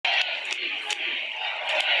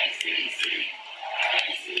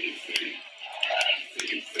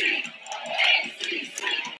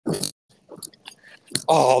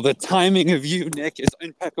Oh, the timing of you, Nick, is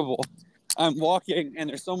impeccable. I'm walking and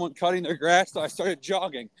there's someone cutting their grass, so I started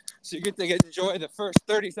jogging. So you get to enjoy the first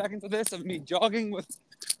 30 seconds of this of me jogging with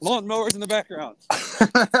lawnmowers in the background.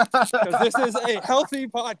 Because this is a healthy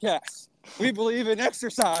podcast. We believe in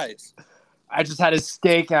exercise. I just had a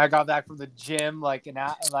steak and I got back from the gym like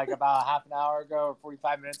about half an hour ago or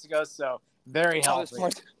 45 minutes ago. So very healthy.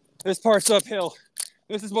 This part's uphill.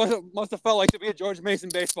 This is what it must have felt like to be a George Mason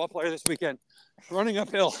baseball player this weekend. Running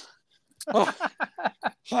uphill. Oh.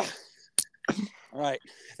 All right.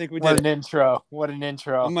 I think we did What an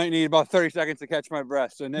intro. I might need about 30 seconds to catch my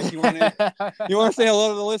breath. So, Nick, you want to say hello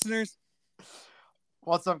to the listeners?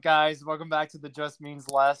 What's up, guys? Welcome back to the Just Means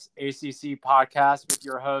Less ACC podcast with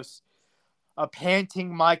your hosts, a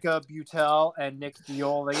panting Micah Butel and Nick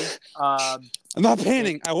Dioli. I'm not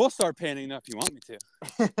panting. I will start panting now if you want me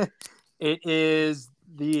to. It is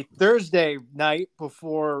the Thursday night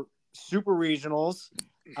before Super Regionals,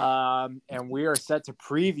 and we are set to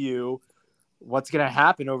preview what's going to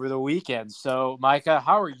happen over the weekend. So, Micah,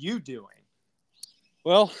 how are you doing?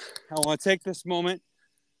 Well, I want to take this moment.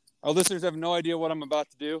 Our listeners have no idea what I'm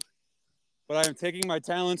about to do, but I am taking my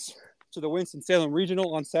talents to the Winston-Salem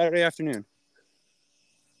Regional on Saturday afternoon.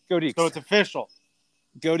 Go Deeks. So it's official.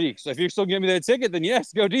 Go Deeks. So if you're still giving me that ticket, then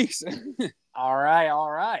yes, go Deeks. All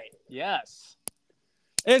right. Yes.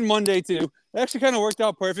 And Monday, too. It actually kind of worked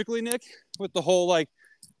out perfectly, Nick, with the whole,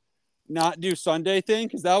 not do Sunday thing,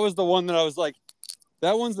 because that was the one that I was like,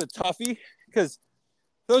 that one's the toughie, because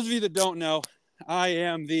those of you that don't know,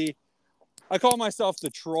 I call myself the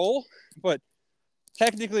troll, but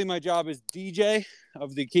technically my job is DJ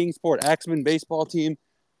of the Kingsport Axemen baseball team.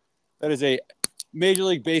 That is a Major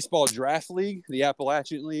League Baseball draft league, the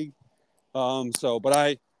Appalachian League. But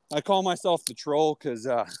I call myself the troll because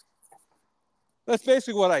that's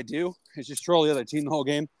basically what I do. Is just troll the other team the whole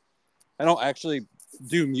game. I don't actually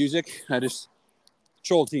do music. I just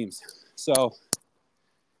troll teams. So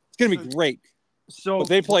it's gonna be great. But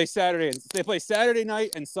they play Saturday night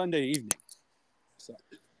and Sunday evening.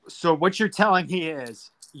 So what you're telling me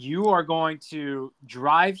is you are going to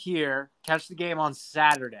drive here, catch the game on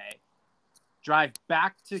Saturday, drive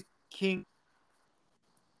back to King,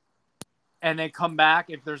 and then come back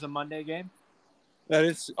if there's a Monday game? That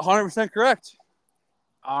is 100% correct.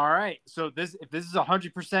 All right. So if this is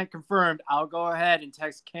 100% confirmed, I'll go ahead and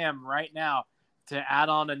text Kim right now to add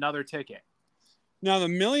on another ticket. Now, the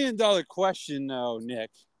 $1 million question, though,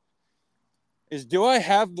 Nick, is do I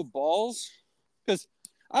have the balls? Because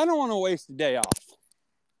I don't want to waste a day off.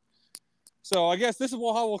 So I guess this is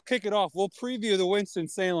how we'll kick it off. We'll preview the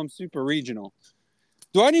Winston-Salem Super Regional.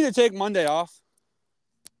 Do I need to take Monday off?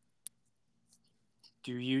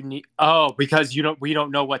 Do you need? Oh, because we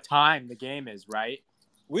don't know what time the game is, right?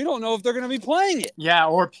 We don't know if they're going to be playing it. Yeah,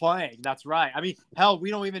 or playing. That's right. I mean, hell, we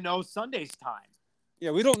don't even know Sunday's time.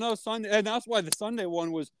 Yeah, we don't know Sunday, and that's why the Sunday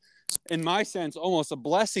one was, in my sense, almost a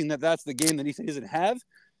blessing that that's the game that he doesn't have.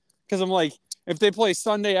 Because I'm like, if they play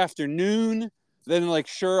Sunday afternoon, then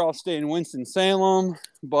sure, I'll stay in Winston-Salem.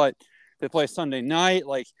 But if they play Sunday night,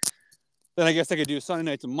 then I guess I could do Sunday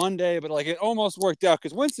night to Monday. But it almost worked out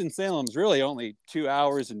because Winston-Salem is really only 2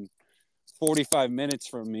 hours and 45 minutes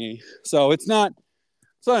from me, so it's not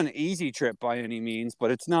an easy trip by any means.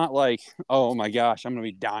 But it's not like, oh my gosh, I'm gonna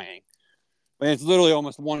be dying. But it's literally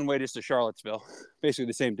almost one way just to Charlottesville, basically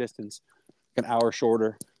the same distance, an hour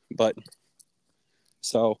shorter. But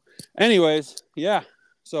so, anyways, yeah.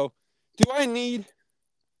 So, do I need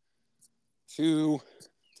to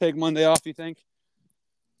take Monday off, you think?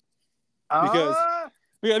 Because,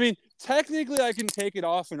 I mean, technically I can take it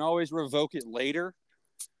off and always revoke it later.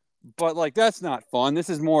 But, that's not fun.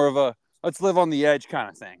 This is more of a let's live on the edge kind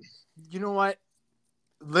of thing. You know what?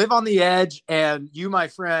 Live on the edge, and you, my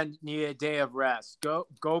friend, need a day of rest.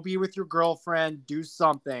 Go be with your girlfriend. Do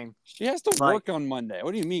something. She has to work on Monday.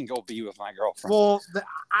 What do you mean, go be with my girlfriend? Well,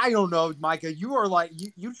 I don't know, Micah. You are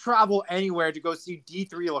you travel anywhere to go see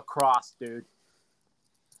D3 lacrosse, dude.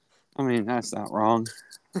 I mean, that's not wrong.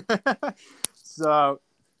 So,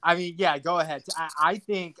 I mean, yeah, go ahead. I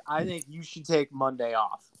think you should take Monday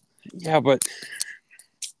off. Yeah, but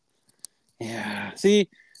yeah. See,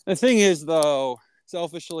 the thing is, though,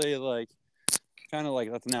 selfishly,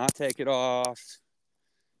 let's not take it off.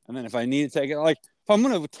 And then if I need to take it, if I'm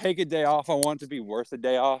going to take a day off, I want it to be worth a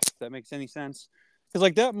day off, if that makes any sense.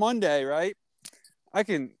 Because, that Monday, right,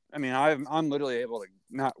 I'm literally able to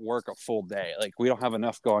not work a full day. We don't have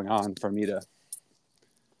enough going on for me to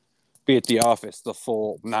be at the office the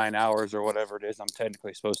full 9 hours or whatever it is I'm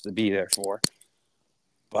technically supposed to be there for.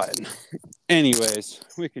 But anyways,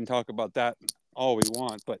 we can talk about that all we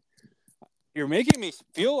want. But you're making me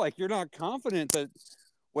feel like you're not confident that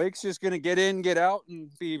Wake's just gonna get in, get out, and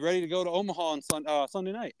be ready to go to Omaha on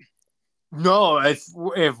Sunday night. No,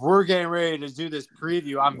 if we're getting ready to do this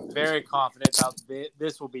preview, I'm very confident that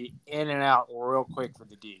this will be in and out real quick for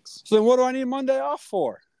the Deeks. So then what do I need Monday off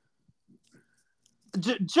for?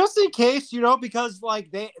 Just in case, because like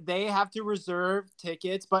they have to reserve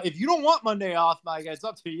tickets. But if you don't want Monday off, Micah, it's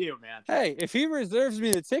up to you, man. Hey, if he reserves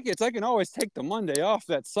me the tickets, I can always take the Monday off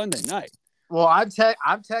that Sunday night. Well, I'm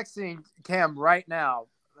texting Cam right now.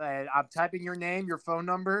 I'm typing your name, your phone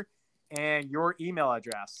number, and your email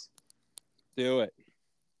address. Do it.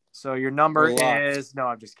 So your number is... No,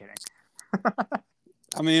 I'm just kidding.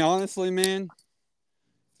 I mean, honestly, man,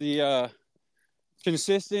 the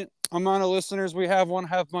consistent amount of listeners we have want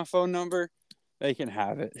to have my phone number. They can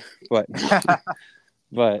have it.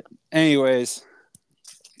 But anyways,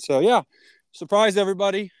 so yeah, surprise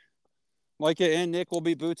everybody. Micah and Nick will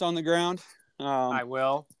be boots on the ground. I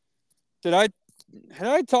will. Had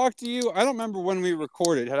I talked to you? I don't remember when we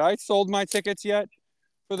recorded. Had I sold my tickets yet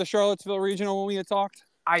for the Charlottesville Regional when we had talked?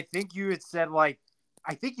 I think you had said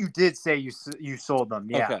I think you did say you sold them.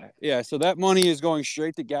 Yeah. Okay. Yeah. So that money is going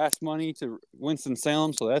straight to gas money to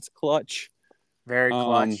Winston-Salem. So that's clutch. Very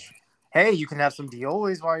clutch. Hey, you can have some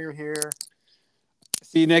Diolis while you're here.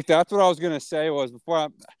 See, Nick, that's what I was going to say was before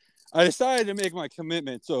I decided to make my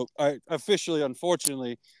commitment. So I officially,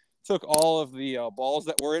 unfortunately, took all of the balls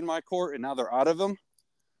that were in my court and now they're out of them.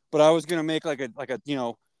 But I was going to make like a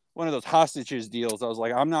one of those hostages deals. I was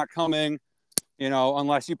like, I'm not coming,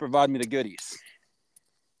 unless you provide me the goodies.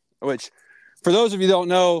 Which, for those of you who don't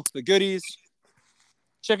know, the goodies,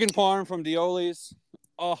 chicken parm from Dioli's.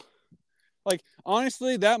 Oh,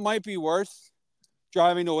 honestly, that might be worth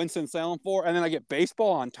driving to Winston-Salem for. And then I get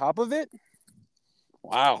baseball on top of it.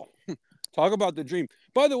 Wow. Talk about the dream.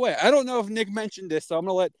 By the way, I don't know if Nick mentioned this, so I'm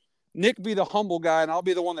going to let Nick be the humble guy, and I'll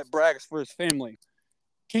be the one that brags for his family.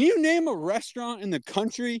 Can you name a restaurant in the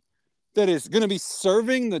country that is going to be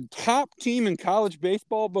serving the top team in college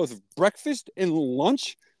baseball, both breakfast and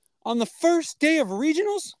lunch, on the first day of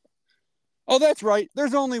regionals? Oh, that's right.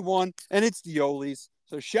 There's only one, and it's Dioli's.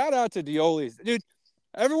 So shout out to Dioli's. Dude,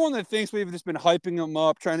 everyone that thinks we've just been hyping them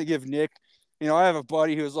up, trying to give Nick, I have a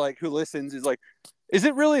buddy who listens, is like, is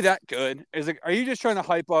it really that good? Are you just trying to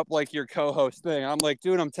hype up like your co-host thing? I'm like,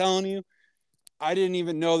 dude, I'm telling you, I didn't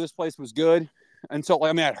even know this place was good until,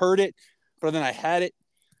 I'd heard it, but then I had it.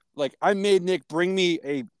 I made Nick bring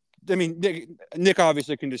me Nick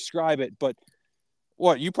obviously can describe it, but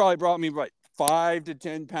what, you probably brought me 5 to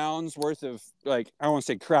 10 pounds worth of, I don't want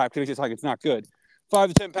to say crap because it's just it's not good. 5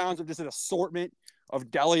 to 10 pounds of just an assortment of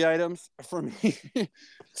deli items for me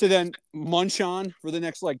to then munch on for the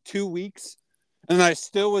next 2 weeks. And I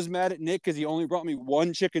still was mad at Nick because he only brought me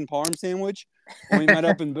one chicken parm sandwich when we met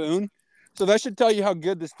up in Boone. So that should tell you how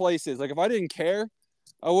good this place is. If I didn't care,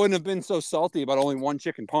 I wouldn't have been so salty about only one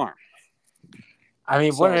chicken parm. I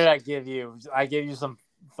mean, what did I give you? I gave you some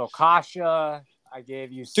focaccia. I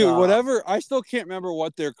gave you some... Dude, whatever. I still can't remember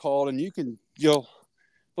what they're called. And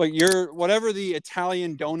whatever the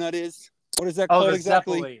Italian donut is. What is that called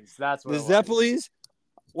exactly? Zeppelins. That's what the Zeppelins.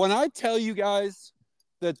 When I tell you guys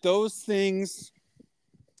that those things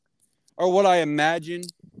are what I imagine,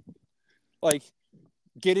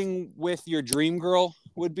 getting with your dream girl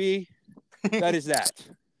would be, that is that.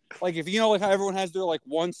 If how everyone has their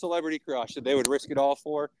one celebrity crush that they would risk it all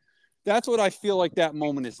for, that's what I feel like that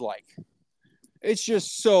moment is like. It's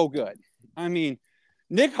just so good. I mean,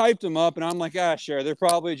 Nick hyped them up, and I'm like, sure, they're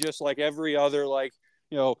probably just like every other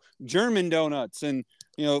German donuts and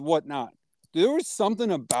whatnot. There was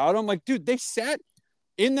something about them, dude, they sat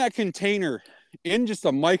in that container in just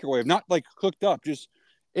a microwave, not cooked up, just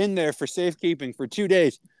in there for safekeeping for 2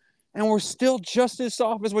 days, and we're still just as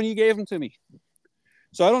soft as when you gave them to me.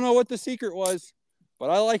 So I don't know what the secret was, but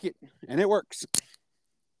I like it, and it works.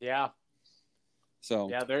 Yeah. So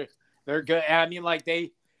yeah, they're good. I mean,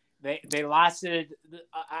 they lasted.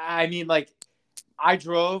 I mean, I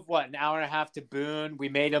drove an hour and a half to Boone. We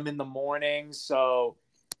made them in the morning, so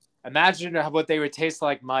imagine what they would taste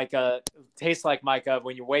like, Micah.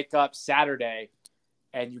 When you wake up Saturday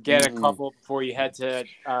and you get a couple before you head to.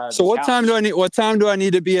 So what time do I need? What time do I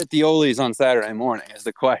need to be at Dioli's on Saturday morning? Is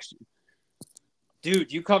the question.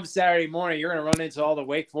 Dude, you come Saturday morning, you're gonna run into all the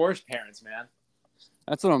Wake Forest parents, man.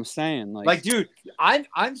 That's what I'm saying. Dude,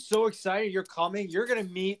 I'm so excited you're coming. You're gonna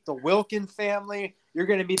meet the Wilkin family. You're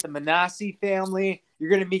gonna meet the Manassi family.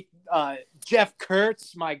 You're gonna meet Jeff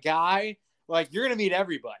Kurtz, my guy. You're gonna meet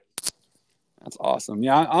everybody. That's awesome.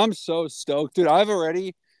 Yeah, I'm so stoked, dude.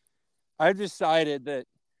 I've decided that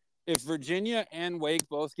if Virginia and Wake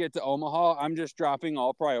both get to Omaha, I'm just dropping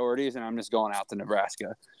all priorities and I'm just going out to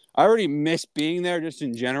Nebraska. I already miss being there just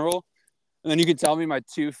in general. And then you can tell me my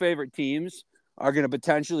 2 favorite teams are going to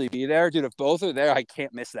potentially be there. Dude, if both are there, I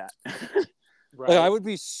can't miss that. Right. Like, I would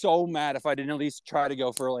be so mad if I didn't at least try to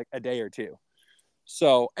go for like a day or 2.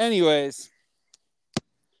 So, anyways,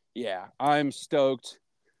 yeah, I'm stoked.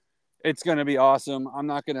 It's going to be awesome. I'm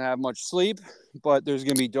not going to have much sleep, but there's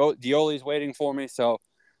going to be Dioli's waiting for me. So,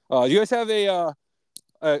 do you guys have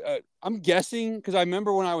I'm guessing, because I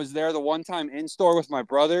remember when I was there the one time in store with my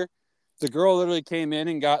brother, the girl literally came in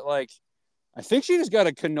and got like, I think she just got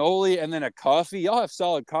a cannoli and then a coffee. Y'all have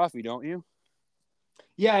solid coffee, don't you?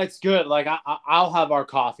 Yeah, it's good. Like I'll have our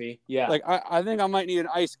coffee. Yeah. Like I think I might need an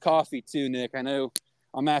iced coffee too, Nick. I know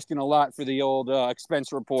I'm asking a lot for the old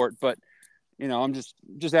expense report, but I'm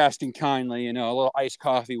just asking kindly. A little iced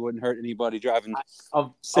coffee wouldn't hurt anybody driving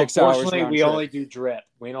 6 hours. Unfortunately, we only do drip.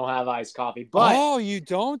 We don't have iced coffee. But you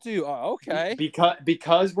don't do? Oh, okay.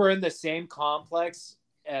 Because we're in the same complex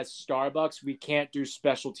as Starbucks, we can't do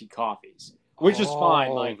specialty coffees, which is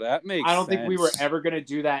fine. Like that makes I don't sense. think we were ever going to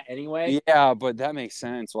do that anyway. Yeah, but that makes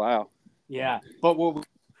sense. Wow. Yeah, but what we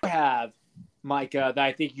have, Micah, that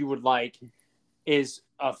I think you would like is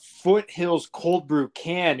a Foothills cold brew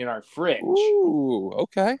can in our fridge. Ooh,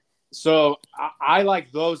 okay. So I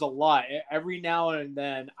like those a lot. Every now and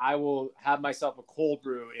then I will have myself a cold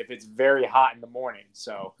brew if it's very hot in the morning.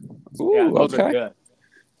 So those are good.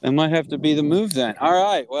 That might have to be the move then. All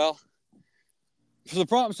right. Well, so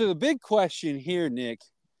the big question here, Nick,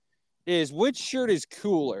 is which shirt is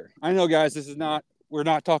cooler? I know, guys, we're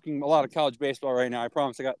not talking a lot of college baseball right now. I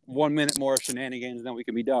promise I got 1 minute more of shenanigans and then we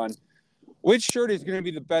can be done. Which shirt is going to be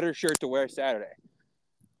the better shirt to wear Saturday?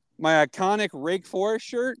 My iconic Rake Forest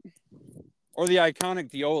shirt or the iconic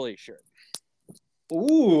Dioli shirt?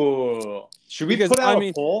 Ooh. Should we put out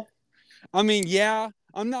a poll? Yeah.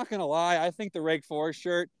 I'm not going to lie. I think the Rake Forest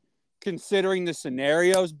shirt, considering the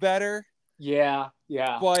scenarios, better. Yeah.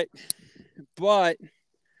 But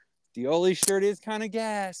Dioli shirt is kind of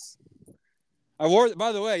gas. I wore it,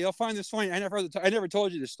 by the way, you'll find this funny. I never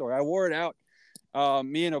told you this story. I wore it out.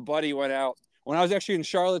 Me and a buddy went out when I was actually in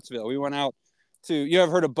Charlottesville. We went out to, you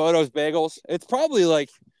ever heard of Bodo's Bagels? It's probably like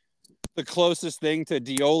the closest thing to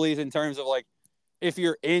Dioli's in terms of like, if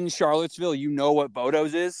you're in Charlottesville, you know what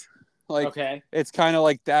Bodo's is. Like, okay. It's kind of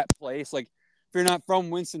like that place. Like, if you're not from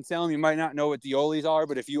Winston-Salem, you might not know what Dioli's are,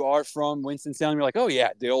 but if you are from Winston-Salem, you're like, oh yeah,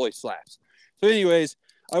 Dioli slaps. So anyways,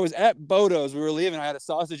 I was at Bodo's. We were leaving. I had a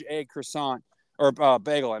sausage, egg, croissant, or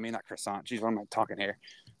bagel. I mean, not croissant. Jeez, what am I talking here?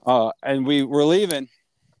 And we were leaving,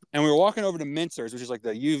 and we were walking over to Mincer's, which is like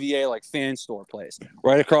the UVA like fan store place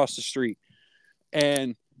right across the street.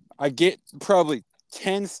 And I get probably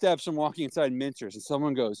 10 steps from walking inside Mincer's, and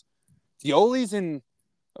someone goes, Dioli's in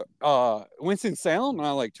Winston-Salem? And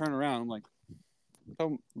I like turn around. I'm like,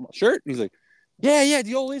 oh, shirt? And he's like, yeah,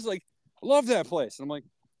 Dioli's, like, I love that place. And I'm like,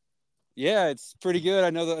 yeah, it's pretty good. I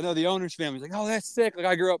know the owner's family. He's like, oh, that's sick. Like,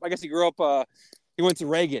 I guess he grew up, he went to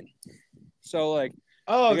Reagan. So, like,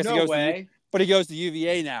 oh, no way. But he goes to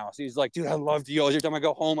UVA now. So he's like, dude, I love Dioli's. Every time I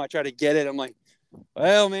go home, I try to get it. I'm like,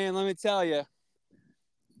 well, man, let me tell you,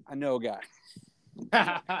 I know a guy.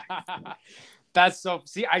 That's so.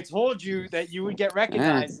 See, I told you that you would get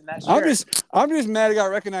recognized in that shirt. I'm just mad I got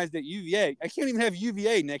recognized at UVA. I can't even have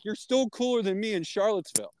UVA, Nick. You're still cooler than me in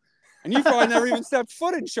Charlottesville, and you probably never even stepped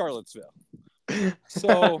foot in Charlottesville.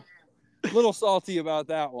 So, a little salty about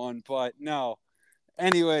that one, but no.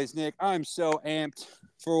 Anyways, Nick, I'm so amped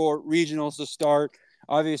for regionals to start.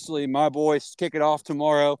 Obviously, my boys kick it off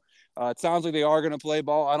tomorrow. It sounds like they are going to play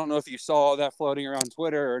ball. I don't know if you saw that floating around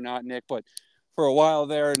Twitter or not, Nick, but for a while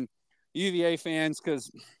there, and UVA fans,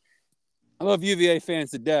 because I love UVA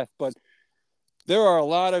fans to death, but there are a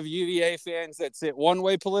lot of UVA fans that sit one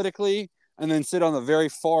way politically and then sit on the very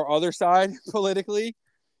far other side politically.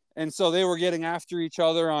 And so they were getting after each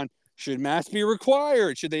other on, should masks be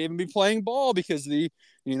required? Should they even be playing ball? Because the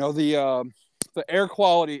air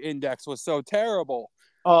quality index was so terrible.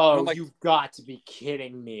 Oh, like, you've got to be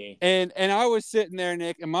kidding me. And I was sitting there,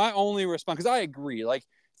 Nick, and my only response, because I agree, like,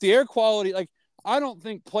 the air quality, like, I don't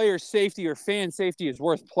think player safety or fan safety is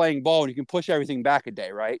worth playing ball when you can push everything back a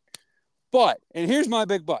day, right? But, and here's my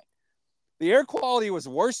big but, the air quality was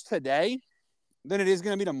worse today than it is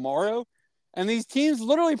going to be tomorrow, and these teams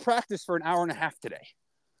literally practiced for an hour and a half today.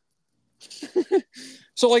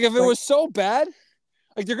 So, like, if it was so bad,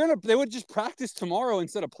 like, they would just practice tomorrow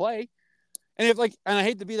instead of play. And if, like, and I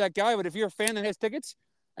hate to be that guy, but if you're a fan that has tickets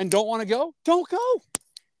and don't want to go, don't go.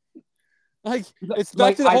 Like, it's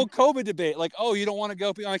back to the whole COVID debate. Like, oh, you don't want to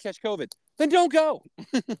go, you want to catch COVID. then don't go.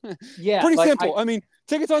 Yeah, Pretty simple. I mean,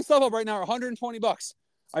 tickets on StubHub right now are $120.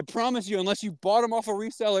 I promise you, unless you bought them off a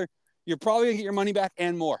reseller, you're probably gonna get your money back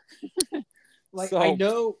and more. Like, so, I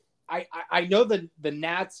know the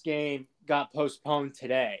Nats game got postponed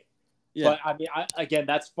today. Yeah. But I mean, again,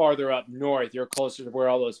 that's farther up north. You're closer to where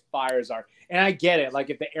all those fires are. And I get it. Like,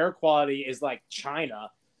 if the air quality is like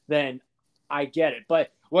China, then I get it.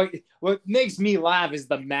 But what makes me laugh is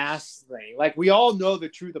the mask thing. Like, we all know the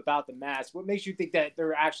truth about the mask. What makes you think that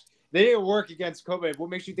they didn't work against COVID? What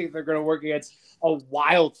makes you think they're going to work against a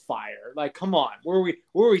wildfire? Like, come on. What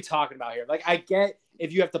are we talking about here? Like, I get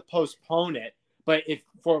if you have to postpone it, but if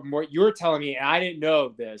for what you're telling me, and I didn't know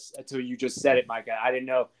this until you just said it, Micah, I didn't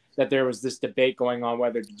know that there was this debate going on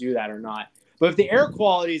whether to do that or not. But if the air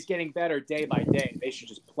quality is getting better day by day, they should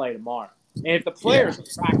just play tomorrow. And if the players are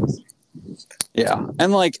practicing. Yeah.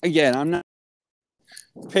 And, like, again, I'm not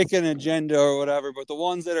picking an agenda or whatever, but the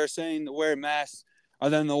ones that are saying to wear masks are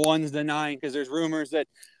then the ones denying, because there's rumors that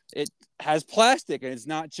it has plastic and it's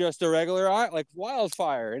not just a regular, like,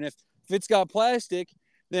 wildfire. And if it's got plastic,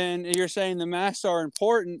 then you're saying the masks are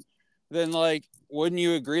important, then, like, wouldn't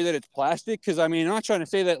you agree that it's plastic? Because, I mean, I'm not trying to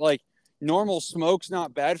say that, like, normal smoke's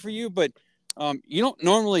not bad for you, but you don't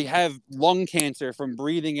normally have lung cancer from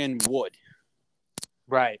breathing in wood.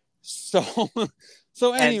 Right.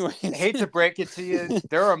 So anyway, I hate to break it to you,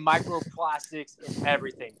 there are microplastics in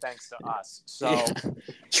everything thanks to us. So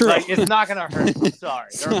true. Like, it's not gonna hurt. I'm sorry.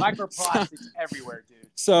 There are microplastics everywhere, dude.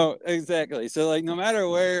 So exactly. So, like, no matter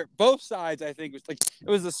where, both sides, I think, was like, it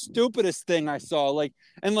was the stupidest thing I saw. Like,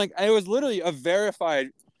 and like, it was literally a verified,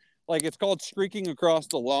 like, it's called streaking across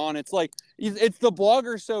the lawn. It's like, it's the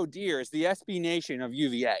Blogger So Dear. It's the SB Nation of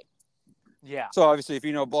UVA. Yeah. So obviously, if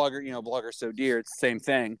you know Blogger So Dear, it's the same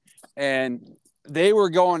thing. And they were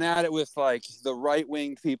going at it with, like, the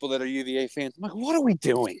right-wing people that are UVA fans. I'm like, what are we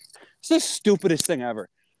doing? It's the stupidest thing ever.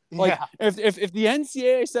 Like, if the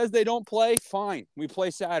NCAA says they don't play, fine. We play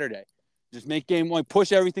Saturday. Just make game one,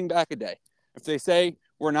 push everything back a day. If they say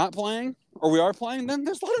we're not playing or we are playing, then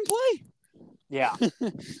just let them play. Yeah.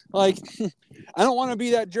 Like, I don't want to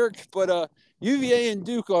be that jerk, but UVA and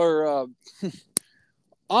Duke are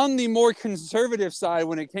on the more conservative side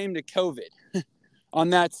when it came to COVID.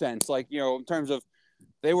 On that sense, like, in terms of,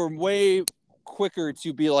 they were way quicker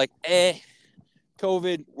to be like,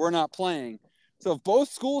 COVID, we're not playing. So if both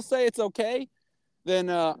schools say it's okay, then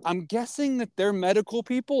I'm guessing that their medical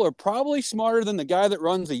people are probably smarter than the guy that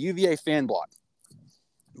runs the UVA fan blog.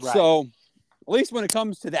 Right. So at least when it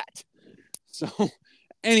comes to that. So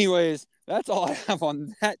anyways, that's all I have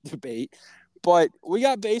on that debate. But we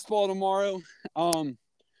got baseball tomorrow.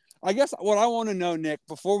 I guess what I want to know, Nick,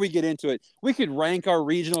 before we get into it, we could rank our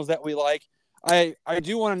regionals that we like. I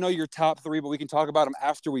do want to know your top three, but we can talk about them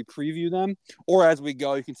after we preview them. Or as we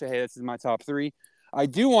go, you can say, hey, this is my top three. I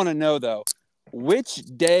do want to know, though, which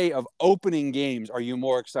day of opening games are you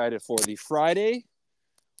more excited for, the Friday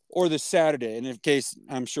or the Saturday? And in case,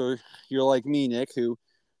 I'm sure you're like me, Nick, who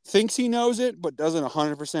thinks he knows it but doesn't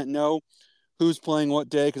 100% know who's playing what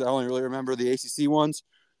day, because I only really remember the ACC ones.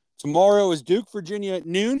 Tomorrow is Duke, Virginia at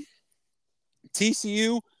noon.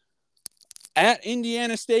 TCU at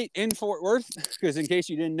Indiana State in Fort Worth, because in case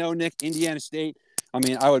you didn't know, Nick, Indiana State, I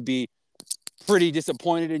mean, I would be pretty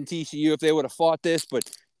disappointed in TCU if they would have fought this, but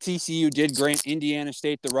TCU did grant Indiana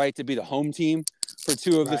State the right to be the home team for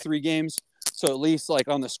two of the three games. So at least, like,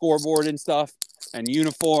 on the scoreboard and stuff and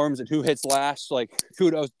uniforms and who hits last, like,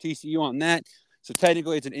 kudos to TCU on that. So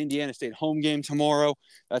technically it's an Indiana State home game tomorrow.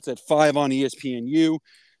 That's at 5 on ESPNU.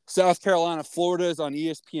 South Carolina, Florida is on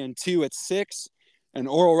ESPN2 at 6. And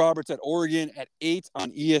Oral Roberts at Oregon at 8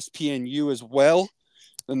 on ESPNU as well.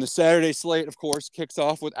 Then the Saturday slate, of course, kicks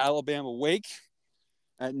off with Alabama Wake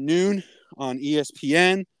at noon on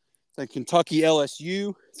ESPN. Then Kentucky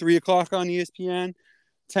LSU, 3 o'clock on ESPN.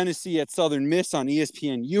 Tennessee at Southern Miss on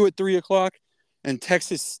ESPNU at 3 o'clock. And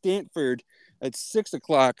Texas Stanford at 6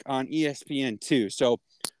 o'clock on ESPN2. So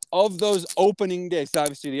of those opening days,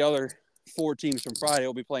 obviously the other 4 teams from Friday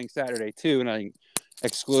will be playing Saturday too, and I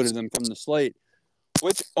excluded them from the slate.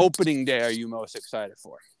 Which opening day are you most excited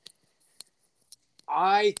for?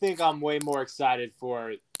 I think I'm way more excited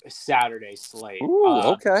for Saturday slate. Ooh,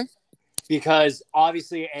 okay. Because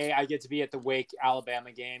obviously, I get to be at the Wake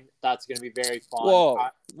Alabama game. That's going to be very fun.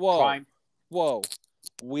 Whoa.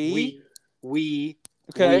 We.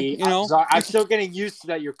 Okay. I'm still getting used to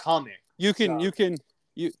that you're coming. You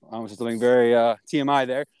I was just something very TMI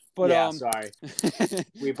there. But yeah, sorry.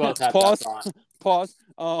 We both have that thought. Pause.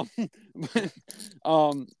 What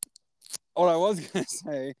I was gonna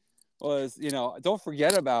say was, don't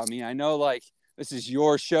forget about me. I know, like, this is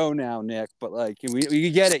your show now, Nick. But like, we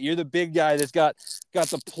get it. You're the big guy that's got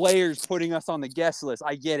the players putting us on the guest list.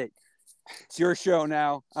 I get it. It's your show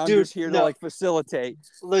now. I'm just here to like facilitate.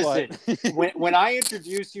 Listen, when I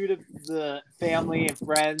introduce you to the family and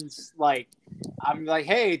friends, like I'm like,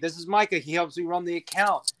 hey, this is Micah. He helps me run the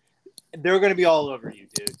account. They're gonna be all over you,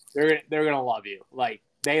 dude. They're gonna love you. Like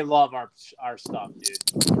they love our stuff,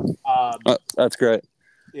 dude. That's great.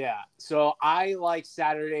 Yeah. So I like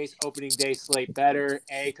Saturday's opening day slate better.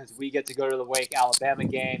 Because we get to go to the Wake Alabama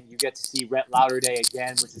game. You get to see Rhett Lowder Day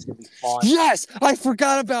again, which is gonna be fun. Yes, I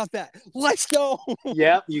forgot about that. Let's go.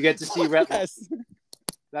 Yep, you get to see Rhett. Yes.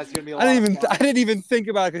 That's gonna be a lot of fun. I didn't even think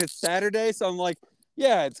about it because it's Saturday, so I'm like,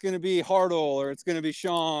 yeah, it's gonna be Hartle or it's gonna be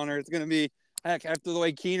Sean or it's gonna be heck after the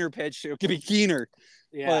way Keener pitched, it could be Keener.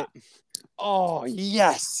 Yeah. But, oh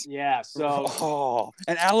yes. Yeah. So.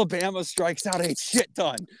 And Alabama strikes out a shit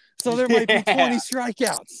ton, so there might be 20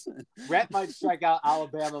 strikeouts. Rhett might strike out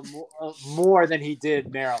Alabama more than he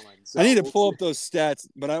did Maryland. So I need to pull up those stats.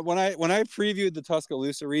 But when I previewed the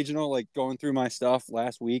Tuscaloosa regional, like going through my stuff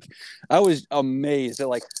last week, I was amazed at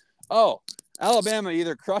like, oh, Alabama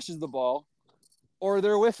either crushes the ball or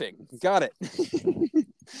they're whiffing. Got it.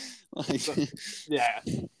 Yeah.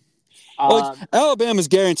 Alabama's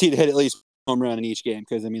guaranteed to hit at least home run in each game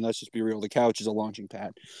because, I mean, let's just be real. The couch is a launching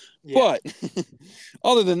pad. Yeah. But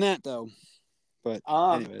other than that, though,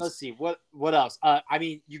 let's see. What else? I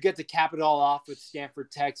mean, you get to cap it all off with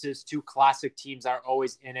Stanford, Texas, two classic teams that are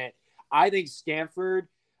always in it. I think Stanford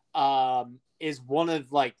is one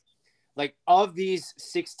of, like of these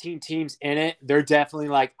 16 teams in it, they're definitely,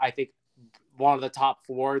 like, I think one of the top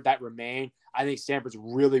four that remain. I think Stanford's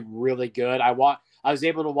really, really good. I was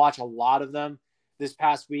able to watch a lot of them this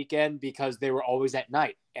past weekend because they were always at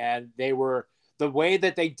night, and they were the way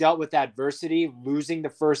that they dealt with adversity, losing the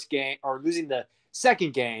first game or losing the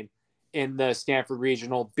second game in the Stanford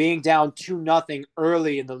Regional, being down 2-0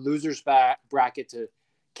 early in the losers bracket to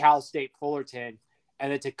Cal State Fullerton,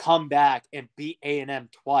 and then to come back and beat A&M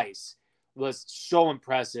twice was so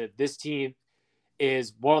impressive. This team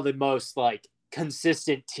is one of the most like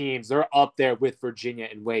consistent teams. They're up there with Virginia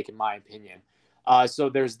and Wake, in my opinion. So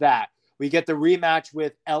there's that. We get the rematch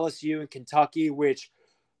with LSU and Kentucky, which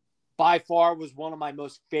by far was one of my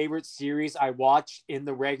most favorite series I watched in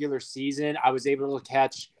the regular season. I was able to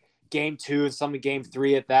catch game 2 and some of game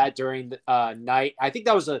 3 at that during the night. I think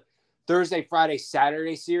that was a Thursday, Friday,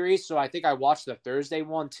 Saturday series. So I think I watched the Thursday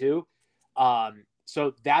one too.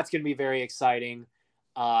 So that's going to be very exciting.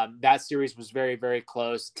 That series was very, very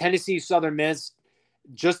close. Tennessee, Southern Miss,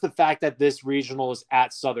 just the fact that this regional is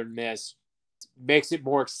at Southern Miss makes it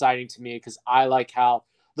more exciting to me because I like how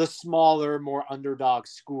the smaller, more underdog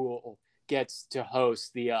school gets to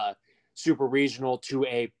host the super regional to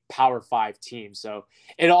a Power 5 team. So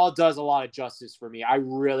it all does a lot of justice for me. I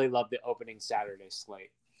really love the opening Saturday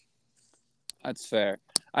slate. That's fair.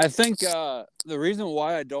 I think the reason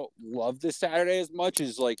why I don't love this Saturday as much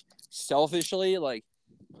is like selfishly, like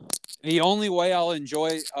the only way I'll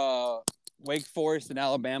enjoy Wake Forest and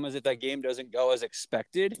Alabama is if that game doesn't go as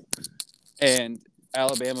expected and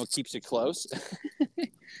Alabama keeps it close.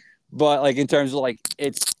 But like in terms of like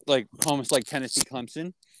it's like almost like Tennessee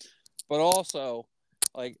Clemson, but also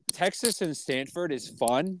like Texas and Stanford is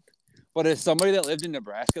fun. But as somebody that lived in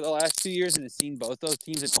Nebraska the last 2 years and has seen both those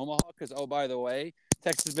teams in Omaha, because oh by the way,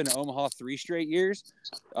 Texas has been in Omaha 3 straight years,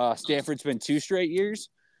 Stanford's been 2 straight years.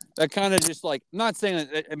 That kind of just like, I'm not saying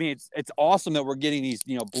that, I mean it's awesome that we're getting these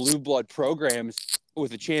blue blood programs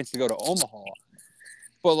with a chance to go to Omaha.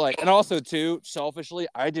 But like, and also too, selfishly,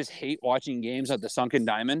 I just hate watching games at the Sunken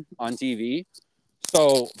Diamond on TV.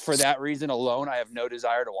 So for that reason alone, I have no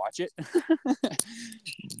desire to watch it.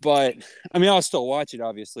 But I mean, I'll still watch it,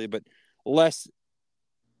 obviously, but less.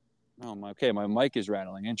 Oh, okay, my mic is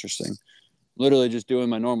rattling. Interesting. Literally just doing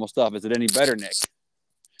my normal stuff. Is it any better, Nick?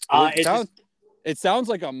 It sounds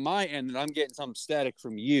like on my end that I'm getting some static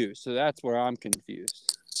from you, so that's where I'm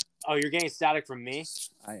confused. Oh, you're getting static from me?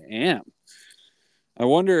 I am. I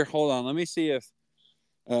wonder, hold on, let me see if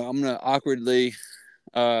I'm going to awkwardly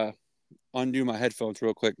undo my headphones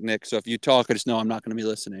real quick, Nick. So if you talk, I just know I'm not going to be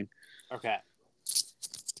listening. Okay.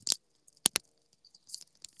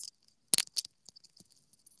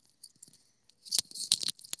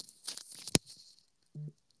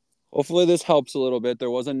 Hopefully this helps a little bit. There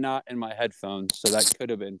was a knot in my headphones, so that could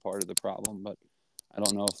have been part of the problem, but I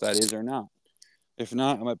don't know if that is or not. If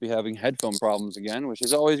not, I might be having headphone problems again, which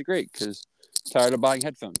is always great because I'm tired of buying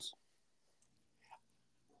headphones.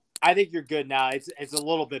 I think you're good now. It's a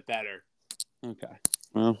little bit better. Okay.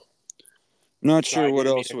 Well, Not Sorry, sure I what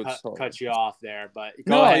didn't mean else to would cut you off there, but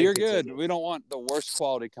go No, ahead and you're good. continue. We don't want the worst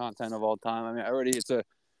quality content of all time. I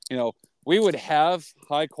mean, we would have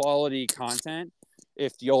high quality content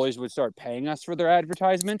if the Yolies would start paying us for their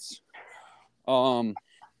advertisements. But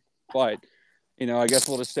I guess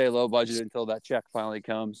we'll just stay low budget until that check finally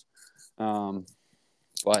comes.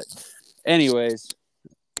 But anyways,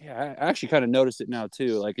 yeah, I actually kind of noticed it now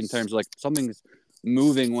too, like in terms of like something's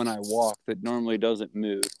moving when I walk that normally doesn't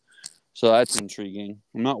move. So that's intriguing.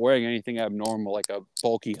 I'm not wearing anything abnormal like a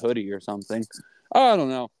bulky hoodie or something. I don't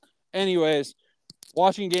know. Anyways,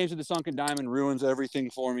 watching games with the Sunken Diamond ruins everything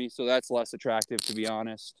for me, so that's less attractive, to be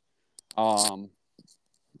honest. I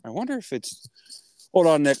wonder if it's. Hold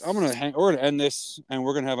on, Nick. We're gonna end this, and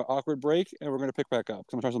we're gonna have an awkward break, and we're gonna pick back up.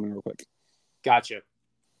 I'm gonna try something real quick. Gotcha.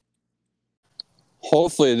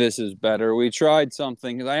 Hopefully this is better. We tried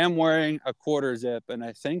something because I am wearing a quarter zip, and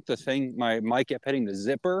I think my mic kept hitting the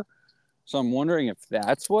zipper. So I'm wondering if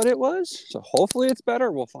that's what it was. So hopefully it's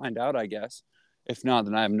better. We'll find out, I guess. If not,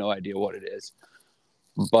 then I have no idea what it is.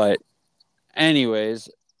 But anyways,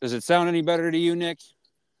 does it sound any better to you, Nick?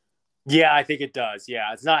 Yeah, I think it does.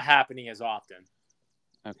 Yeah, it's not happening as often.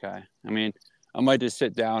 Okay. I mean, I might just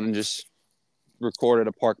sit down and just record at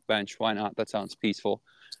a park bench. Why not? That sounds peaceful.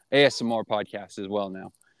 ASMR podcast as well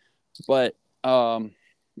now. But, again,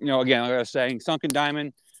 like I was saying, Sunken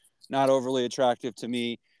Diamond, not overly attractive to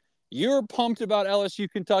me. You're pumped about LSU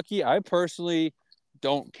Kentucky. I personally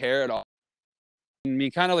don't care at all. I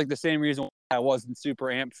mean, kind of like the same reason why I wasn't super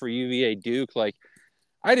amped for UVA Duke. Like,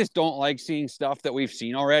 I just don't like seeing stuff that we've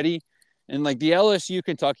seen already. And like the LSU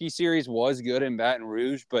Kentucky series was good in Baton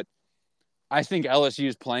Rouge, but I think LSU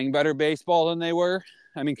is playing better baseball than they were.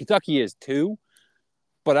 I mean, Kentucky is too,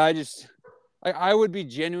 but I would be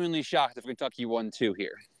genuinely shocked if Kentucky won 2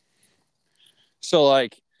 here. So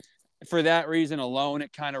like, for that reason alone,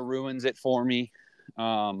 it kind of ruins it for me.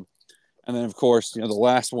 And then, of course, the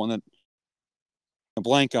last one that I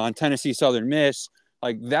blank on, Tennessee Southern Miss,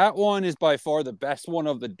 like that one is by far the best one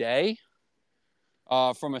of the day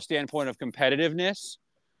from a standpoint of competitiveness.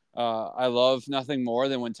 I love nothing more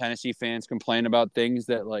than when Tennessee fans complain about things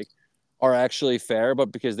that like are actually fair,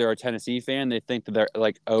 but because they're a Tennessee fan, they think that they're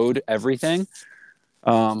like owed everything.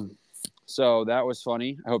 So that was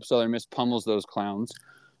funny. I hope Southern Miss pummels those clowns.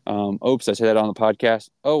 Oops, I said that on the podcast.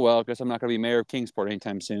 Oh, well, I guess I'm not going to be mayor of Kingsport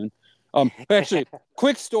anytime soon. But actually,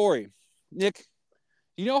 quick story. Nick,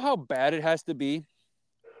 do you know how bad it has to be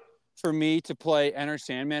for me to play Enter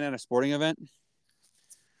Sandman at a sporting event?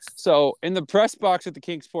 So in the press box at the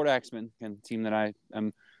Kingsport Axemen, and the team that I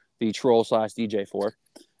am the troll/DJ for,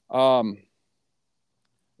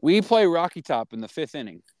 we play Rocky Top in the 5th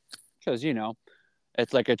inning because,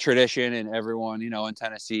 it's like a tradition and everyone, in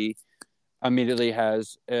Tennessee immediately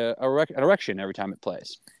has an erection every time it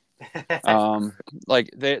plays. Like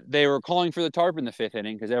they were calling for the tarp in the 5th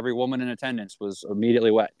inning because every woman in attendance was immediately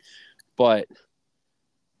wet. But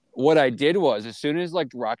what I did was, as soon as like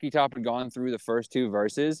Rocky Top had gone through the first 2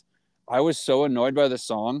 verses, I was so annoyed by the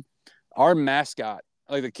song. Our mascot,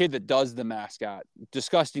 like the kid that does the mascot,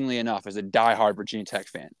 disgustingly enough, is a diehard Virginia Tech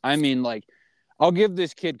fan. I mean, like, I'll give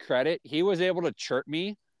this kid credit. He was able to chirp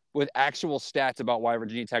me with actual stats about why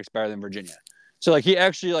Virginia Tech's better than Virginia. So like he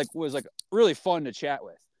actually like was like really fun to chat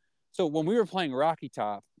with. So when we were playing Rocky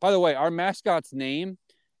Top, by the way, our mascot's name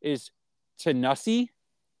is Tennessee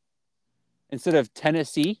instead of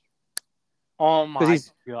Tennessee. Oh my God.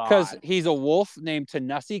 God. Because he's a wolf named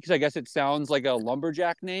Tennessee, because I guess it sounds like a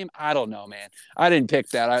lumberjack name. I don't know, man. I didn't pick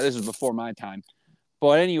that. This was before my time.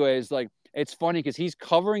 But anyways, like, it's funny because he's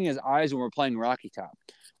covering his eyes when we're playing Rocky Top.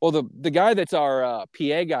 Well, the guy that's our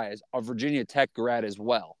PA guy is a Virginia Tech grad as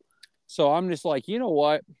well. So I'm just like, you know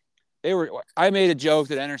what? I made a joke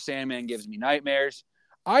that Enter Sandman gives me nightmares.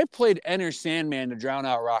 I played Enter Sandman to drown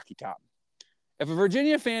out Rocky Top. If a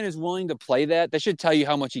Virginia fan is willing to play that, should tell you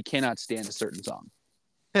how much he cannot stand a certain song.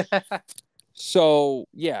 So,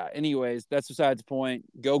 yeah, anyways, that's besides the point.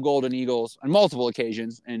 Go Golden Eagles on multiple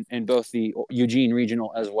occasions in both the Eugene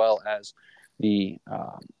Regional as well as the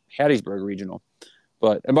Hattiesburg Regional.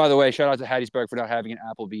 And by the way, shout out to Hattiesburg for not having an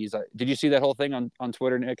Applebee's. Did you see that whole thing on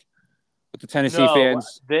Twitter, Nick, with the Tennessee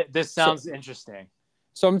fans? This sounds interesting.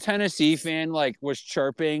 Some Tennessee fan was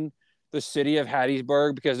chirping the city of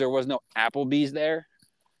Hattiesburg because there was no Applebee's there.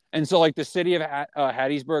 And so the city of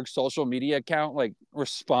Hattiesburg social media account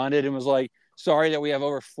responded and was like, sorry that we have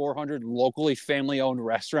over 400 locally family owned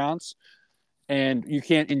restaurants and you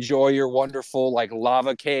can't enjoy your wonderful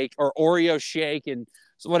lava cake or Oreo shake and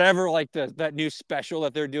whatever that new special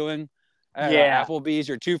that they're doing at Applebee's,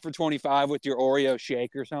 or 2 for $25 with your Oreo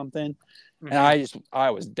shake or something. Mm-hmm. And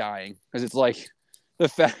I was dying because it's the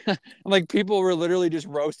fact, like, people were literally just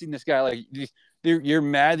roasting this guy. Like, you're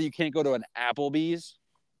mad that you can't go to an Applebee's.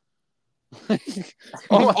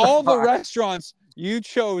 Of all the restaurants you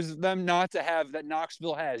chose them not to have that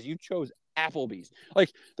Knoxville has, you chose Applebee's.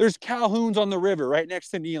 Like, there's Calhoun's on the river right next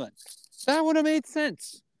to Neyland. That would have made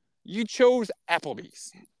sense. You chose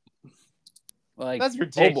Applebee's. Like, that's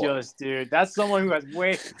ridiculous, dude. That's someone who has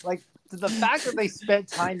the fact that they spent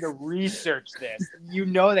time to research this,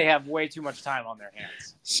 they have way too much time on their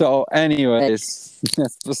hands. So, anyways,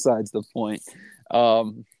 that's besides the point. I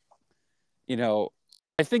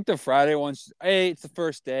think the Friday one's, it's the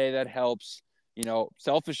first day. That helps.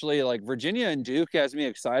 Selfishly, like, Virginia and Duke has me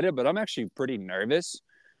excited, but I'm actually pretty nervous.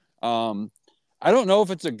 I don't know if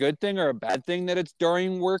it's a good thing or a bad thing that it's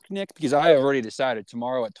during work, Nick, because I have already decided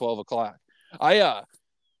tomorrow at 12 o'clock.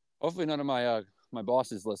 Hopefully none of my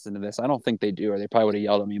bosses listen to this. I don't think they do, or they probably would have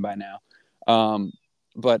yelled at me by now.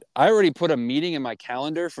 But I already put a meeting in my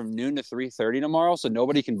calendar from noon to 3:30 tomorrow, so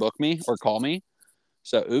nobody can book me or call me.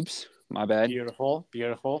 So, oops, my bad. Beautiful.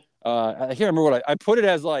 I can't remember what I put it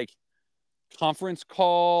as, like, conference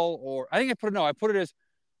call, or I think I put it as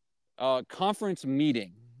conference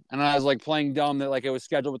meeting. And I was, like, playing dumb that, like, it was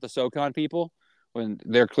scheduled with the SoCon people when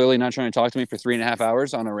they're clearly not trying to talk to me for 3.5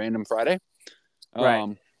 hours on a random Friday.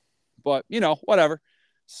 Right. But, whatever.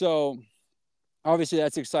 So, obviously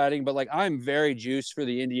that's exciting. But, like, I'm very juiced for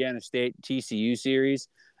the Indiana State TCU series,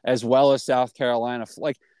 as well as South Carolina.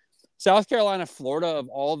 Like, South Carolina, Florida, of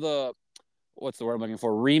all the, what's the word I'm looking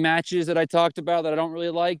for, rematches that I talked about that I don't really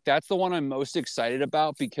like, that's the one I'm most excited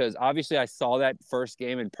about, because obviously I saw that first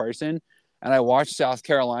game in person. And I watched South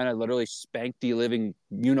Carolina literally spank the living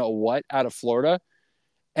what out of Florida.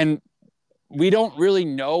 And we don't really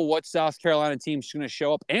know what South Carolina team's going to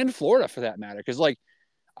show up, and Florida for that matter. Because, like,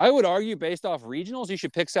 I would argue based off regionals, you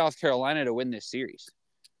should pick South Carolina to win this series.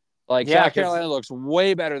 Like, yeah, South Carolina looks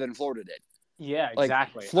way better than Florida did. Yeah,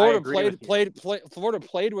 exactly. Like, Florida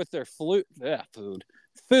played with their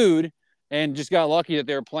food and just got lucky that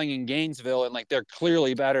they were playing in Gainesville, and, like, they're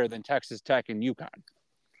clearly better than Texas Tech and UConn.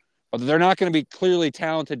 But they're not going to be clearly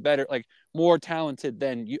talented, more talented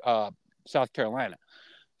than South Carolina.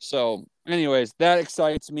 So, anyways, that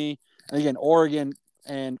excites me. And again, Oregon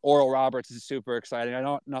and Oral Roberts is super exciting. I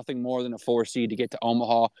know nothing more than a 4 seed to get to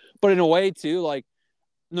Omaha. But in a way, too, like,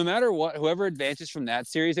 no matter what, whoever advances from that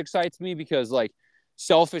series excites me, because, like,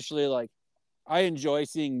 selfishly, like, I enjoy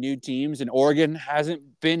seeing new teams. And Oregon hasn't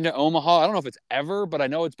been to Omaha. I don't know if it's ever, but I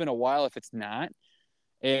know it's been a while if it's not.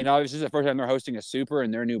 And obviously, it's the first time they're hosting a super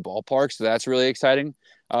in their new ballpark, so that's really exciting.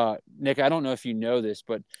 Nick, I don't know if you know this,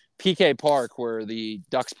 but PK Park, where the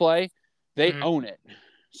Ducks play, they own it.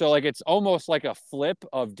 So, like, it's almost like a flip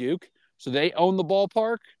of Duke. So they own the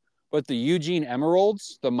ballpark, but the Eugene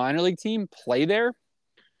Emeralds, the minor league team, play there.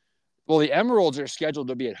 Well, the Emeralds are scheduled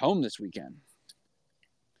to be at home this weekend.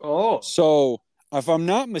 Oh. So, if I'm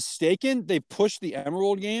not mistaken, they pushed the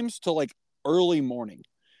Emerald games to, like, early morning.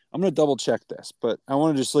 I'm going to double check this, but I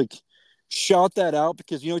want to just, like, shout that out,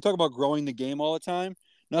 because, we talk about growing the game all the time.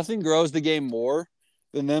 Nothing grows the game more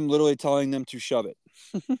than them literally telling them to shove it.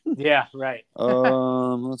 Yeah, right.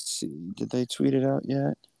 Let's see. Did they tweet it out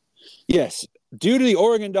yet? Yes. Due to the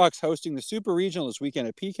Oregon Ducks hosting the Super Regional this weekend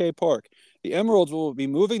at PK Park, the Emeralds will be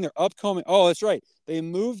moving their upcoming – oh, that's right. They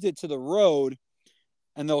moved it to the road,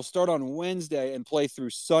 and they'll start on Wednesday and play through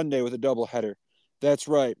Sunday with a doubleheader. That's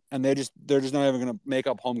right. And they're just not even going to make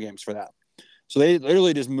up home games for that. So they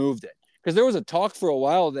literally just moved it. Because there was a talk for a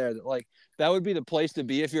while there that, like, that would be the place to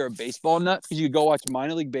be if you're a baseball nut, because you go watch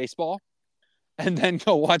minor league baseball and then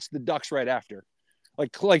go watch the Ducks right after.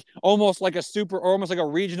 Like almost like a super, or almost like a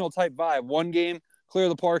regional type vibe. One game, clear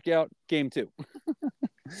the park out, game 2.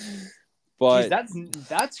 But jeez,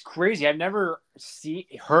 that's crazy. I've never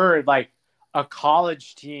heard, like, a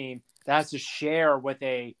college team that has to share with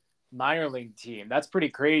a minor league team. That's pretty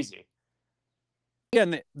crazy. Yeah,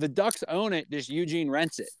 and the Ducks own it, just Eugene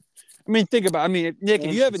rents it. I mean, think about it. I mean, Nick,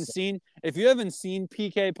 if you haven't seen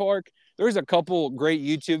PK Park, there's a couple great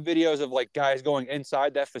YouTube videos of, like, guys going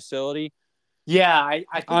inside that facility. Yeah, I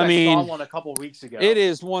think I saw one a couple weeks ago. It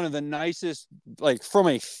is one of the nicest, like, from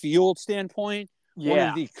a field standpoint, one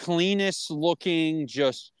of the cleanest looking,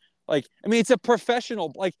 just, like, I mean, it's a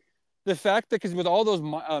professional, like, the fact that, because with all those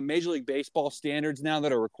Major League Baseball standards now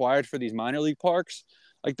that are required for these minor league parks,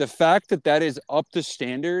 like, the fact that is up to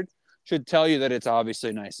standard should tell you that it's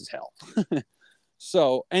obviously nice as hell.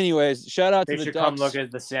 So, anyways, shout out to the Ducks. They should come look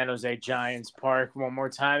at the San Jose Giants park one more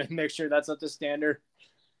time and make sure that's up to standard.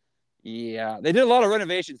 Yeah, they did a lot of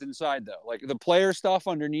renovations inside, though. Like, the player stuff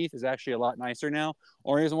underneath is actually a lot nicer now.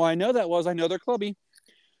 Only reason why I know they're clubby.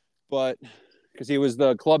 But because he was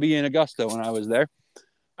the clubby in Augusta when I was there.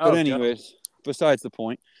 But Oh, dope. anyways, besides the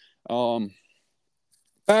point.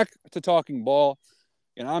 Back to talking ball.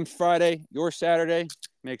 And I'm Friday, you're Saturday.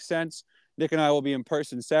 Makes sense. Nick and I will be in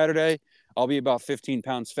person Saturday. I'll be about 15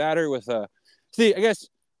 pounds fatter with a. See, I guess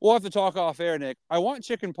we'll have to talk off air, Nick. I want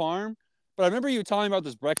chicken parm, but I remember you telling me about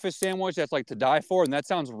this breakfast sandwich that's like to die for, and that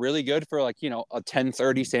sounds really good for like, a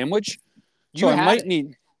 10:30 sandwich. So You I had might it.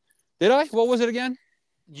 need. Did I? What was it again?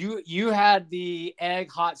 You had the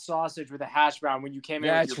egg hot sausage with a hash brown when you came in with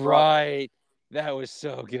your That's brother. right. That was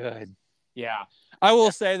so good. Yeah. I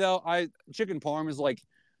will say though, chicken parm is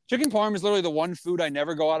literally the one food I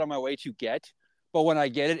never go out of my way to get, but when I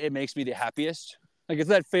get it, it makes me the happiest. Like it's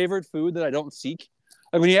that favorite food that I don't seek.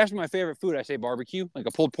 Like when you ask me my favorite food, I say barbecue, like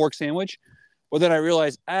a pulled pork sandwich. But then I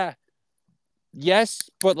realize, yes,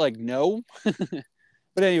 but like no.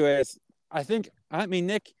 But anyways,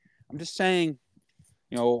 Nick, I'm just saying,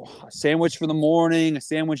 a sandwich for the morning, a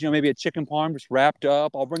sandwich, maybe a chicken parm just wrapped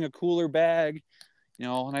up. I'll bring a cooler bag.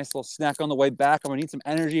 A nice little snack on the way back. I'm gonna need some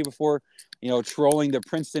energy before, trolling the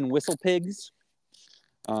Princeton Whistle Pigs.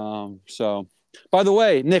 So, by the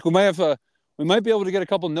way, Nick, we might be able to get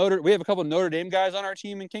we have a couple Notre Dame guys on our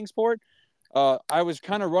team in Kingsport. I was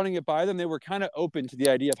kind of running it by them. They were kind of open to the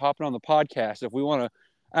idea of hopping on the podcast if we want to,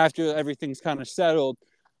 after everything's kind of settled,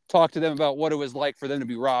 talk to them about what it was like for them to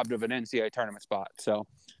be robbed of an NCAA tournament spot. So,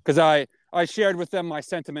 because I shared with them my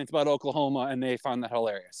sentiments about Oklahoma, and they found that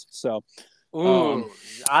hilarious. So. Ooh,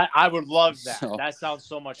 I would love that. So, that sounds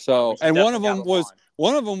so much fun. And one of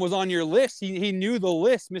them was on your list. He knew the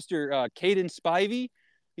list, Mr. Caden Spivey.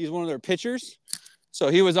 He's one of their pitchers. So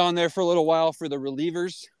he was on there for a little while for the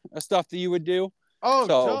relievers stuff that you would do. Oh,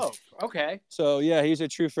 dope. Okay. So yeah, he's a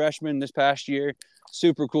true freshman this past year.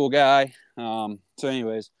 Super cool guy. So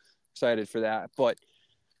anyways, excited for that. But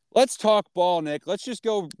let's talk ball, Nick. Let's just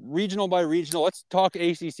go regional by regional. Let's talk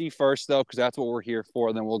ACC first, though, because that's what we're here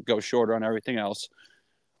for. Then we'll go shorter on everything else.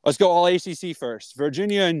 Let's go all ACC first.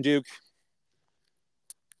 Virginia and Duke.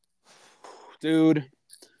 Dude.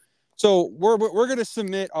 So we're going to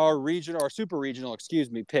submit our super regional,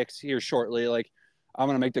 picks here shortly. Like, I'm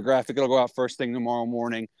going to make the graphic. It'll go out first thing tomorrow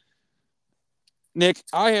morning. Nick,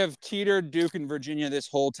 I have teetered Duke and Virginia this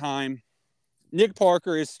whole time. Nick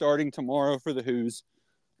Parker is starting tomorrow for the Hoos,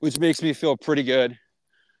 which makes me feel pretty good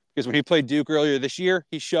because when he played Duke earlier this year,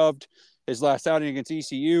 he shoved his last outing against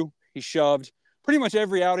ECU. He shoved pretty much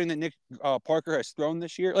every outing that Nick Parker has thrown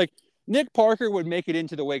this year. Like, Nick Parker would make it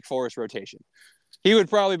into the Wake Forest rotation. He would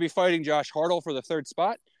probably be fighting Josh Hartle for the third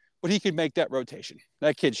spot, but he could make that rotation.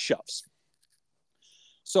 That kid shoves.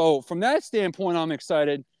 So from that standpoint, I'm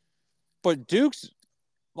excited. But Duke's,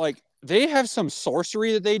 like, they have some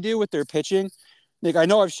sorcery that they do with their pitching. Nick, I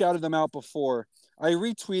know I've shouted them out before. I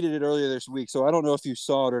retweeted it earlier this week, so I don't know if you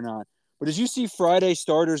saw it or not. But did you see Friday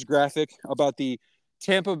starters graphic about the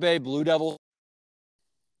Tampa Bay Blue Devils?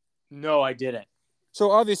 No, I didn't.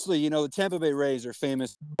 So obviously, the Tampa Bay Rays are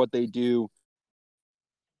famous for what they do.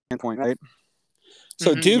 Right?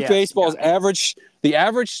 So Duke baseball's the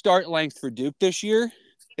average start length for Duke this year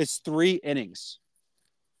is 3 innings.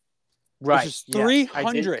 Right. Which is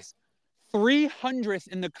 300th. 300th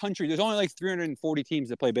in the country. There's only like 340 teams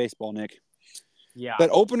that play baseball, Nick. Yeah. That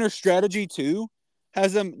opener strategy, too,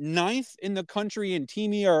 has them 9th in the country in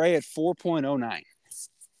team ERA at 4.09.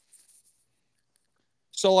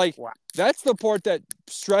 So, like, That's the part that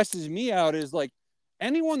stresses me out is, like,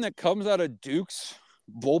 anyone that comes out of Duke's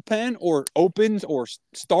bullpen or opens or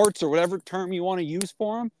starts or whatever term you want to use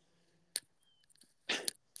for them,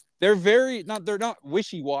 they're not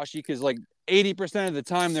wishy-washy because, like, 80% of the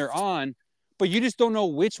time they're on, but you just don't know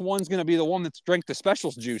which one's going to be the one that's drank the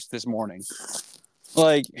specials juice this morning.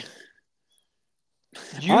 Like,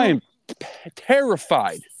 I am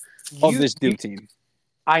terrified of this Duke team.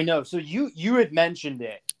 I know. So you had mentioned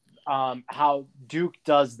it, how Duke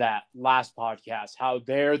does that last podcast, how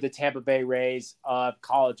they're the Tampa Bay Rays of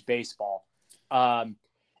college baseball. And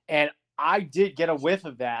I did get a whiff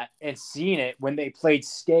of that and seen it when they played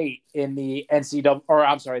State in the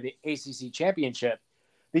the ACC championship,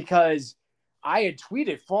 because I had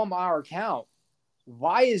tweeted from our account,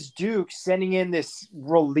 why is Duke sending in this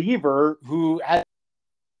reliever who has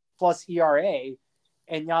plus ERA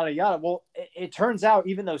and yada, yada. Well, it turns out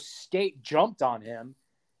even though State jumped on him,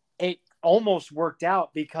 it almost worked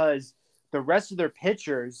out because the rest of their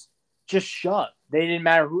pitchers just shoved. They didn't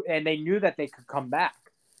matter who, and they knew that they could come back.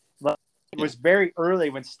 But it was very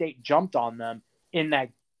early when State jumped on them in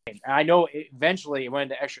that game. And I know eventually it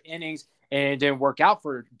went into extra innings and it didn't work out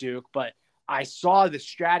for Duke, but I saw the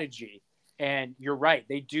strategy, and you're right.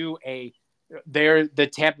 They're the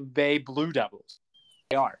Tampa Bay Blue Devils.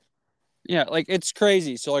 They are. Yeah, like it's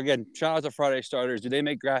crazy. So again, shout out to Friday Starters. Do they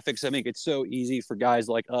make graphics that make it so easy for guys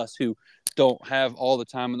like us who don't have all the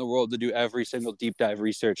time in the world to do every single deep dive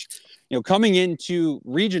research? Coming into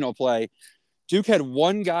regional play, Duke had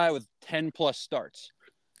one guy with 10 plus starts.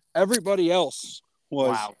 Everybody else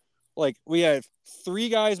was Wow. like we had 3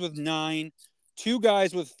 guys with 9, 2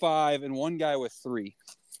 guys with 5, and 1 guy with 3.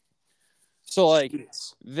 So like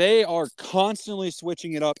Jeez. they are constantly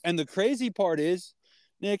switching it up. And the crazy part is,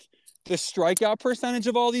 Nick, the strikeout percentage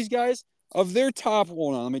of all these guys, of their top,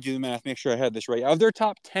 hold on, let me do the math, make sure I had this right. Of their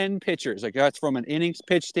top 10 pitchers, like that's from an innings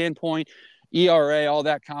pitch standpoint, ERA, all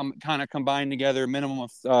that kind of combined together, minimum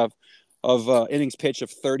of innings pitch of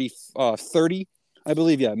 30, I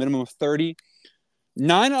believe, yeah, minimum of 30.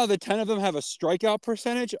 9 out of the 10 of them have a strikeout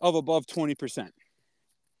percentage of above 20%.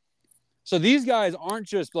 So these guys aren't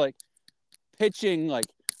just like pitching like,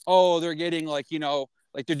 oh, they're getting like,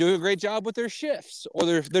 like they're doing a great job with their shifts, or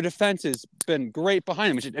their defense has been great behind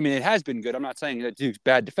them. Which, I mean, it has been good. I'm not saying that Duke's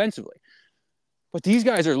bad defensively, but these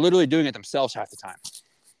guys are literally doing it themselves half the time,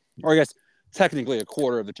 or I guess technically a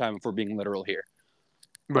quarter of the time if we're being literal here.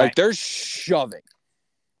 Right. Like they're shoving.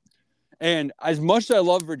 And as much as I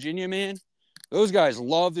love Virginia, man, those guys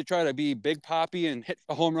love to try to be Big Poppy and hit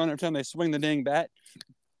a home run every time they swing the dang bat.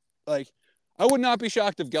 Like, I would not be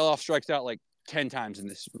shocked if Geloff strikes out like 10 times in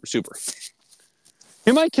this Super.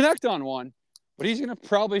 He might connect on one, but he's going to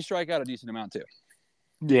probably strike out a decent amount too.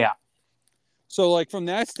 Yeah. So, like, from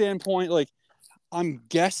that standpoint, like, I'm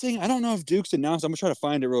guessing, I don't know if Duke's announced, I'm going to try to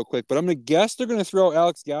find it real quick, but I'm going to guess they're going to throw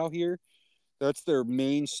Alex Gao here. That's their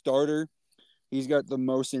main starter. He's got the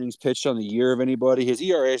most innings pitched on the year of anybody. His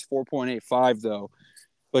ERA is 4.85, though.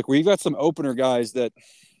 Like, we've got some opener guys that,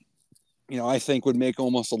 I think would make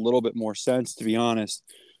almost a little bit more sense, to be honest.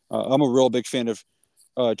 I'm a real big fan of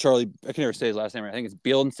Charlie. I can never say his last name right. I think it's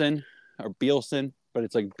Bielsen, but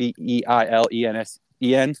it's like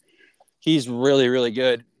Beillensen. He's really, really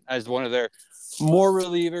good as one of their more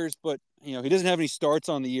relievers, but he doesn't have any starts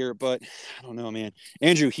on the year. But I don't know, man.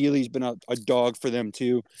 Andrew Healy's been a dog for them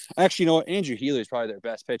too. Actually, you know what? Andrew Healy is probably their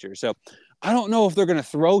best pitcher. So I don't know if they're going to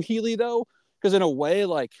throw Healy though, because in a way,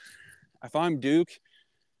 like if I'm Duke,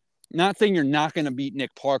 not saying you're not going to beat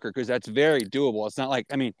Nick Parker, because that's very doable. It's not like,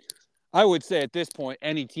 I mean, I would say at this point,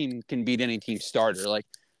 any team can beat any team starter. Like,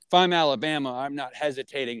 if I'm Alabama, I'm not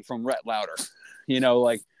hesitating from Rhett Lowder,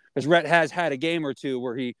 because Rhett has had a game or two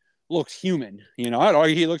where he looks human. I'd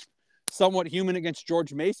argue he looks somewhat human against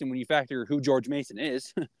George Mason when you factor who George Mason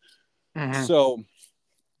is. Mm-hmm. So,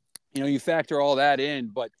 you factor all that in.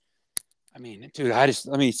 But, I mean, dude, let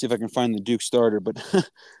me see if I can find the Duke starter. But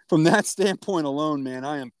from that standpoint alone, man,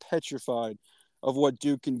 I am petrified of what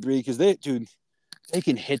Duke can be, because they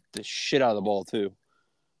can hit the shit out of the ball too.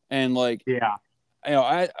 And like,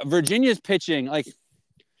 yeah, Virginia's pitching, like,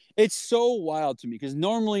 it's so wild to me, because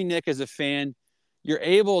normally, Nick, as a fan, you're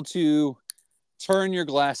able to turn your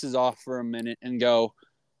glasses off for a minute and go,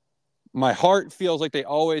 my heart feels like they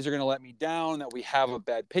always are going to let me down, that we have a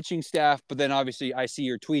bad pitching staff. But then obviously I see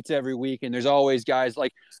your tweets every week, and there's always guys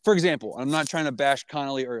like, for example, I'm not trying to bash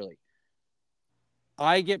Connolly early.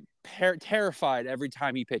 I get terrified every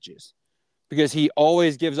time he pitches, because he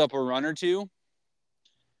always gives up a run or two.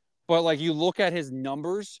 But like, you look at his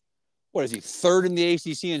numbers, what is he, third in the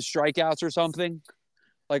ACC in strikeouts or something?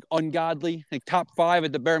 Like ungodly, like top 5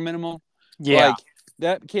 at the bare minimum. Yeah. Like,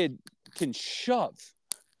 that kid can shove.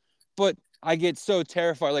 But I get so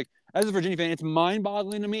terrified. Like, as a Virginia fan, it's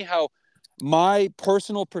mind-boggling to me how my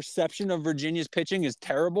personal perception of Virginia's pitching is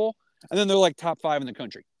terrible, and then they're like top 5 in the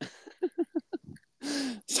country.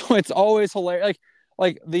 So it's always hilarious.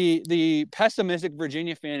 Like the pessimistic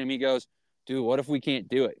Virginia fan in me goes, dude, what if we can't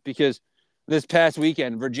do it? Because this past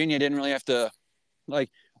weekend, Virginia didn't really have to, like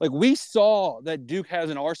we saw that Duke has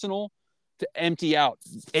an arsenal to empty out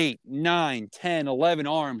 8, 9, 10, 11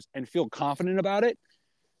 arms and feel confident about it.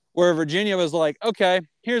 Where Virginia was like, okay,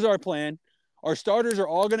 here's our plan. Our starters are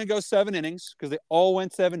all going to go 7 innings, because they all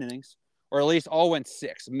went 7 innings, or at least all went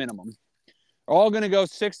 6 minimum. They're all going to go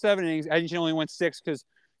 6, 7 innings. Edgerton only went 6 because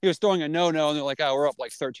he was throwing a no-no, and they're like, oh, we're up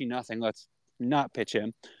like 13-0. Let's not pitch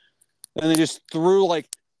him. And they just threw,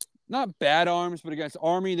 like, not bad arms, but against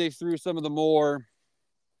Army, they threw some of the more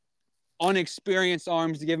unexperienced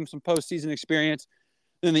arms to give him some postseason experience.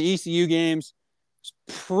 Then the ECU games,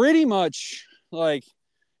 pretty much like,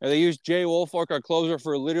 they used Jay Wolfark, our closer,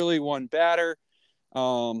 for literally one batter.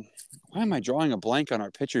 Why am I drawing a blank on our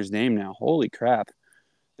pitcher's name now? Holy crap.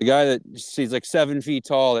 The guy that he's like 7 feet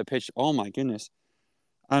tall that pitched. Oh, my goodness.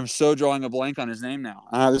 I'm so drawing a blank on his name now.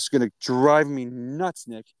 This is going to drive me nuts,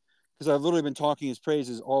 Nick, because I've literally been talking his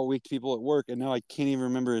praises all week to people at work, and now I can't even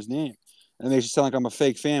remember his name. It makes it sound like I'm a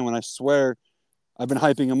fake fan when I swear I've been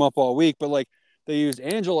hyping him up all week. But like they used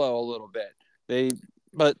Angelo a little bit.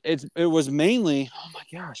 But it was mainly, oh my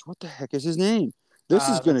gosh, what the heck is his name? This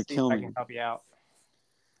is gonna Let's see if kill I me. can help you out.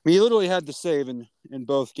 I mean, he literally had the save in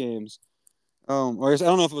both games. Or I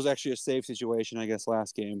don't know if it was actually a save situation, I guess,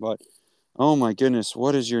 last game, but oh my goodness,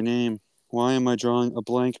 what is your name? Why am I drawing a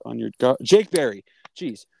blank on your Jake Berry.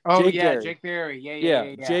 Jeez. Oh, Jake yeah, Berry. Jake Berry.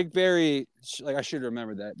 Yeah. Jake Berry, like I should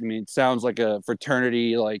remember that. I mean, it sounds like a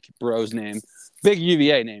fraternity, like bros name. Big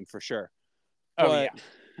UVA name for sure. Oh,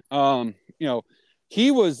 But, he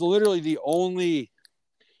was literally the only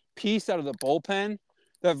piece out of the bullpen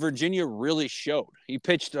that Virginia really showed. He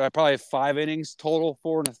pitched probably 5 innings total,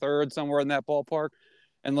 4 1/3, somewhere in that ballpark.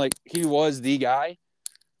 And like, he was the guy.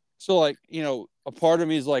 So like, a part of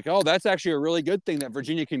me is like, oh, that's actually a really good thing that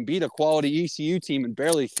Virginia can beat a quality ECU team and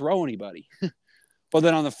barely throw anybody. But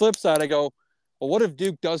then on the flip side, I go, well, what if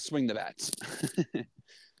Duke does swing the bats?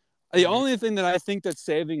 The only thing that I think that's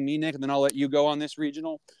saving me, Nick, and then I'll let you go on this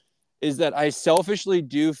regional, is that I selfishly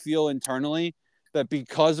do feel internally that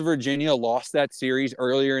because Virginia lost that series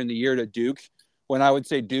earlier in the year to Duke, when I would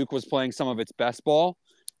say Duke was playing some of its best ball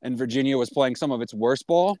and Virginia was playing some of its worst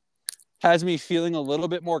ball, has me feeling a little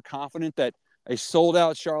bit more confident that a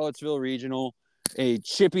sold-out Charlottesville regional, a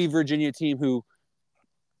chippy Virginia team who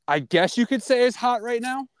I guess you could say is hot right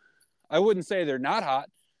now. I wouldn't say they're not hot.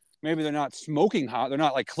 Maybe they're not smoking hot. They're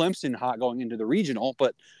not like Clemson hot going into the regional,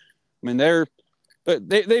 but I mean,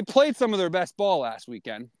 they played some of their best ball last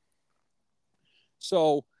weekend.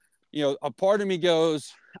 So, a part of me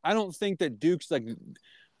goes, I don't think that Duke's like,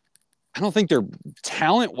 I don't think they're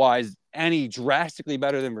talent-wise any drastically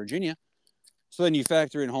better than Virginia. So then you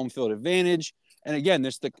factor in home field advantage. And again,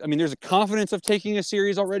 there's a confidence of taking a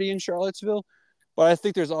series already in Charlottesville, but I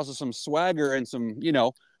think there's also some swagger and some,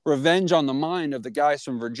 revenge on the mind of the guys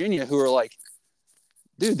from Virginia who are like,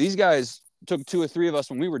 dude, these guys took 2 or 3 of us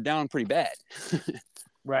when we were down pretty bad.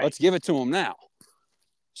 Right. Let's give it to them now.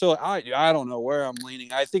 So I don't know where I'm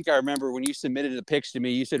leaning. I think I remember when you submitted the picks to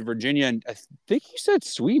me, you said Virginia, and I think you said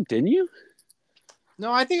sweep, didn't you?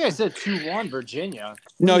 No, I think I said 2-1 Virginia.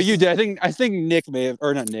 No, you did. I think Nick may have,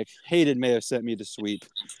 or not Nick, Hayden may have sent me the sweep.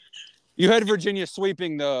 You had Virginia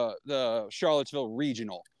sweeping the Charlottesville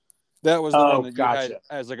regional. That was the one that you had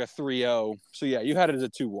as like a 3-0. So yeah, you had it as a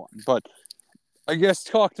 2-1. But I guess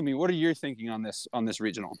talk to me. What are you thinking on this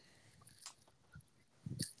regional?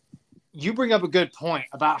 You bring up a good point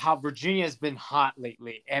about how Virginia has been hot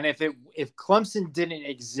lately. And if Clemson didn't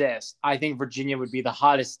exist, I think Virginia would be the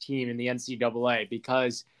hottest team in the NCAA,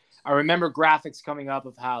 because I remember graphics coming up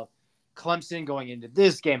of how Clemson going into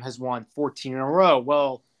this game has won 14 in a row.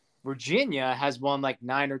 Well, Virginia has won like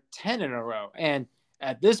 9 or 10 in a row. And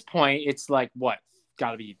at this point, it's like, what?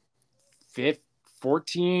 Got to be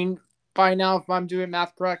 14 by now, if I'm doing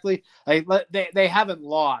math correctly. Like, they haven't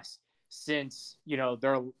lost since,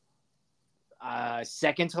 their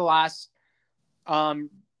second to last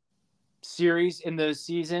series in the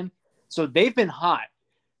season. So they've been hot.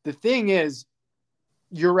 The thing is,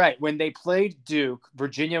 you're right. When they played Duke,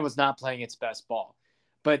 Virginia was not playing its best ball.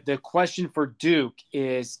 But the question for Duke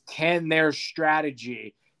is, can their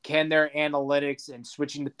strategy, can their analytics and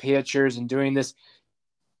switching the pitchers and doing this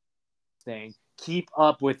thing keep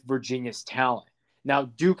up with Virginia's talent? Now,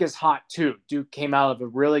 Duke is hot too. Duke came out of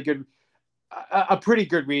a pretty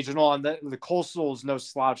good regional, and the Coastal is no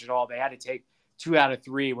slouch at all. They had to take 2 out of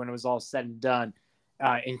 3 when it was all said and done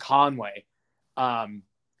in Conway. But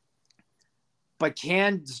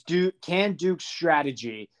can Duke's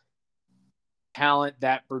strategy talent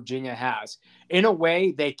that Virginia has? In a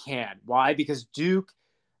way, they can. Why? Because Duke,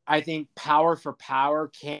 I think, power for power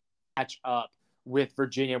can't catch up with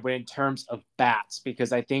Virginia in terms of bats,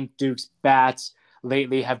 because I think Duke's bats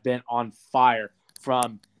lately have been on fire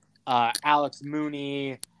from Alex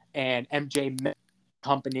Mooney and MJ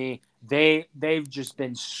company. They've just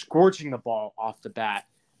been scorching the ball off the bat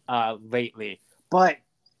lately. But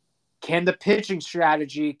can the pitching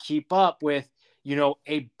strategy keep up with,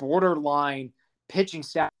 a borderline pitching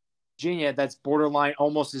staff in Virginia that's borderline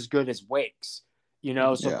almost as good as Wake's?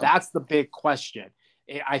 So that's the big question.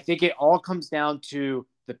 I think it all comes down to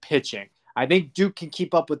the pitching. I think Duke can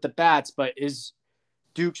keep up with the bats, but is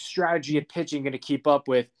Duke's strategy of pitching going to keep up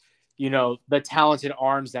with, the talented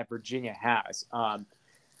arms that Virginia has?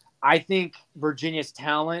 I think Virginia's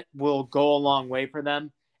talent will go a long way for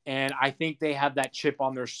them. And I think they have that chip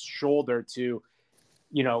on their shoulder to,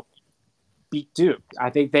 beat Duke. I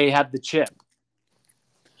think they have the chip.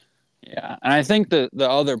 Yeah. And I think the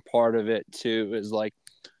other part of it too is like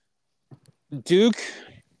Duke,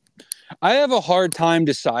 I have a hard time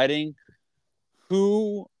deciding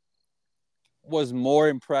who was more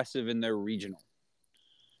impressive in their regional?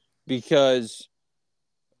 Because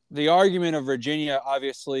the argument of Virginia,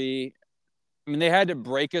 obviously, I mean, they had to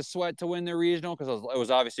break a sweat to win their regional because it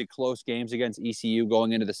was obviously close games against ECU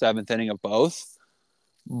going into the 7th inning of both.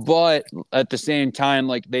 But at the same time,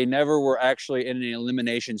 like, they never were actually in an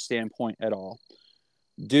elimination standpoint at all.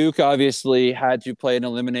 Duke obviously had to play an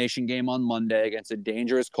elimination game on Monday against a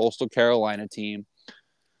dangerous Coastal Carolina team.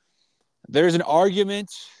 There's an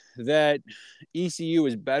argument that ECU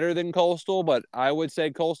is better than Coastal, but I would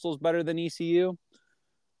say Coastal is better than ECU.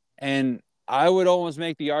 And I would almost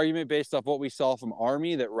make the argument based off what we saw from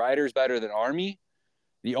Army that Rider's better than Army.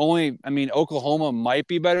 Oklahoma might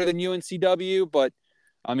be better than UNCW, but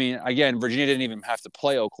I mean, again, Virginia didn't even have to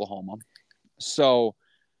play Oklahoma. So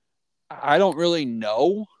I don't really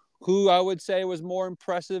know who I would say was more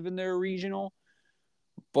impressive in their regional.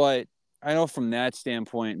 But I know from that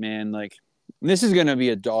standpoint, man, like, this is going to be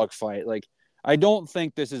a dogfight. Like, I don't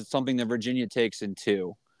think this is something that Virginia takes in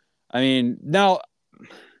 2. I mean, now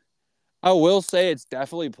I will say it's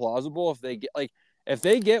definitely plausible if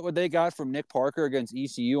they get what they got from Nick Parker against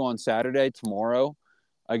ECU on Saturday tomorrow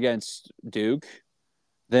against Duke,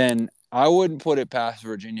 then I wouldn't put it past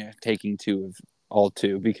Virginia taking 2 of all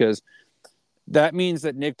 2, because that means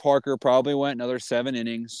that Nick Parker probably went another 7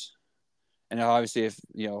 innings. And obviously, if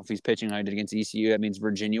he's pitching like against ECU, that means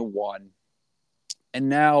Virginia won. And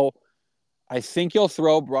now I think you'll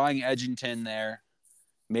throw Brian Edgington there.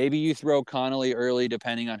 Maybe you throw Connolly early,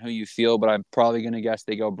 depending on who you feel, but I'm probably going to guess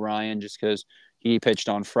they go Brian just because he pitched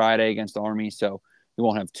on Friday against Army, so he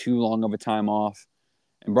won't have too long of a time off.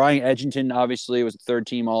 And Brian Edgington, obviously, was a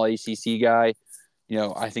third-team All-ACC guy.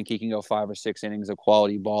 I think he can go 5 or 6 innings of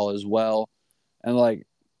quality ball as well. And, like,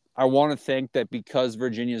 I want to think that because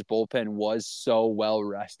Virginia's bullpen was so well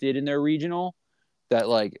rested in their regional that,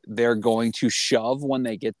 like, they're going to shove when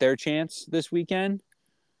they get their chance this weekend.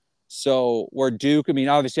 So where Duke, I mean,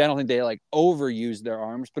 obviously I don't think they like overuse their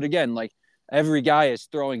arms, but again, like, every guy is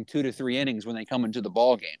throwing 2 to 3 innings when they come into the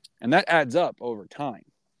ball game, and that adds up over time.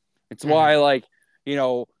 It's why, like,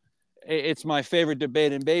 it's my favorite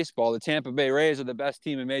debate in baseball. The Tampa Bay Rays are the best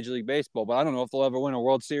team in Major League Baseball, but I don't know if they'll ever win a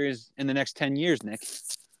World Series in the next 10 years, Nick,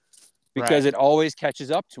 because it always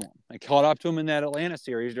catches up to them. It caught up to them in that Atlanta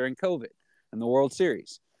series during COVID and the World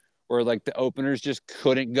Series, where, like, the openers just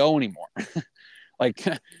couldn't go anymore. Like,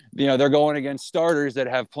 they're going against starters that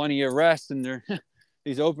have plenty of rest, and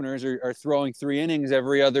these openers are throwing 3 innings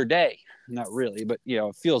every other day. Not really, but,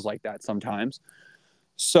 it feels like that sometimes.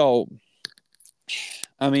 So,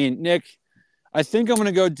 I mean, Nick, I think I'm going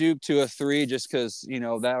to go Duke 2-3 just because,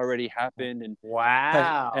 that already happened. And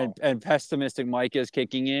wow. And pessimistic Micah is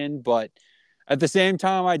kicking in. But at the same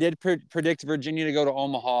time, I did predict Virginia to go to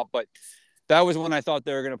Omaha, but that was when I thought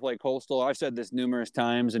they were going to play Coastal. I've said this numerous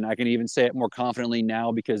times, and I can even say it more confidently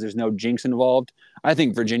now because there's no jinx involved. I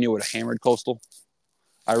think Virginia would have hammered Coastal.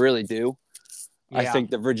 I really do. Yeah. I think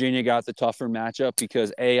that Virginia got the tougher matchup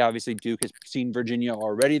because, obviously Duke has seen Virginia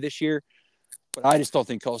already this year, but I just don't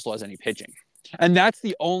think Coastal has any pitching. And that's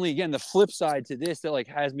the flip side to this that, like,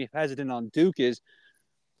 has me hesitant on Duke is,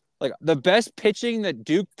 like, the best pitching that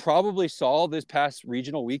Duke probably saw this past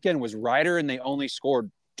regional weekend was Rider, and they only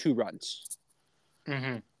scored 2 runs.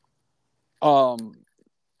 Mm-hmm.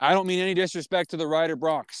 I don't mean any disrespect to the Rider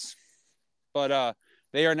Bronx, but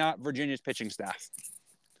they are not Virginia's pitching staff.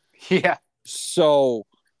 Yeah. So,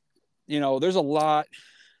 there's a lot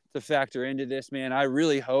to factor into this, man. I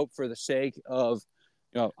really hope, for the sake of,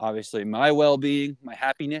 obviously my well-being, my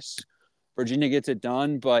happiness, Virginia gets it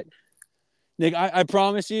done. But, Nick, I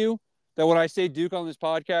promise you that when I say Duke on this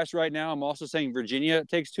podcast right now, I'm also saying Virginia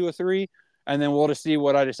takes 2 or 3. And then we'll just see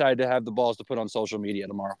what I decide to have the balls to put on social media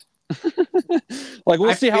tomorrow. Like,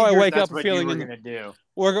 we'll see how I wake up feeling.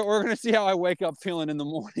 We're going to see how I wake up feeling in the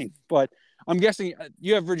morning. But I'm guessing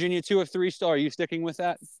you have Virginia 2 of 3 still. Are you sticking with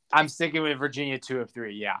that? I'm sticking with Virginia 2 of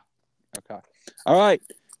 3. Yeah. Okay. All right,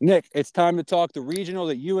 Nick, it's time to talk the regional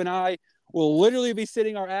that you and I will literally be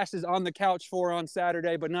sitting our asses on the couch for on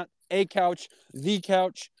Saturday, but not a couch, the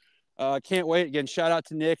couch. Can't wait. Again, shout out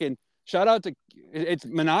to Nick, and shout out to, it's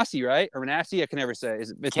Manassi, right? Or Manassi? I can never say.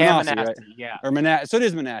 It's Manassi, right? Yeah. Or Manassi. So it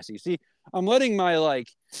is Manassi. See, I'm letting my, like,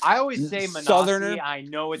 I always say Manassi. Southerner. I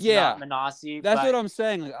know it's not Manassi. That's what I'm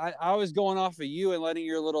saying. Like, I was going off of you and letting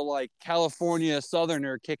your little, like, California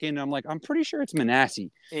Southerner kick in. I'm like, I'm pretty sure it's Manassi.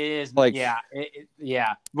 It is. Like, yeah.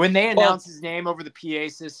 Yeah. When they announce his name over the PA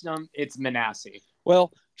system, it's Manassi.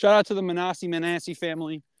 Well, shout out to the Manassi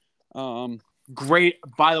family. Great,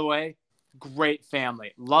 by the way. Great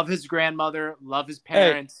family. Love his grandmother. Love his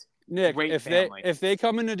parents. Hey, Nick, great if family. If they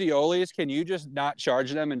come into Dioli's, can you just not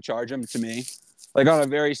charge them and charge them to me? Like on a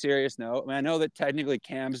very serious note, I mean, I know that technically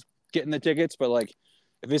Cam's getting the tickets, but like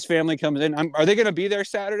if his family comes in, are they going to be there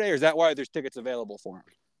Saturday, or is that why there's tickets available for him?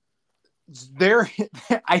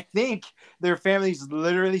 I think their family's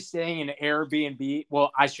literally staying in an Airbnb.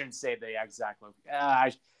 Well, I shouldn't say the exact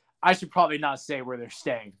location. I should probably not say where they're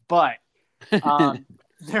staying, but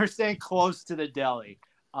they're staying close to the deli.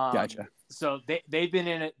 Gotcha. So they've been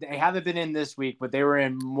in it. They haven't been in this week, but they were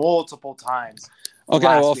in multiple times. Okay,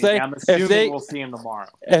 well, I'm assuming we'll see them tomorrow.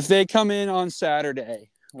 If they come in on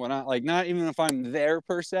Saturday, when not even if I'm there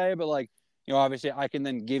per se, but like, obviously I can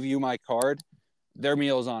then give you my card. Their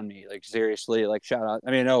meal's on me. Like, seriously, like, shout out.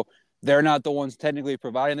 I mean, no, they're not the ones technically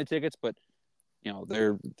providing the tickets, but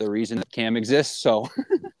they're the reason that Cam exists. So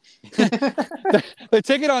the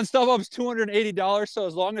ticket on StubHub is $280. So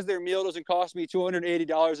as long as their meal doesn't cost me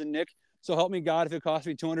 $280, and Nick, so help me God, if it costs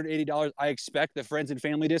me $280, I expect the friends and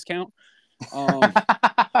family discount.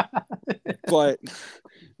 But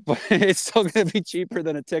it's still going to be cheaper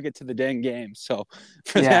than a ticket to the dang game. So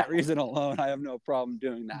for that reason alone, I have no problem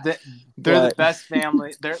doing that. They're the best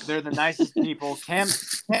family. They're the nicest people. Cam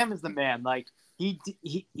is the man. Like he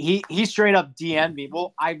straight up DM'd me.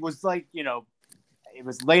 Well, I was like, it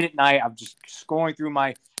was late at night. I'm just scrolling through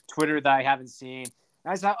my Twitter that I haven't seen.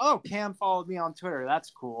 And I thought, oh, Cam followed me on Twitter. That's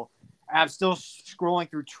cool. And I'm still scrolling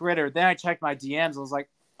through Twitter. Then I checked my DMs. I was like,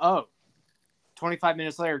 oh. 25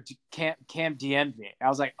 minutes later, Cam DM'd me. I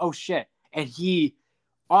was like, oh, shit. And he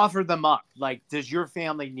offered them up. Like, does your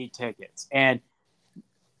family need tickets? And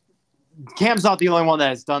Cam's not the only one that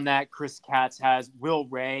has done that. Chris Katz has. Will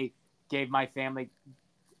Ray gave my family.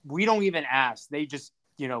 We don't even ask. They just,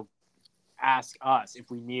 ask us if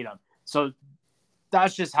we need them. So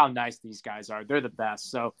that's just how nice these guys are. They're the best.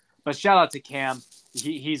 So, but shout out to Cam.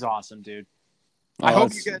 He's awesome, dude. I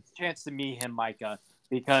hope you get a chance to meet him, Micah,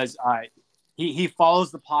 because he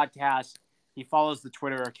follows the podcast, he follows the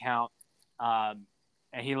Twitter account, and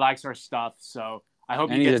he likes our stuff. So I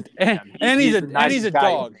hope you get to meet him. He's a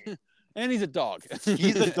dog. And he's a dog.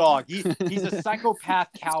 He's a dog. He's a psychopath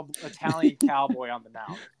Italian cowboy on the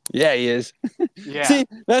mound. Yeah, he is. Yeah. See,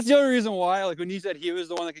 that's the only reason why. Like when you said he was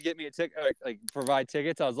the one that could get me a ticket, like provide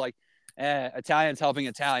tickets, I was like, Italians helping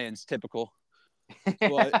Italians, typical.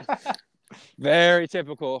 But very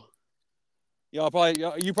typical. You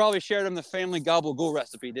probably shared him the family gabagool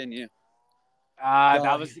recipe, didn't you?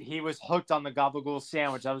 He was hooked on the gabagool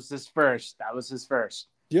sandwich. That was his first.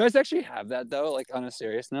 Do you guys actually have that though? Like on a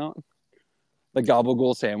serious note, the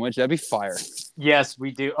gabagool sandwich, that'd be fire. Yes,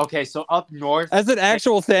 we do. Okay, so up north, that's an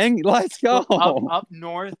actual thing. Let's go. Up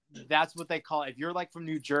north, that's what they call it. If you're like from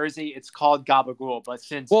New Jersey, it's called gabagool. But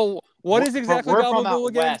what is exactly gabagool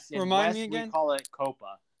again? West, Remind me again. We call it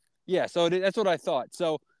copa. Yeah, so that's what I thought.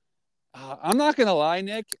 So I'm not gonna lie,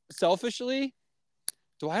 Nick. Selfishly,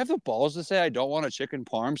 do I have the balls to say I don't want a chicken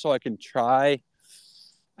parm so I can try?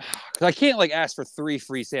 Because I can't ask for 3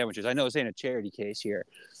 free sandwiches. I know this ain't a charity case here.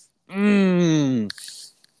 Maybe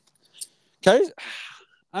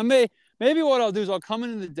what I'll do is I'll come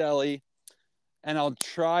into the deli and I'll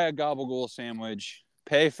try a gabagool sandwich,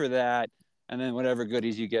 pay for that, and then whatever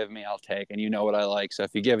goodies you give me, I'll take. And you know what I like. So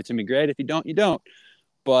if you give it to me, great. If you don't, you don't.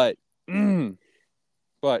 But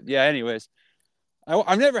yeah, anyways,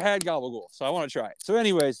 I've never had gabagool, so I want to try it. So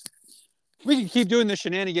anyways, we can keep doing the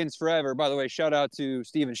shenanigans forever. By the way, shout out to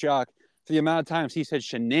Steven Schock for the amount of times he said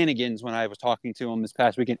shenanigans when I was talking to him this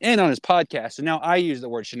past weekend and on his podcast. And now I use the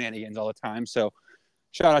word shenanigans all the time. So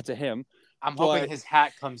shout out to him. I'm hoping his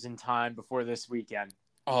hat comes in time before this weekend.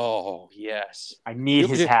 Oh, yes. I need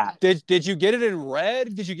his hat. Did you get it in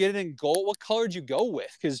red? Did you get it in gold? What color did you go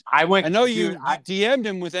with? Because I know you DM'd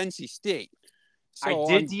him with NC State. So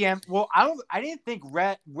I did DM. Well, I didn't think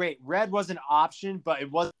red. Wait, red was an option, but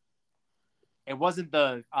it wasn't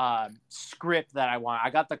the script that I want. I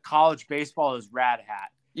got the college baseball as rad hat.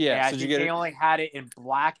 Yeah, so they only had it in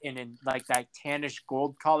black and in like that tannish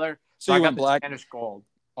gold color. So I you got went the black. tannish gold.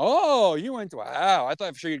 Oh, you went wow! I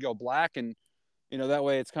thought for sure you'd go black, and that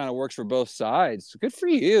way it's kind of works for both sides. Good for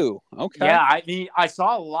you. Okay. Yeah, I mean, I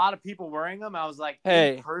saw a lot of people wearing them. I was like,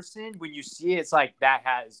 hey, in person, when you see it, it's like that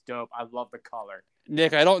hat is dope. I love the color.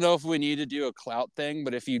 Nick, I don't know if we need to do a clout thing,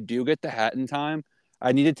 but if you do get the hat in time,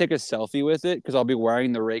 I need to take a selfie with it because I'll be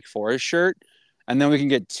wearing the Rake Forest shirt. And then we can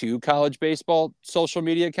get 2 college baseball social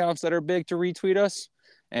media accounts that are big to retweet us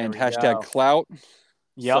and hashtag clout.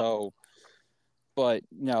 Yep. So, but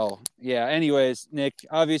no. Yeah. Anyways, Nick,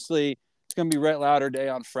 obviously it's going to be Rhett Lowder Day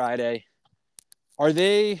on Friday. Are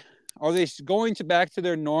they going back to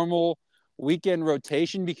their normal weekend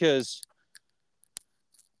rotation? Because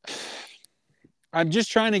I'm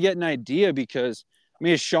just trying to get an idea because,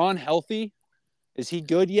 is Sean healthy? Is he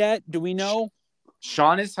good yet? Do we know?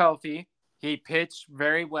 Sean is healthy. He pitched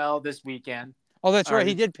very well this weekend. Oh, that's right.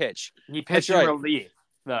 He did pitch. He pitched in relief,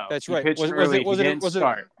 though. That's he right. Pitched in relief. He didn't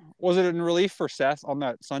start. Was it in relief for Seth on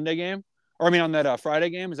that Sunday game? Or, I mean, on that Friday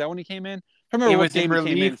game? Is that when he came in? I remember what game he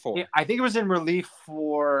came in for. I think it was in relief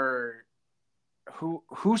for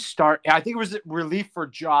who start. I think it was relief for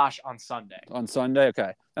Josh on Sunday. On Sunday?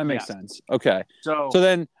 Okay. That makes sense. Okay. So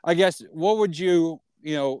then I guess what would you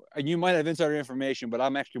might have insider information, but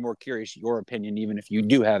I'm actually more curious your opinion, even if you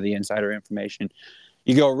do have the insider information.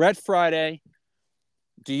 You go Rhett Friday.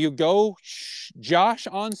 Do you go Josh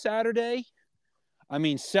on Saturday? I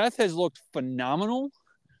mean, Seth has looked phenomenal.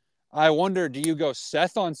 I wonder, do you go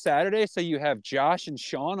Seth on Saturday so you have Josh and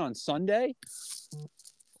Sean on Sunday?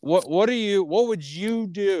 What would you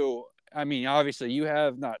do? I mean, obviously you don't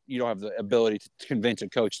have the ability to convince a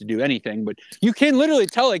coach to do anything, but you can literally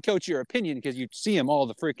tell a coach your opinion because you see him all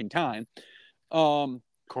the freaking time.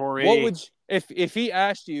 Corey, what would if he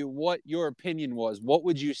asked you what your opinion was, what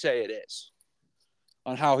would you say it is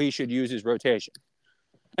on how he should use his rotation?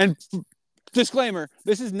 And disclaimer,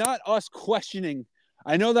 this is not us questioning.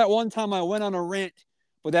 I know that one time I went on a rant,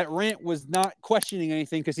 but that rant was not questioning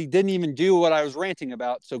anything because he didn't even do what I was ranting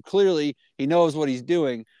about. So clearly he knows what he's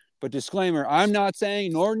doing. But disclaimer, I'm not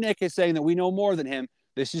saying, nor Nick is saying that we know more than him.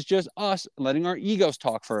 This is just us letting our egos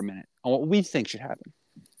talk for a minute on what we think should happen.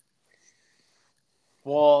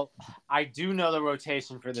 Well, I do know the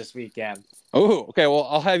rotation for this weekend. Oh, okay. Well,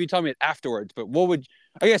 I'll have you tell me it afterwards. But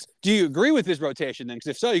do you agree with this rotation then? Because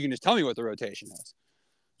if so, you can just tell me what the rotation is.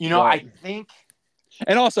 I think.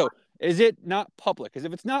 And also, is it not public? Because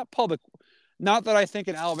if it's not public, not that I think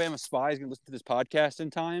an Alabama spy is going to listen to this podcast in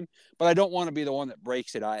time, but I don't want to be the one that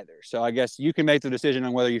breaks it either. So I guess you can make the decision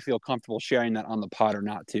on whether you feel comfortable sharing that on the pod or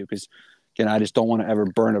not, too. Because, again, I just don't want to ever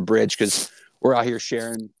burn a bridge because we're out here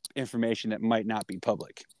sharing information that might not be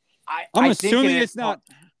public. I'm assuming it's not.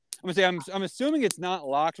 I'm assuming it's not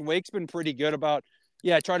locked. Wake's been pretty good about.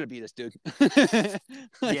 Yeah, try to beat us, dude.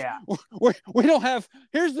 We don't have.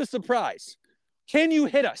 Here's the surprise. Can you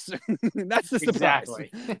hit us? That's the surprise.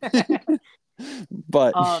 Exactly.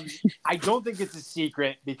 But I don't think it's a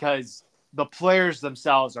secret because the players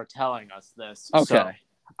themselves are telling us this. Okay. So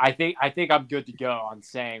I think I'm good to go on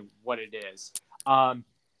saying what it is.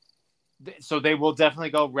 So they will definitely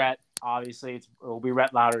go Rhett. Obviously, it will be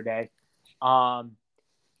Rhett Lowder Day.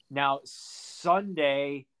 Now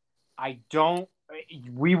Sunday,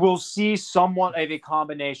 we will see somewhat of a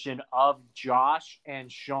combination of Josh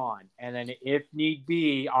and Sean. And then if need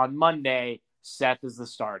be, on Monday, Seth is the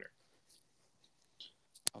starter.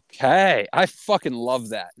 Okay. I fucking love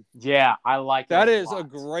that. Yeah, I like that.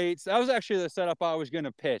 That was actually the setup I was going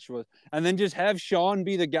to pitch. And then just have Sean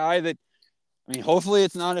be the guy that, I mean, hopefully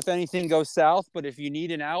it's not if anything goes south, but if you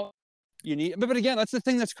need an out, but again, that's the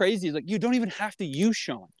thing that's crazy. Is like, you don't even have to use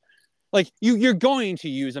Sean. Like, you're going to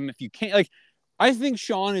use him if you can't. Like, I think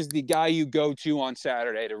Sean is the guy you go to on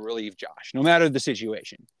Saturday to relieve Josh, no matter the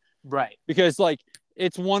situation. Right. Because, like,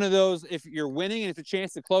 it's one of those, if you're winning and it's a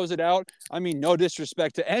chance to close it out, I mean, no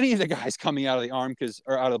disrespect to any of the guys coming out of the arm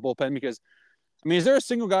or out of the bullpen because, I mean, is there a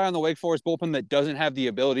single guy on the Wake Forest bullpen that doesn't have the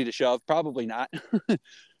ability to shove? Probably not.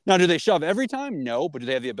 Now, do they shove every time? No. But do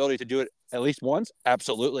they have the ability to do it at least once?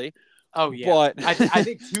 Absolutely. Oh, yeah. But I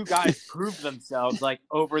think two guys proved themselves, like,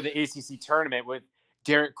 over the ACC tournament with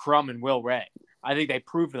Derek Crum and Will Ray. I think they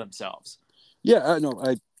proved themselves. Yeah, no,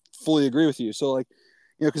 I fully agree with you. So, like,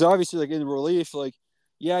 because obviously, like, in relief, like,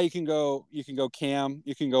 yeah, you can go Cam,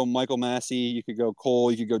 you can go Michael Massey, you could go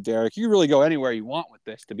Cole, you could go Derek. You can really go anywhere you want with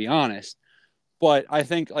this, to be honest. But I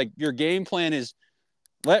think, like, your game plan is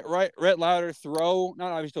let Rhett Lowder throw,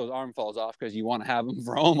 not obviously his arm falls off because you want to have him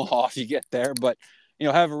for Omaha if you get there, but,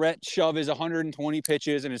 have Rhett shove his 120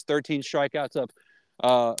 pitches and his 13 strikeouts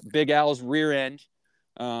up Big Al's rear end.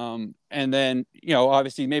 And then,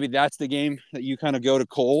 obviously maybe that's the game that you kind of go to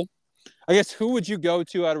Cole. I guess who would you go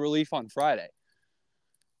to out of relief on Friday?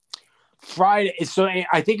 So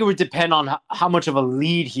I think it would depend on how much of a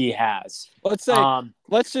lead he has. Let's say,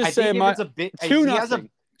 it's a bit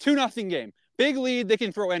 2-0 game. Big lead, they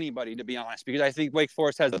can throw anybody, to be honest, because I think Wake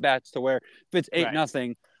Forest has the bats to where if it's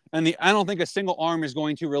 8-0, and I don't think a single arm is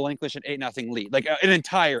going to relinquish an 8-0 lead, like an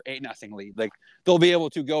entire 8-0 lead. Like, they'll be able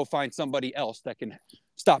to go find somebody else that can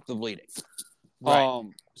stop the bleeding. Right.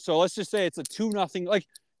 So let's just say it's a 2-0, like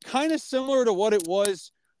kind of similar to what it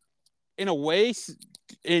was in a way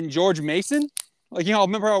in George Mason. Like, I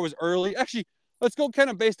remember how it was early. Actually, let's go kind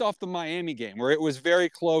of based off the Miami game where it was very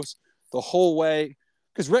close the whole way.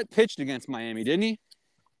 Because Rhett pitched against Miami, didn't he? If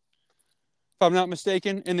I'm not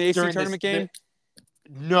mistaken, in the AC tournament game.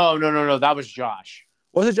 No. That was Josh.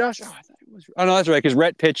 Was it Josh? Oh, I thought it was. Oh no, that's right. Because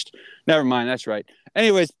Rhett pitched. Never mind. That's right.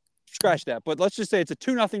 Anyways, scratch that. But let's just say it's a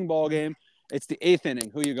 2-0 ball game. It's the 8th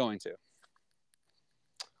inning. Who are you going to?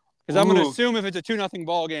 Because I'm going to assume if it's a 2-0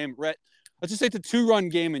 ball game, Rhett. Let's just say it's a 2-run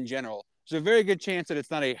game in general. There's a very good chance that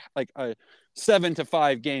it's not a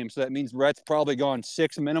 7-5 game. So that means Rhett's probably gone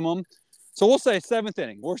 6 minimum. So we'll say 7th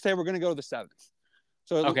inning. We'll say we're going to go to the 7th.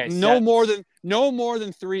 So okay, no more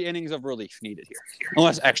than 3 innings of relief needed here,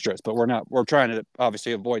 unless extras. But we're trying to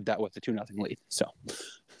obviously avoid that with the 2-0 lead. So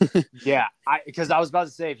yeah, because I was about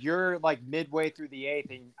to say if you're like midway through the 8th,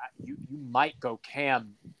 and you might go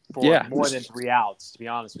Cam for more than 3 outs. To be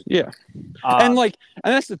honest with you, and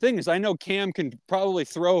that's the thing is I know Cam can probably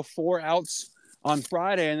throw 4 outs on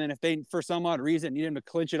Friday, and then if they for some odd reason need him to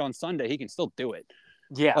clinch it on Sunday, he can still do it.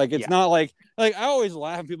 Yeah. It's not like I always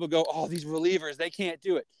laugh when people go, oh, these relievers, they can't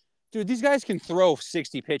do it. Dude, these guys can throw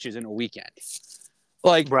 60 pitches in a weekend.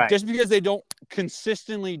 Just because they don't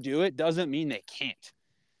consistently do it doesn't mean they can't.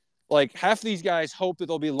 Half these guys hope that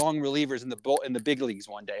there'll be long relievers in the big leagues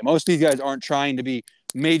one day. Most of these guys aren't trying to be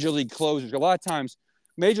major league closers. A lot of times,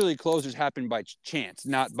 major league closers happen by chance,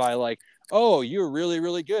 not by oh, you're really,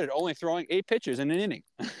 really good at only throwing 8 pitches in an inning.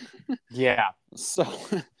 Yeah. So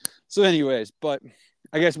anyways, but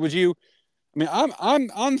I guess would you? I mean,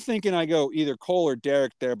 I'm thinking I go either Cole or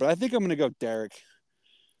Derek there, but I think I'm going to go Derek.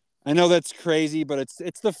 I know that's crazy, but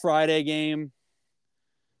it's the Friday game.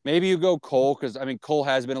 Maybe you go Cole because I mean Cole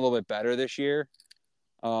has been a little bit better this year,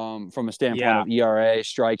 from a standpoint of ERA,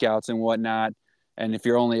 strikeouts, and whatnot. And if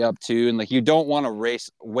you're only up 2, and you don't want to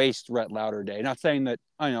waste Rhett Lowder day. Not saying that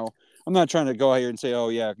I know I'm not trying to go out here and say, oh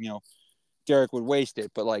yeah, Derek would waste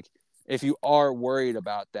it, but if you are worried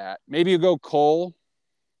about that, maybe you go Cole.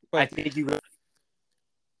 But I think you go.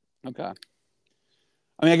 Okay.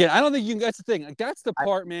 I mean, again, I don't think you can. That's the thing. That's the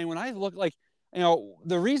part, man. When I look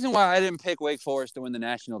the reason why I didn't pick Wake Forest to win the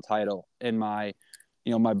national title in my,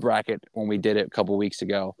 my bracket when we did it a couple weeks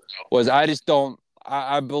ago was I just don't.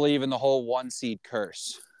 I believe in the whole 1-seed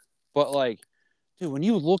curse. But dude, when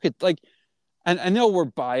you look at and I know we're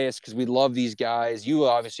biased because we love these guys. You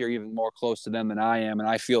obviously are even more close to them than I am, and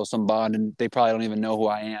I feel some bond, and they probably don't even know who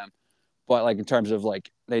I am. But in terms of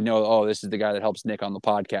they know, oh, this is the guy that helps Nick on the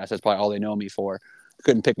podcast. That's probably all they know me for.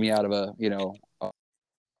 Couldn't pick me out of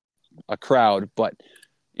a crowd, but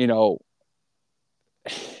I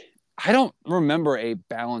don't remember a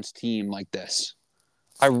balanced team like this.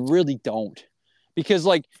 I really don't, because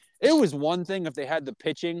it was one thing if they had the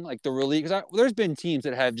pitching, the relief. Because there's been teams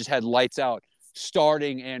that have just had lights out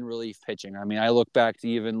starting and relief pitching. I mean, I look back to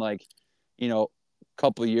even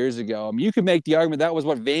couple of years ago. I mean, you could make the argument that was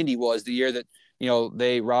what Vandy was the year that,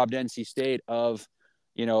 they robbed NC State of,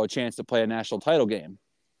 a chance to play a national title game.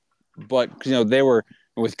 But, they were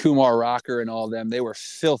with Kumar Rocker and all of them, they were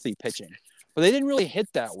filthy pitching, but they didn't really hit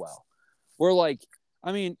that well. We're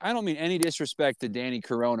I mean, I don't mean any disrespect to Danny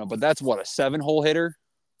Corona, but that's what, a 7-hole hitter,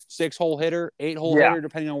 6-hole hitter, 8-hole hitter,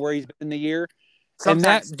 depending on where he's been in the year.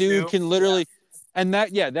 Sometimes and that dude can literally,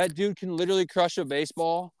 that dude can literally crush a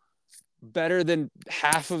baseball better than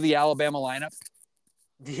half of the Alabama lineup.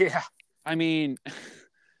 Yeah. I mean,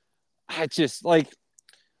 I just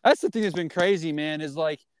that's the thing that's been crazy, man, is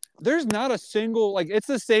there's not a single, it's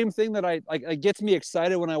the same thing that it gets me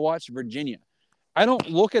excited when I watch Virginia. I don't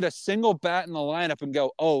look at a single bat in the lineup and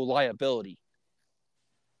go, oh, liability.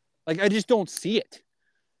 I just don't see it.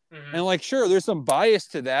 Mm-hmm. And sure, there's some bias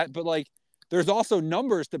to that, but there's also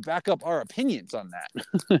numbers to back up our opinions on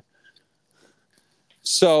that.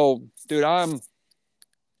 So, dude, I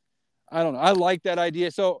don't know. I like that idea.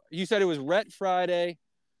 So you said it was Rhett Friday,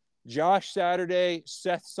 Josh Saturday,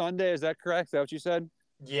 Seth Sunday. Is that correct? Is that what you said?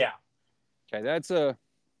 Yeah. Okay,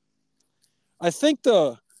 I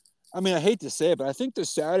hate to say it, but I think the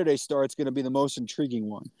Saturday start's going to be the most intriguing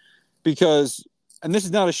one because, and this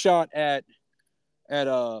is not a shot at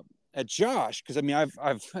Josh, because I mean,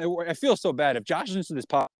 I feel so bad if Josh listens to this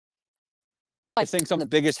podcast. I think I'm the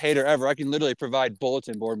biggest hater ever. I can literally provide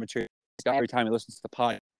bulletin board material every time he listens to the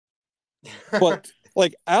podcast. But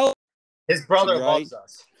Alex, his brother loves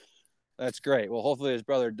us. That's great. Well, hopefully his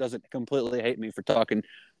brother doesn't completely hate me for talking.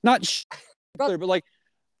 Not brother, but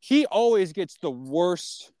he always gets the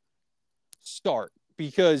worst start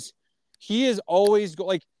because he is always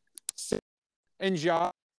and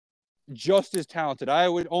Josh just as talented. I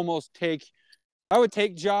would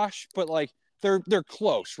take Josh, but they're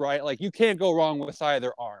close, right? You can't go wrong with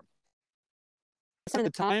either arm. At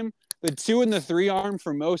the time, the 2 and the 3 arm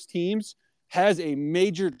for most teams has a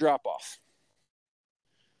major drop off.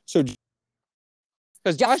 So,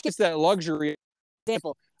 because Josh gets that luxury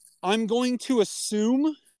example, I'm going to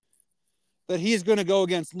assume that he's going to go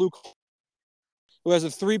against Luke. who has a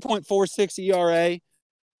 3.46 ERA,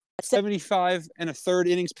 75 and a third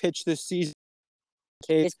innings pitched this season.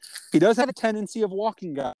 He does have a tendency of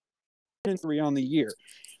walking guys 3 on the year.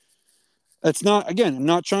 That's not, again, I'm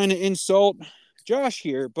not trying to insult Josh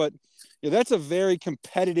here, but that's a very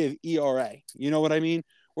competitive ERA. You know what I mean?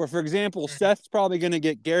 Where, for example, Seth's probably going to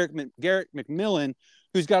get Garrett McMillan,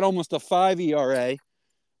 who's got almost a 5 ERA,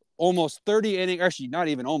 almost 30 innings. Actually, not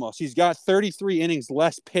even almost. He's got 33 innings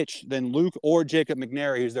less pitched than Luke or Jacob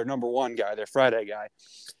McNary, who's their number one guy, their Friday guy,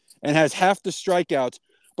 and has half the strikeouts,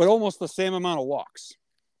 but almost the same amount of walks.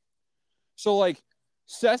 So, like,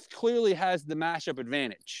 Seth clearly has the matchup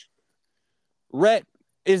advantage. Rhett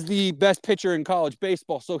is the best pitcher in college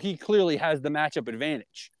baseball, so he clearly has the matchup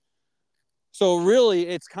advantage. So really,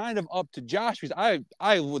 it's kind of up to Josh, because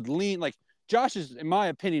I would lean, like, Josh is, in my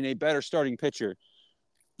opinion, a better starting pitcher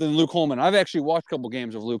than Luke Holman. I've actually watched a couple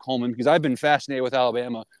games of Luke Holman because I've been fascinated with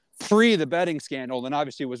Alabama pre the betting scandal, and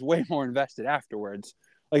obviously was way more invested afterwards.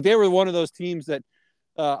 Like, they were one of those teams that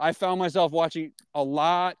I found myself watching a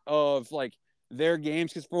lot of, like, their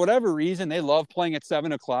games, because for whatever reason, they love playing at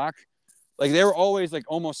 7 o'clock. Like, they were always, like,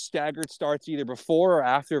 almost staggered starts either before or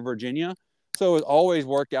after Virginia. So it always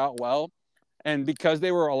worked out well. And because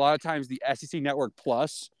they were a lot of times the SEC Network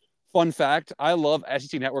Plus, fun fact, I love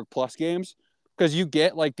SEC Network Plus games because you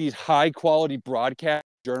get, like, these high-quality broadcast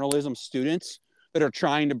journalism students that are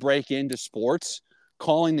trying to break into sports,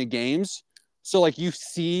 calling the games. So, like, you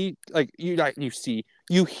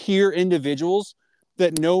hear individuals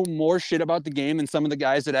that know more shit about the game than some of the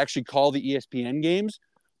guys that actually call the ESPN games,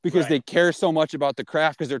 because they care so much about the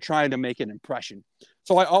craft because they're trying to make an impression.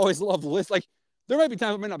 So I always love listening. Like, there might be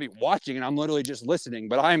times I might not be watching and I'm literally just listening,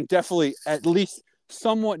 but I'm definitely at least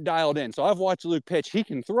somewhat dialed in. So I've watched Luke pitch. He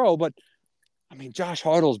can throw, but, I mean, Josh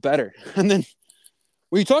Hartle's better. And then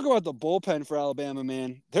when you talk about the bullpen for Alabama,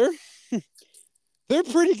 man, they're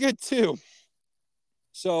pretty good too.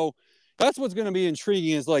 So that's what's going to be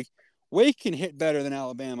intriguing, is, like, Wake can hit better than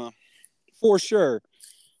Alabama for sure.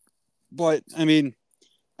 But, I mean,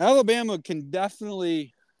 Alabama can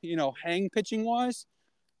definitely, hang pitching wise.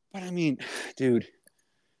 But, I mean, dude,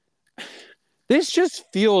 this just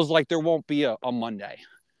feels like there won't be a Monday.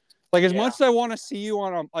 Like, as much as I want to see you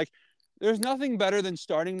on like, there's nothing better than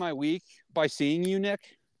starting my week by seeing you, Nick.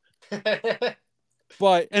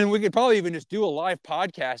 And we could probably even just do a live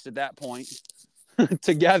podcast at that point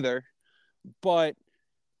together. But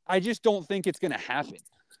I just don't think it's going to happen.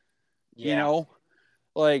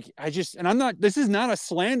 Like, this is not a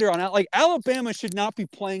slander on, like, Alabama should not be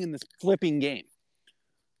playing in this flipping game.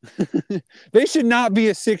 They should not be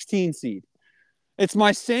a 16 seed. It's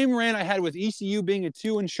my same rant I had with ECU being a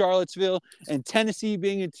 2 in Charlottesville and Tennessee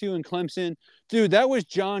being a 2 in Clemson. Dude, that was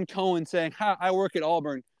John Cohen saying, I work at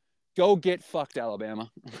Auburn. Go get fucked, Alabama.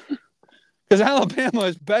 Because Alabama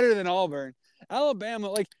is better than Auburn. Alabama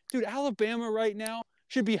right now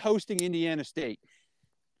should be hosting Indiana State.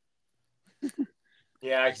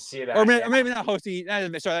 Yeah, I can see that. Or maybe not hosting.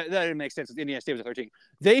 Sorry, that didn't make sense. Indiana State was a 13.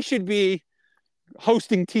 They should be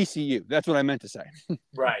hosting TCU. That's what I meant to say.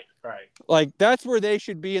 Right. Like, that's where they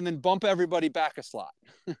should be, and then bump everybody back a slot.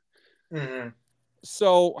 Mm-hmm.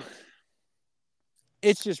 So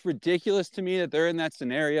it's just ridiculous to me that they're in that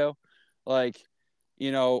scenario. Like,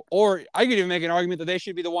 or I could even make an argument that they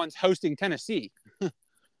should be the ones hosting Tennessee.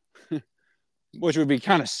 Which would be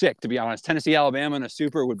kind of sick, to be honest. Tennessee, Alabama in a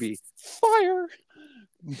super would be fire.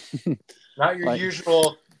 Not your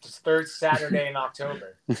usual third Saturday in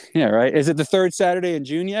October. Yeah, right. Is it the third Saturday in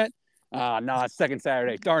June yet? No, it's second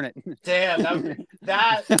Saturday. Darn it. Damn,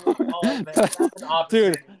 that's an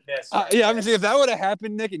opportunity. Dude, I'm just saying, if that would have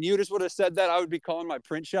happened, Nick, and you just would have said that, I would be calling my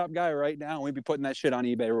print shop guy right now, and we'd be putting that shit on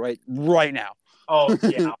eBay right now. Oh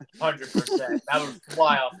yeah, 100%. That would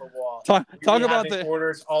fly off the wall. Talk about the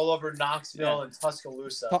orders all over Knoxville and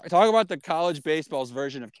Tuscaloosa. Talk about the college baseball's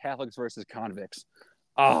version of Catholics versus convicts.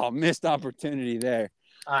 Oh, missed opportunity there.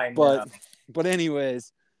 I know. But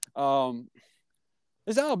anyways,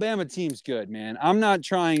 this Alabama team's good, man. I'm not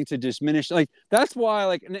trying to diminish. Like, that's why,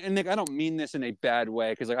 like, and Nick, I don't mean this in a bad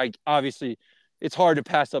way, because, like, obviously it's hard to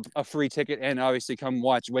pass up a free ticket and obviously come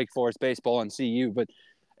watch Wake Forest baseball and see you. But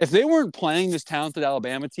if they weren't playing this talented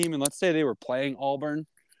Alabama team, and let's say they were playing Auburn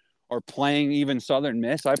or playing even Southern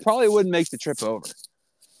Miss, I probably wouldn't make the trip over.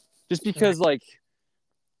 Just because, like,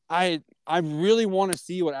 I really want to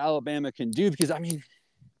see what Alabama can do, because, I mean,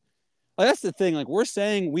 like, that's the thing. Like, we're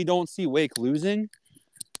saying we don't see Wake losing,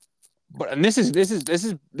 and this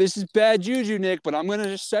is bad juju, Nick, but I'm gonna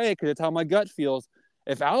just say it because it's how my gut feels.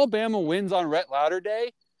 If Alabama wins on Rhett Lowder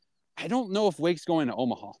Day, I don't know if Wake's going to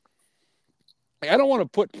Omaha. Like, I don't want to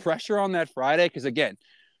put pressure on that Friday because, again,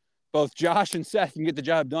 both Josh and Seth can get the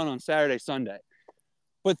job done on Saturday, Sunday.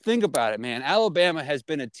 But think about it, man. Alabama has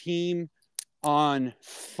been a team on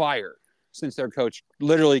fire since their coach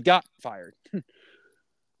literally got fired.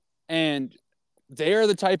 And they are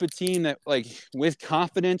the type of team that, like, with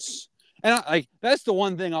confidence, and that's the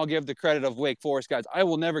one thing I'll give the credit of Wake Forest guys. I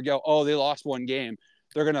will never go, oh, they lost one game,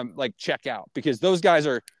 they're gonna like check out, because those guys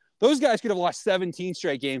could have lost 17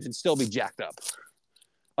 straight games and still be jacked up.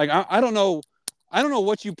 Like I don't know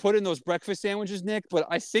what you put in those breakfast sandwiches, Nick, but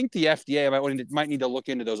I think the FDA might need to look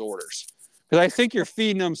into those orders, because I think you're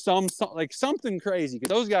feeding them something crazy,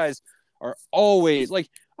 because those guys are always like,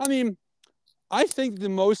 I mean, I think the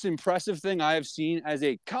most impressive thing I have seen as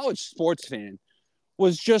a college sports fan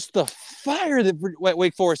was just the fire that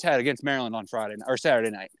Wake Forest had against Maryland on Friday or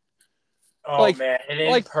Saturday night. Oh, man. And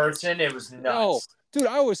in person, it was nuts. No, dude,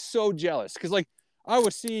 I was so jealous, because, like, I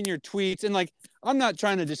was seeing your tweets, and, like, I'm not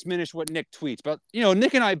trying to diminish what Nick tweets, but, you know,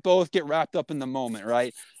 Nick and I both get wrapped up in the moment,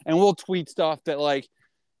 right? And we'll tweet stuff that, like,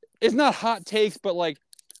 it's not hot takes, but, like,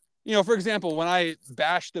 you know, for example, when I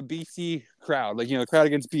bashed the BC crowd, like, you know, the crowd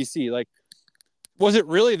against BC, like, was it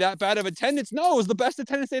really that bad of attendance? No, it was the best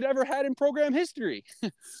attendance they'd ever had in program history.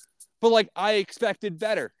 But, like, I expected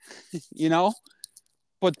better, you know?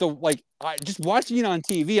 But I just watching it on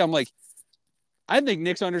TV, I'm like, I think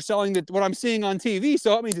Nick's underselling what I'm seeing on TV.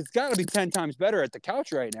 So it means it's got to be 10 times better at the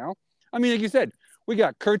couch right now. I mean, like you said, we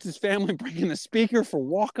got Kurtz's family bringing the speaker for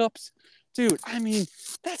walk-ups. Dude, I mean,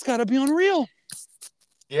 that's got to be unreal.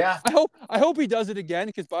 Yeah. I hope he does it again,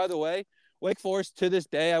 because, by the way, Wake Forest, to this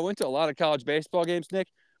day, I went to a lot of college baseball games, Nick.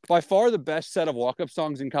 By far the best set of walk-up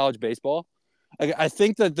songs in college baseball. I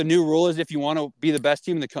think that the new rule is, if you want to be the best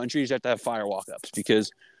team in the country, you have to have fire walk-ups, because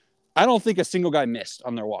I don't think a single guy missed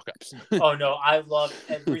on their walk-ups. Oh, no, I love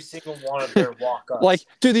every single one of their walk-ups. Like,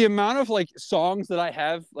 to the amount of, like, songs that I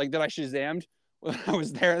have, like, that I Shazammed when I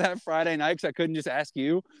was there that Friday night, because I couldn't just ask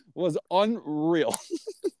you, was unreal.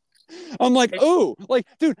 I'm like, oh, like,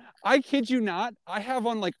 dude, I kid you not. I have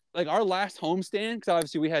on like our last homestand, because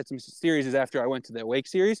obviously we had some series after I went to the Wake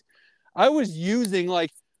series. I was using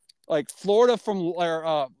like Florida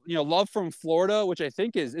Love from Florida, which I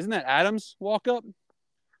think isn't that Adams walk up?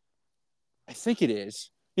 I think it is.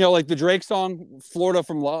 You know, like the Drake song, Florida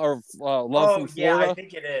from Love from Florida. Yeah, I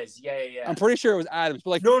think it is. Yeah. I'm pretty sure it was Adams,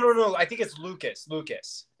 but like, no. I think it's Lucas.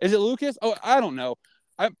 Is it Lucas? Oh, I don't know.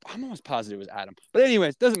 I'm almost positive it was Adam. But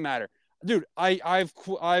anyways, doesn't matter. Dude, I've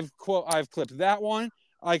clipped that one.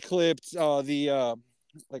 I clipped the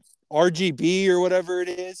like RGB or whatever it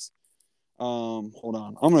is. Hold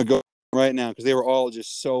on. I'm going to go right now, because they were all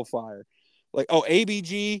just so fire. Like, oh,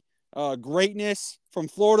 ABG, Greatness from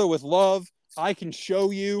Florida with Love. I Can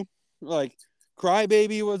Show You. Like,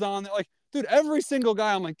 Crybaby was on there. Like, dude, every single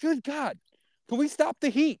guy, I'm like, good God, can we stop the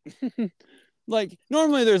heat? Like,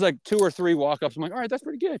 normally there's like 2 or 3 walk-ups. I'm like, all right, that's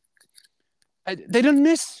pretty good. They didn't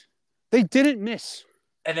miss. They didn't miss.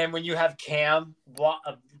 And then when you have Cam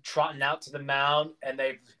trotting out to the mound, and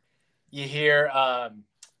you hear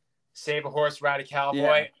Save a Horse, Ride a Cowboy.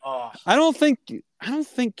 Yeah. Oh. I don't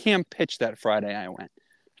think Cam pitched that Friday I went.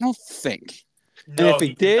 I don't think. No, and if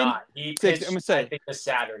he did, he pitched, I'm gonna say, I think the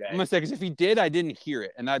Saturday. I'm gonna say, because if he did, I didn't hear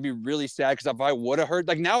it, and I'd be really sad, because if I would have heard,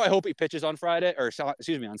 like, now I hope he pitches on Friday, or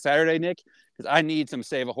excuse me, on Saturday, Nick, because I need some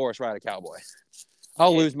Save a Horse, Ride a Cowboy.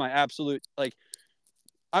 I'll lose my absolute, like,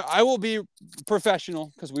 I will be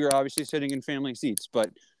professional, because we were obviously sitting in family seats, but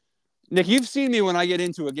Nick, you've seen me when I get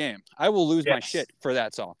into a game. I will lose my shit for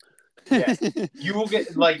that song. Yeah, you will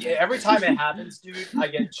get, like, every time it happens, dude, I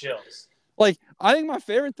get chills. Like, I think my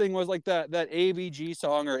favorite thing was like that ABG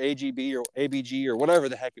song, or AGB or ABG or whatever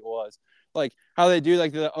the heck it was. Like how they do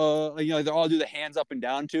like the they all do the hands up and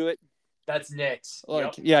down to it. That's Nick's.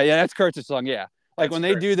 Like, yep. yeah, that's Kurtz's song. Yeah, like that's when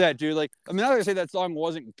they do that, dude. Like, I mean, I'm not gonna say that song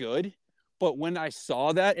wasn't good, but when I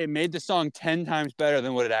saw that, it made the song 10 times better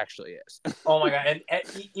than what it actually is. Oh my God! And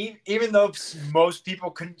even though most people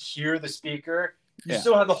couldn't hear the speaker, you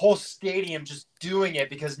still had the whole stadium just doing it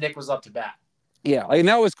because Nick was up to bat. Yeah, like, and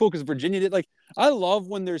that was cool, because Virginia did. Like, I love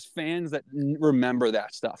when there's fans that remember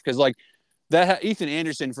that stuff, because like that Ethan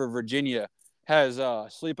Anderson for Virginia has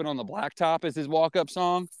 "Sleeping on the Blacktop" as his walk-up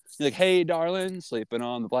song. He's like, "Hey, darling, sleeping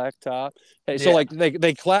on the blacktop." Hey, so like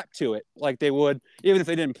they clap to it like they would even if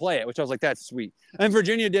they didn't play it, which I was like, that's sweet. And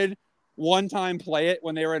Virginia did one time play it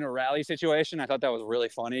when they were in a rally situation. I thought that was really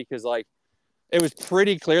funny, because like it was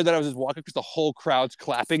pretty clear that I was just walking, because the whole crowd's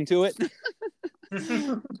clapping to it.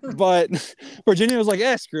 But Virginia was like,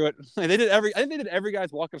 "Yeah, screw it." Like, I think they did every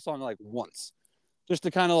guy's walk-up song like once, just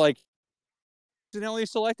to kind of like accidentally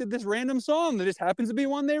selected this random song that just happens to be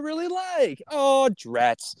one they really like. Oh,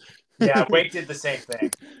 drats. Yeah, Wake did the same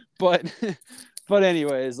thing. But But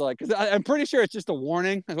anyways, like, because I'm pretty sure it's just a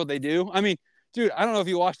warning. That's what they do. I mean, dude, I don't know if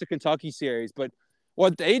you watched the Kentucky series, but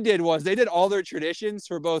what they did was they did all their traditions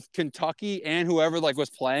for both Kentucky and whoever like was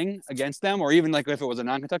playing against them, or even like if it was a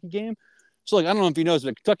non-Kentucky game. So like, I don't know if you know,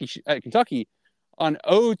 but Kentucky on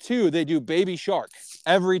 0-2, they do Baby Shark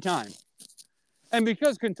every time. And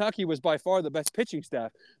because Kentucky was by far the best pitching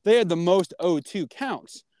staff, they had the most 0-2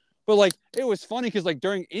 counts. But like, it was funny because like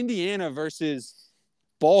during Indiana versus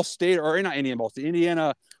Ball State, or not Indiana, Ball State,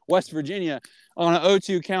 Indiana, West Virginia, on an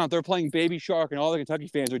 0-2 count, they're playing Baby Shark, and all the Kentucky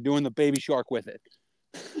fans are doing the Baby Shark with it.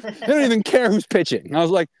 They don't even care who's pitching. And I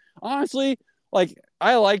was like, honestly, like,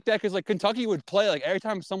 I like that because like Kentucky would play like every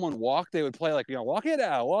time someone walked, they would play like, walk it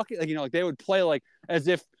out, walk it, like, like they would play like as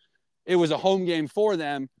if it was a home game for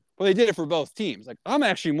them, but they did it for both teams. Like, I'm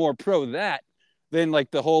actually more pro that than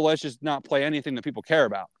like the whole let's just not play anything that people care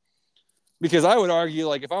about. Because I would argue,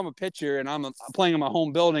 like, if I'm a pitcher and I'm playing in my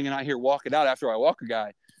home building and I hear walk it out after I walk a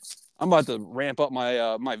guy, I'm about to ramp up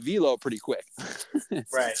my my velo pretty quick.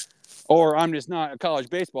 Right. Or I'm just not a college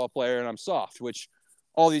baseball player and I'm soft, which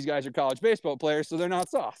all these guys are college baseball players, so they're not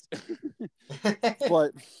soft.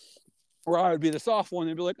 But or I would be the soft one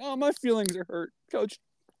and be like, oh, my feelings are hurt. Coach,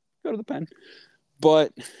 go to the pen.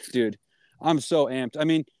 But, dude, I'm so amped. I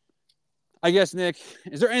mean, I guess, Nick,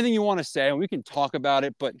 is there anything you want to say? And we can talk about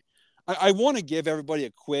it, but I want to give everybody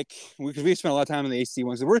a quick, because we spent a lot of time on the AC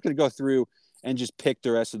ones, so we're going to go through and just pick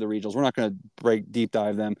the rest of the regionals. We're not going to deep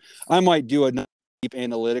dive them. I might do a deep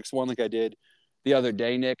analytics one like I did the other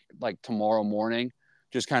day, Nick, like tomorrow morning,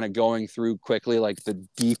 just kind of going through quickly like the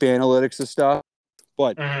deep analytics of stuff.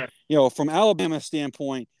 But, from Alabama's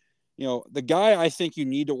standpoint, the guy I think you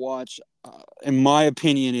need to watch, in my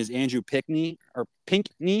opinion, is Andrew Pinkney.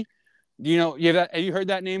 Do you know? Have you heard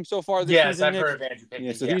that name so far this season? Yes, I've Nick? heard of Andrew Pinkney.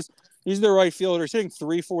 Yeah, so he's the right fielder. He's hitting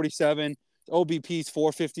 347, OBP's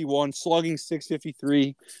 451, slugging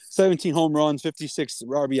 653, 17 home runs, 56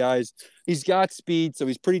 RBIs. He's got speed, so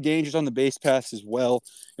he's pretty dangerous on the base paths as well.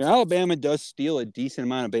 Alabama does steal a decent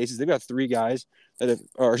amount of bases. They've got four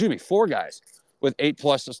guys with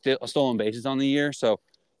 8+ stolen bases on the year. So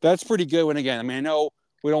that's pretty good. And again, I mean, I know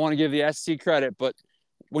we don't want to give the SEC credit, but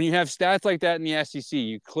when you have stats like that in the SEC,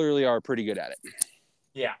 you clearly are pretty good at it.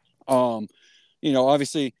 Yeah.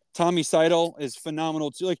 Obviously Tommy Seidel is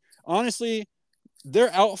phenomenal too. Like, honestly,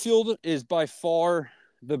 their outfield is by far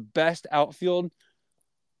the best outfield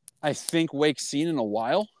I think Wake's seen in a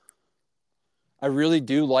while. I really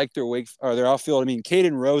do like their outfield. I mean,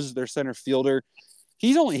 Caden Rose is their center fielder.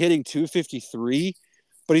 He's only hitting 253,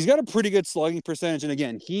 but he's got a pretty good slugging percentage. And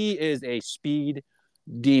again, he is a speed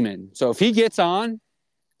demon. So if he gets on,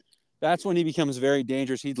 that's when he becomes very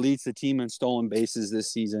dangerous. He leads the team in stolen bases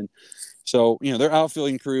this season. So, their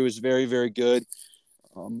outfielding crew is very, very good.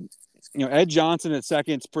 Ed Johnson at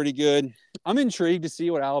second is pretty good. I'm intrigued to see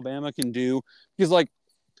what Alabama can do because, like,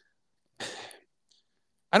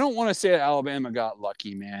 I don't want to say that Alabama got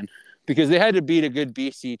lucky, man, because they had to beat a good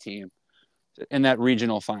BC team in that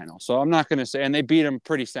regional final. So I'm not going to say, and they beat them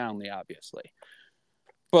pretty soundly, obviously.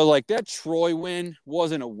 But, like, that Troy win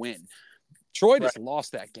wasn't a win. Troy just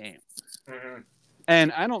lost that game. Mm-hmm.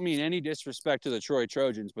 And I don't mean any disrespect to the Troy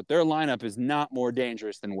Trojans, but their lineup is not more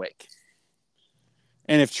dangerous than Wake.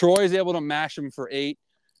 And if Troy is able to mash them for 8,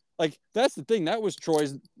 like, that's the thing. That was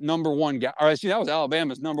Troy's number one guy. Or actually, that was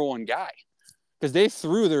Alabama's number one guy. Because I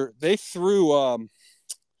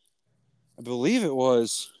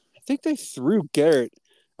think they threw Garrett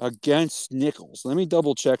against Nichols. Let me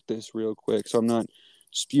double check this real quick so I'm not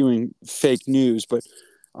spewing fake news, but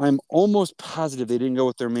I'm almost positive they didn't go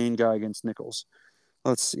with their main guy against Nichols.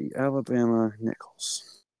 Let's see. Alabama,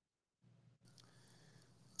 Nichols.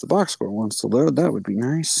 If the box score wants to load, that would be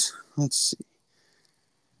nice. Let's see.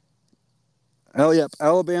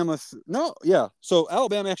 Alabama. So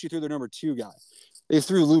Alabama actually threw their number 2 guy. They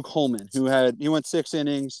threw Luke Holman, he went 6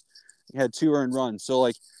 innings, he had 2 earned runs. So,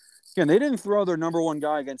 like, again, they didn't throw their number 1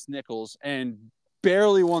 guy against Nichols and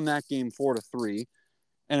barely won that game 4-3.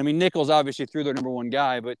 And I mean, Nichols obviously threw their number 1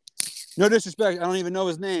 guy, but no disrespect, I don't even know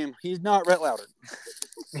his name. He's not Rhett Lowder.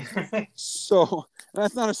 So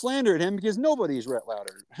that's not a slander at him because nobody's Rhett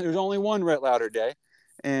Lowder. There's only one Rhett Lowder day.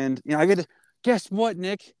 And, I get to, guess what,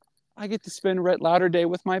 Nick? I get to spend Rhett Lowder day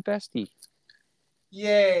with my bestie.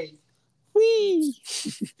 Yay. Whee!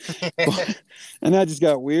 And that just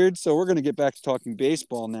got weird. So we're going to get back to talking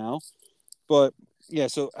baseball now. But, yeah,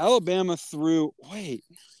 so Alabama threw – wait.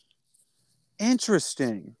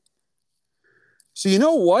 Interesting. So you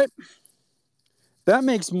know what? That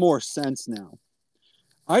makes more sense now.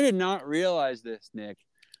 I did not realize this, Nick.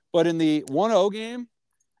 But in the 1-0 game,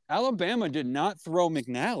 Alabama did not throw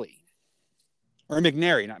McNally. Or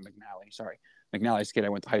McNary, not McNally, sorry. McNally's kid I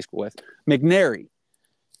went to high school with. McNary.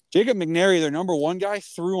 Jacob McNary, their number one guy,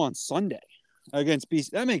 threw on Sunday against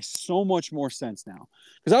BC. That makes so much more sense now.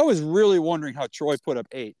 Because I was really wondering how Troy put up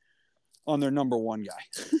 8 on their number one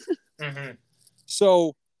guy. Mm-hmm.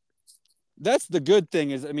 So that's the good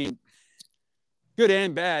thing is, I mean, good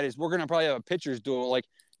and bad is we're going to probably have a pitcher's duel. Like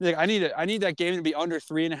I need that game to be under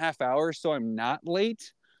 3.5 hours so I'm not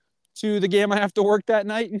late to the game I have to work that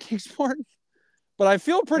night in Kingsport. But I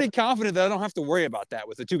feel pretty confident that I don't have to worry about that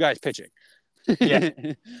with the 2 guys pitching. Yeah.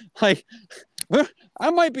 Like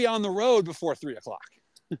I might be on the road before 3:00.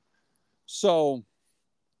 So,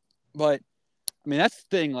 but I mean, that's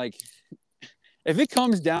the thing. Like if it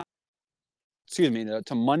comes down,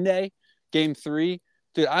 to Monday, game 3,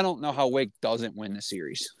 dude, I don't know how Wake doesn't win the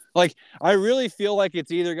series. Like, I really feel like it's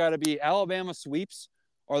either got to be Alabama sweeps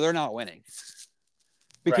or they're not winning.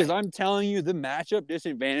 Because Right. I'm telling you, the matchup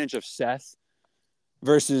disadvantage of Seth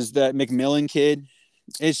versus that McMillan kid,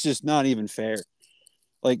 it's just not even fair.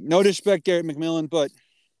 Like, no disrespect, Garrett McMillan, but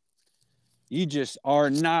you just are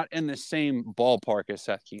not in the same ballpark as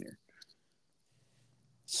Seth Keener.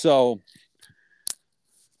 So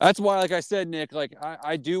that's why, like I said, Nick, like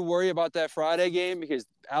I do worry about that Friday game because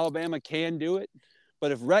Alabama can do it.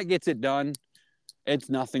 But if Rhett gets it done, it's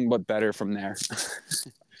nothing but better from there.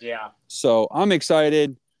 Yeah. So I'm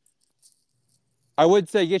excited. I would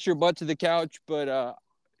say get your butt to the couch, but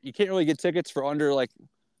you can't really get tickets for under like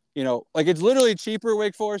it's literally cheaper,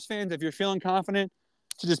 Wake Forest fans, if you're feeling confident,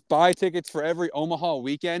 to just buy tickets for every Omaha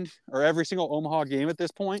weekend or every single Omaha game at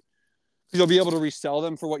this point. Because you'll be able to resell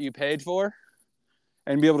them for what you paid for.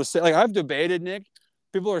 And be able to say, like, I've debated, Nick.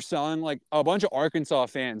 People are selling like a bunch of Arkansas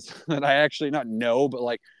fans that I actually not know, but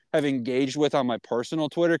like have engaged with on my personal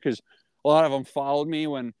Twitter because a lot of them followed me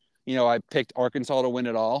when I picked Arkansas to win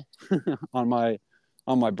it all on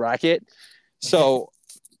my bracket. So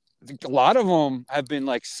a lot of them have been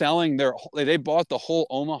like selling they bought the whole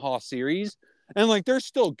Omaha series and like they're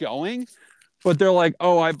still going. But they're like,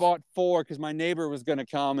 oh, I bought 4 because my neighbor was going to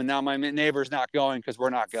come, and now my neighbor's not going because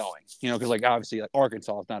we're not going. Because like obviously like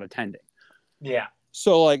Arkansas is not attending. Yeah.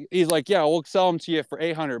 So like he's like, yeah, we'll sell them to you for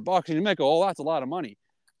 $800, and you might go, oh, that's a lot of money.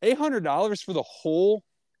 $800 for the whole,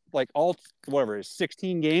 like all whatever it is,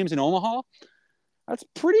 16 games in Omaha. That's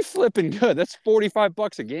pretty flipping good. That's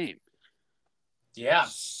 $45 a game. Yeah.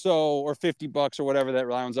 So or $50 or whatever that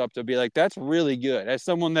rounds up to be like, that's really good. As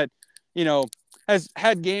someone that has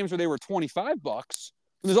had games where they were $25. And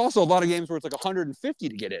there's also a lot of games where it's like $150 to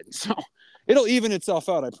get in. So it'll even itself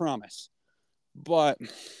out, I promise. But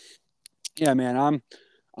yeah, man, I'm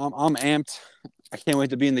amped. I can't wait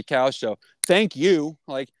to be in the couch. So thank you.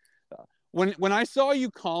 Like when I saw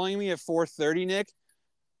you calling me at 4:30, Nick,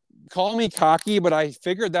 call me cocky, but I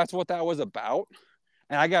figured that's what that was about.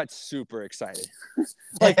 And I got super excited.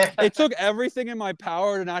 Like it took everything in my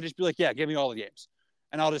power to not just be like, yeah, give me all the games.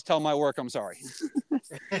 And I'll just tell my work I'm sorry.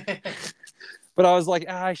 But I was like,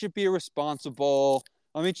 I should be responsible.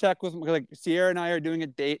 Let me check with like Sierra and I are doing a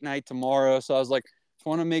date night tomorrow. So I was like, I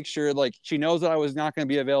want to make sure like she knows that I was not going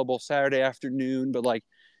to be available Saturday afternoon, but like,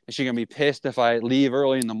 is she going to be pissed if I leave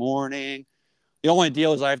early in the morning? The only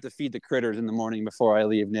deal is I have to feed the critters in the morning before I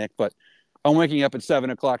leave, Nick, but I'm waking up at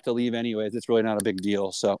 7:00 to leave anyways. It's really not a big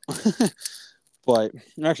deal. So, but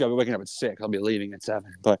actually I'll be waking up at 6. I'll be leaving at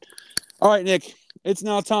 7, but all right, Nick, it's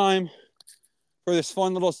now time for this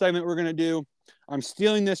fun little segment we're going to do. I'm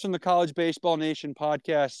stealing this from the College Baseball Nation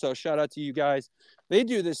podcast, so shout out to you guys. They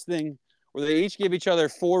do this thing where they each give each other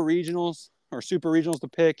 4 regionals or super regionals to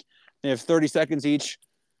pick. They have 30 seconds each.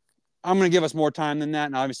 I'm going to give us more time than that,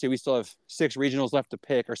 and obviously we still have 6 regionals left to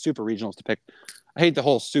pick, or super regionals to pick. I hate the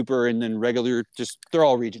whole super and then regular. Just they're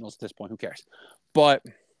all regionals at this point. Who cares? But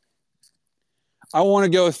I want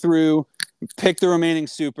to go through, pick the remaining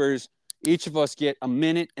supers. Each of us get a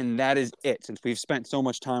minute, and that is it, since we've spent so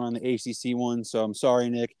much time on the ACC one. So I'm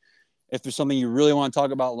sorry, Nick. If there's something you really want to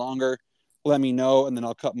talk about longer, let me know, and then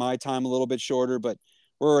I'll cut my time a little bit shorter. But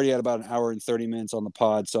we're already at about 1:30 on the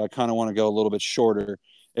pod, so I kind of want to go a little bit shorter.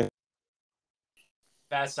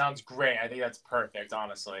 That sounds great. I think that's perfect,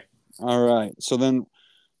 honestly. All right. So then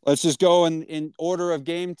let's just go in order of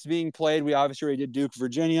games being played. We obviously already did Duke,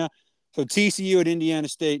 Virginia. So TCU at Indiana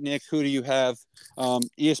State. Nick, who do you have?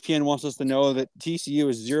 ESPN wants us to know that TCU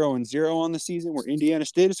is 0-0 on the season, where Indiana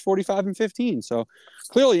State is 45-15. So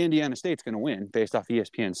clearly Indiana State's going to win based off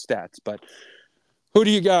ESPN's stats. But who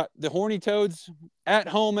do you got? The Horny Toads at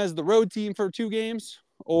home as the road team for 2 games,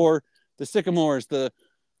 or the Sycamores, the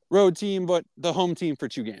road team but the home team for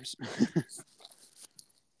 2 games?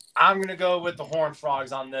 I'm going to go with the Horned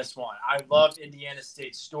Frogs on this one. I loved Indiana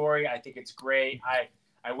State's story. I think it's great.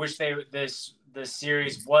 I wish this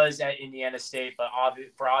series was at Indiana State, but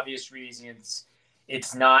for obvious reasons,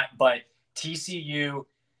 it's not. But TCU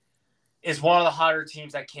is one of the hotter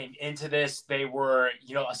teams that came into this. They were,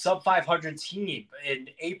 a sub 500 team in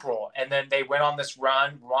April, and then they went on this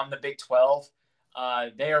run, won the Big 12.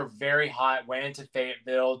 They are very hot, went into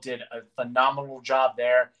Fayetteville, did a phenomenal job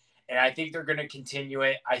there, and I think they're going to continue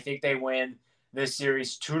it. I think they win this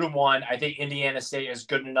series 2-1. I think Indiana State is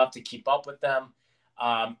good enough to keep up with them,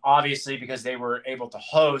 obviously because they were able to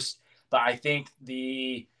host, but I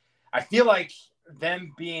feel like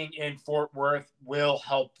them being in Fort Worth will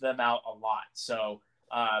help them out a lot. So,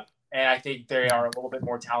 and I think they are a little bit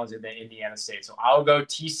more talented than Indiana State. So I'll go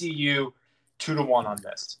TCU 2-1 on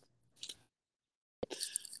this.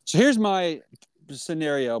 So here's my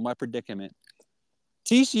scenario, my predicament.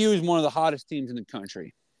 TCU is one of the hottest teams in the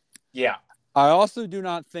country. Yeah. I also do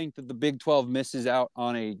not think that the Big 12 misses out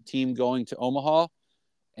on a team going to Omaha.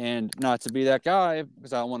 And not to be that guy,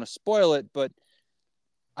 because I don't want to spoil it, but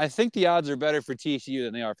I think the odds are better for TCU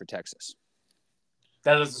than they are for Texas.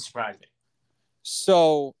 That doesn't surprise me.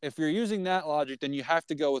 So if you're using that logic, then you have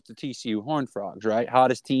to go with the TCU Horned Frogs, right?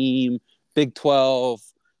 Hottest team, Big 12.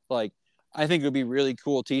 Like, I think it would be really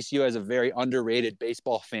cool. TCU has a very underrated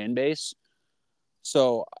baseball fan base.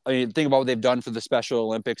 So, I mean, think about what they've done for the Special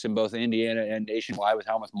Olympics in both Indiana and nationwide with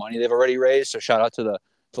how much money they've already raised. So shout out to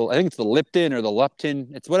I think it's the Lipton or the Lupton.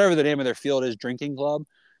 It's whatever the name of their field is, drinking club.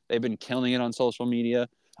 They've been killing it on social media.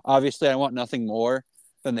 Obviously, I want nothing more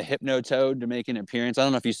than the Hypnotoad to make an appearance. I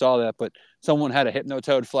don't know if you saw that, but someone had a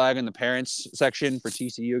Hypnotoad flag in the parents section for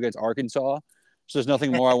TCU against Arkansas. So there's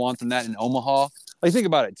nothing more I want than that in Omaha. Like, think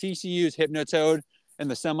about it. TCU's Hypnotoad in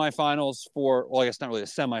the semifinals I guess not really the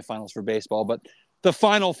semifinals for baseball, but the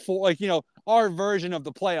final four, our version of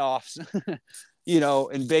the playoffs,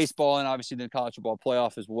 in baseball and obviously the college football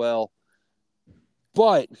playoff as well.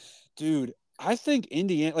 But, dude, I think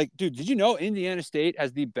Indiana, did you know Indiana State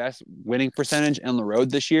has the best winning percentage on the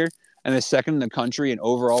road this year and the second in the country in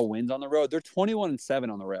overall wins on the road? They're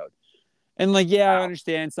 21-7 on the road. And, wow. I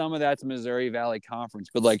understand some of that's Missouri Valley Conference,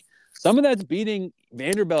 but, some of that's beating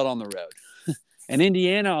Vanderbilt on the road and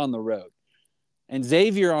Indiana on the road and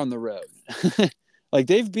Xavier on the road.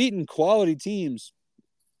 They've beaten quality teams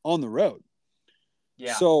on the road.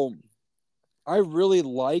 Yeah. So I really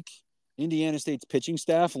like Indiana State's pitching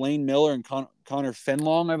staff. Lane Miller and Connor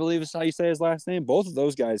Fenlong, I believe is how you say his last name. Both of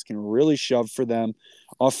those guys can really shove for them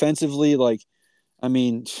offensively.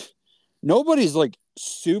 Nobody's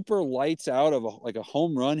super lights out of a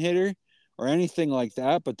home run hitter or anything like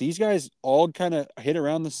that, but these guys all kind of hit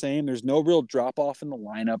around the same. There's no real drop off in the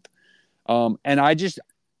lineup. And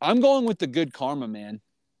I'm going with the good karma, man.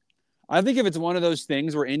 I think if it's one of those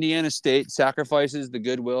things where Indiana State sacrifices the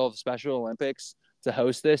goodwill of the Special Olympics to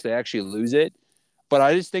host this, they actually lose it. But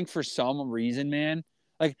I just think for some reason, man,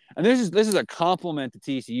 and this is a compliment to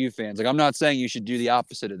TCU fans. I'm not saying you should do the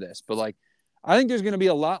opposite of this, but I think there's going to be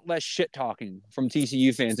a lot less shit talking from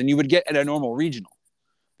TCU fans than you would get at a normal regional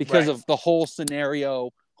because of the whole scenario,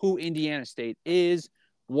 who Indiana State is,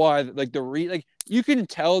 why, you can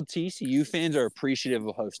tell TCU fans are appreciative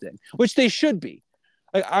of hosting, which they should be.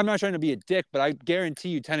 I'm not trying to be a dick, but I guarantee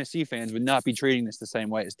you Tennessee fans would not be treating this the same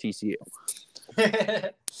way as TCU.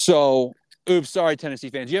 So, oops, sorry, Tennessee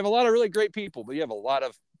fans. You have a lot of really great people, but you have a lot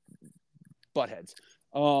of buttheads.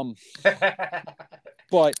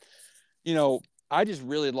 But, I just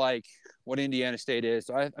really like what Indiana State is.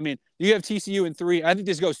 So I mean, you have TCU in 3. I think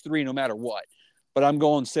this goes 3 no matter what. But I'm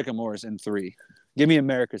going Sycamores in 3. Give me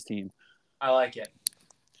America's team. I like it.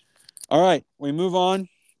 All right, we move on.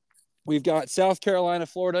 We've got South Carolina,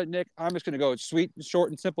 Florida. Nick, I'm just going to go sweet, short,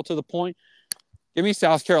 and simple to the point. Give me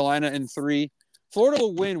South Carolina in 3. Florida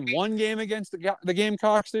will win 1 game against the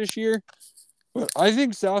Gamecocks this year. But I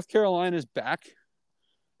think South Carolina's back.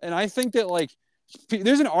 And I think that,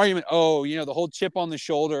 there's an argument, the whole chip on the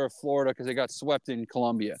shoulder of Florida because they got swept in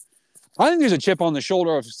Columbia. I think there's a chip on the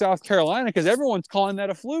shoulder of South Carolina because everyone's calling that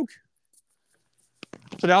a fluke.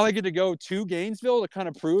 So now they get to go to Gainesville to kind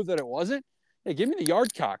of prove that it wasn't. Hey, give me the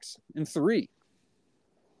Yardcocks in 3.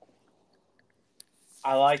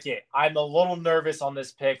 I like it. I'm a little nervous on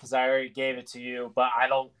this pick because I already gave it to you, but I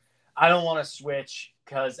don't want to switch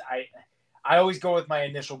because I always go with my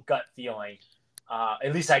initial gut feeling.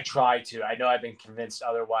 At least I try to. I know I've been convinced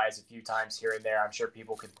otherwise a few times here and there. I'm sure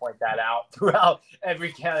people can point that out throughout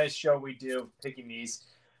every kind of show we do, picking these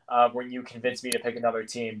when you convince me to pick another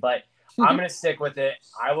team. But I'm going to stick with it.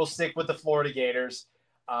 I will stick with the Florida Gators.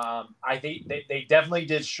 I think they definitely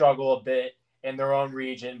did struggle a bit in their own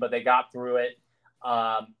region, but they got through it.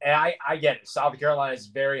 And I get it. South Carolina is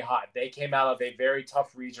very hot. They came out of a very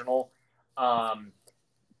tough regional.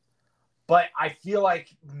 But I feel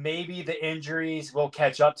like maybe the injuries will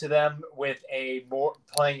catch up to them with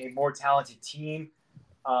playing a more talented team.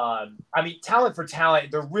 I mean, talent for talent,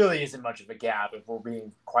 there really isn't much of a gap if we're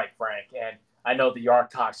being quite frank. And I know the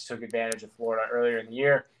Yarcocks took advantage of Florida earlier in the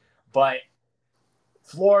year, but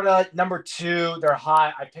Florida, number 2, they're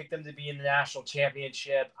hot. I picked them to be in the national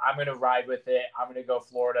championship. I'm going to ride with it. I'm going to go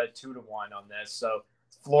Florida 2-1 on this. So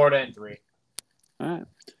Florida in 3. All right.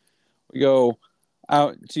 We go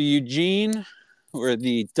out to Eugene, where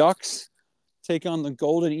the Ducks take on the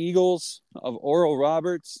Golden Eagles of Oral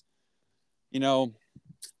Roberts. You know,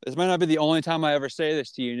 this might not be the only time I ever say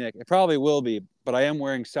this to you, Nick. It probably will be, but I am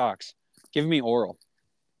wearing socks. Give me Oral.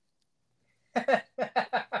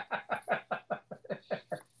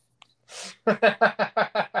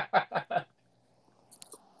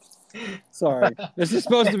 Sorry. This is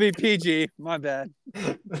supposed to be PG. My bad.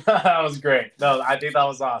 That was great. No, I think that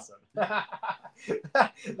was awesome.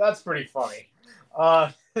 That's pretty funny.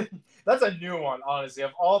 That's a new one, honestly.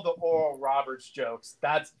 Of all the Oral Roberts jokes,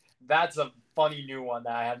 that's a funny new one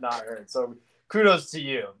that I have not heard. So kudos to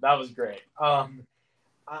you. That was great.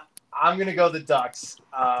 I'm gonna go the Ducks.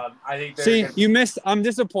 I think you missed. I'm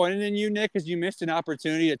disappointed in you, Nick, because you missed an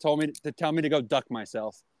opportunity to tell me to go duck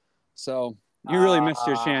myself. So you really missed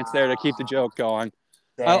your chance there to keep the joke going.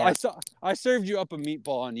 I served you up a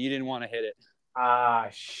meatball and you didn't want to hit it.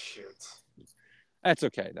 Shoot. That's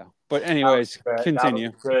okay though. But anyways, continue.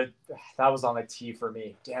 That was good. That was on the tee for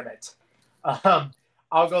me. Damn it.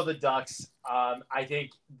 I'll go the Ducks. I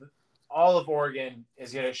think all of Oregon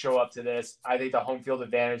is going to show up to this. I think the home field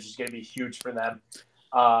advantage is going to be huge for them.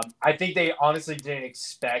 I think they honestly didn't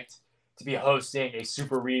expect to be hosting a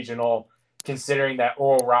super regional, considering that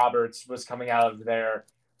Oral Roberts was coming out of the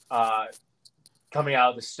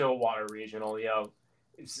Stillwater regional.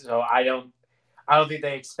 So I don't think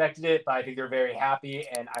they expected it, but I think they're very happy,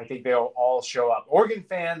 and I think they'll all show up. Oregon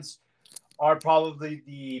fans are probably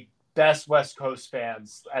the best West Coast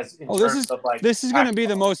fans this is going to be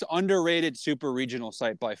the most underrated super regional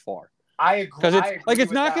site by far. I agree. Because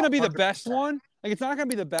it's not going to be the best one. Like, it's not going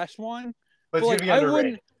to be the best one. But it's going to be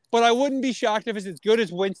underrated. I wouldn't be shocked if it's as good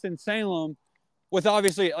as Winston-Salem, with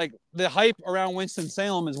obviously, like, the hype around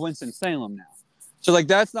Winston-Salem is Winston-Salem now. So, like,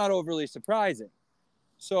 that's not overly surprising.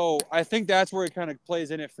 So I think that's where it kind of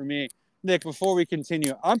plays in it for me. Nick, before we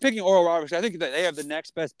continue, I'm picking Oral Roberts. I think that they have the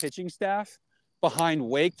next best pitching staff behind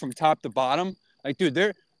Wake from top to bottom. Like, dude,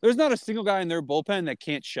 there's not a single guy in their bullpen that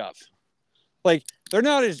can't shove. Like, they're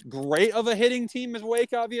not as great of a hitting team as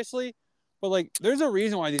Wake, obviously, but, like, there's a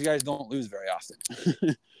reason why these guys don't lose very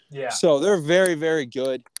often. Yeah. So they're very, very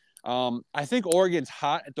good. I think Oregon's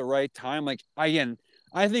hot at the right time. Like, again,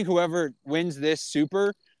 I think whoever wins this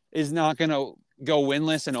super is not going to go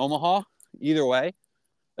winless in Omaha either way.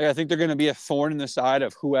 Like, I think they're going to be a thorn in the side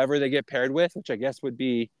of whoever they get paired with, which I guess would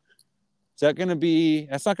be – that's not going to be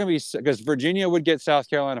 – because Virginia would get South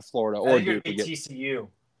Carolina, Florida, or Duke would get TCU.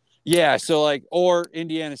 Yeah, so, like, or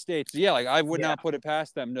Indiana State. So, yeah, like, I would not put it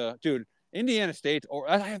past them to – dude, Indiana State – or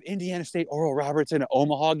I have Indiana State Oral Roberts in an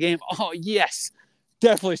Omaha game. Oh, yes.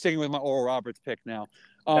 Definitely sticking with my Oral Roberts pick now.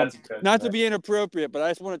 Not to be inappropriate, but I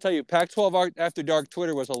just want to tell you, Pac-12 After Dark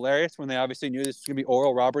Twitter was hilarious when they obviously knew this was going to be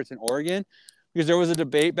Oral Roberts in Oregon, because there was a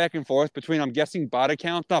debate back and forth between, I'm guessing, bot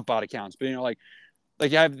accounts, not bot accounts, but,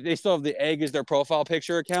 they still have the egg as their profile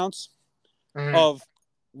picture accounts of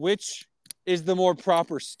which is the more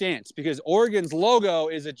proper stance, because Oregon's logo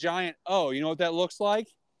is a giant O. You know what that looks like?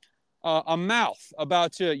 A mouth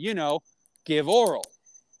about to, give oral.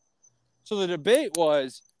 So the debate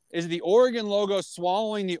was, is the Oregon logo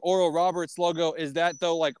swallowing the Oral Roberts logo? Is that,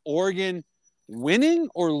 though, like Oregon winning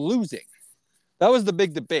or losing? That was the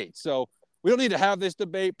big debate. So we don't need to have this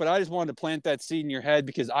debate, but I just wanted to plant that seed in your head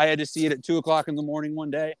because I had to see it at 2:00 in the morning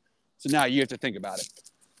one day. So now you have to think about it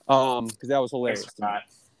because that was hilarious.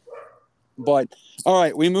 But, all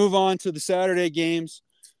right, we move on to the Saturday games.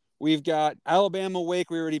 We've got Alabama Wake.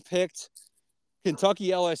 We already picked. Kentucky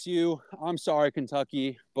LSU. I'm sorry,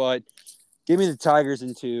 Kentucky, but give me the Tigers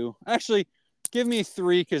in 2. Actually, give me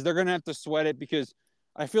 3 because they're going to have to sweat it, because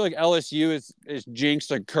I feel like LSU is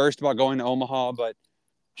jinxed or cursed about going to Omaha, but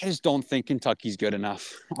I just don't think Kentucky's good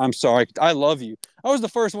enough. I'm sorry. I love you. I was the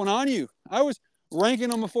first one on you. I was ranking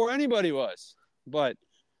them before anybody was, but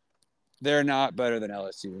they're not better than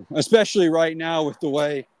LSU, especially right now with the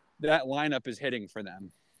way that lineup is hitting for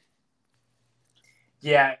them.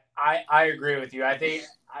 Yeah, I agree with you. I think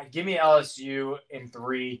give me LSU in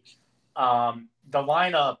 3. The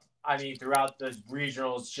lineup, throughout the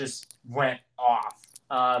regionals just went off.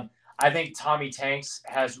 I think Tommy Tanks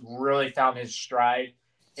has really found his stride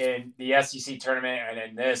in the SEC tournament and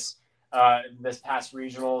in this past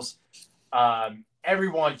regionals.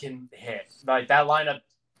 Everyone can hit. Like that lineup,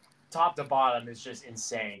 top to bottom, is just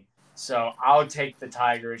insane. So I'll take the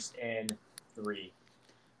Tigers in 3.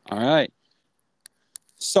 All right.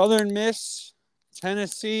 Southern Miss,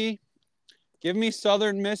 Tennessee. Give me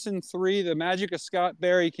Southern Miss in 3. The magic of Scott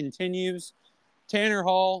Berry continues. Tanner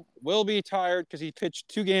Hall will be tired because he pitched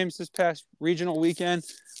 2 games this past regional weekend,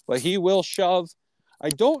 but he will shove. I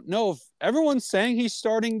don't know if everyone's saying he's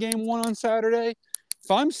starting game 1 on Saturday.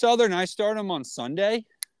 If I'm Southern, I start him on Sunday.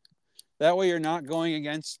 That way you're not going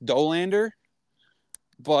against Dolander.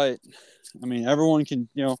 But, I mean, everyone can,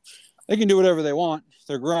 they can do whatever they want.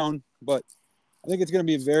 They're grown. But I think it's going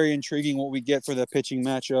to be very intriguing what we get for the pitching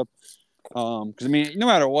matchup. Because, I mean, no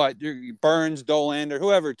matter what, Burns, Dolander,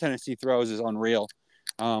 whoever Tennessee throws is unreal.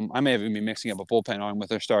 I may even be mixing up a bullpen on with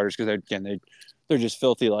their starters because, they're just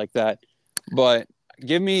filthy like that. But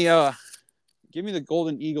give me the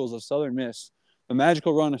Golden Eagles of Southern Miss, the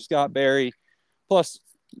magical run of Scott Berry. Plus,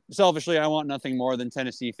 selfishly, I want nothing more than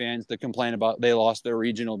Tennessee fans to complain about they lost their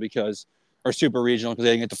regional or super regional because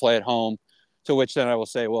they didn't get to play at home. To which then I will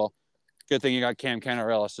say, well, good thing you got Cam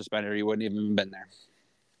Canarella suspended or you wouldn't even have been there.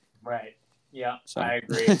 Right. Yeah, so. I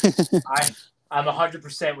agree. I'm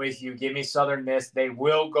 100% with you. Give me Southern Miss. They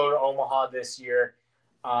will go to Omaha this year.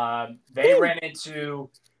 They ran into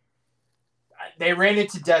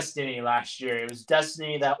destiny last year. It was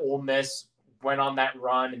destiny that Ole Miss went on that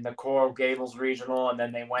run in the Coral Gables regional, and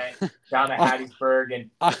then they went down to Hattiesburg.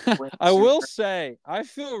 And I will say, I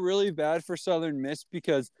feel really bad for Southern Miss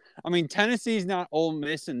because, I mean, Tennessee's not Ole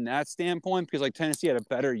Miss in that standpoint because, Tennessee had a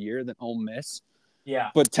better year than Ole Miss.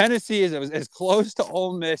 Yeah. But Tennessee is as close to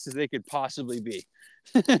Ole Miss as they could possibly be.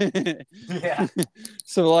 Yeah.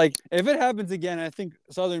 So, if it happens again, I think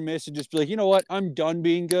Southern Miss should just be like, you know what? I'm done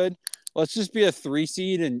being good. Let's just be a 3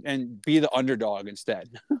 seed and be the underdog instead.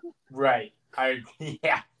 Right.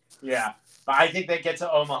 Yeah. But I think they get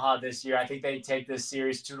to Omaha this year. I think they take this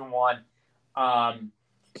series 2-1.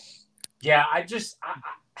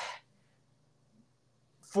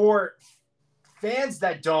 For fans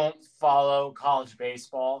that don't follow college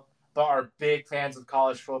baseball but are big fans of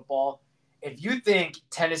college football, if you think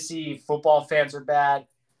Tennessee football fans are bad,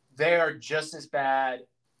 they are just as bad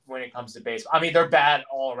when it comes to baseball. I mean, they're bad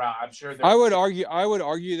all around. I'm sure I would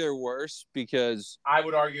argue they're worse because I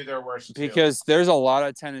would argue they're worse too. Because there's a lot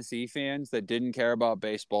of Tennessee fans that didn't care about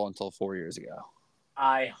baseball until 4 years ago.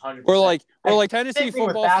 I 100%. Or Tennessee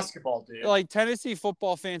football basketball, dude. Tennessee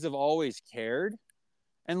football fans have always cared.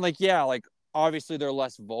 And obviously they're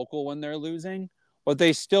less vocal when they're losing, but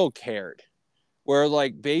they still cared. Where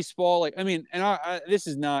baseball, this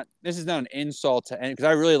is not an insult to any, because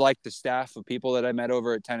I really like the staff of people that I met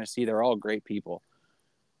over at Tennessee. They're all great people.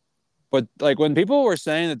 But when people were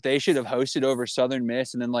saying that they should have hosted over Southern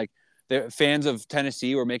Miss, and then the fans of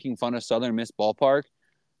Tennessee were making fun of Southern Miss ballpark,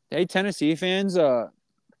 hey Tennessee fans,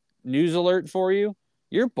 news alert for you: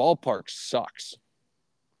 your ballpark sucks.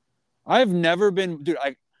 I've never been, dude.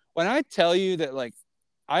 When I tell you that,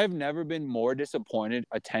 I have never been more disappointed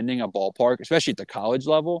attending a ballpark, especially at the college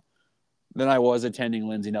level, than I was attending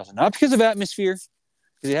Lindsey Nelson. Not because of atmosphere,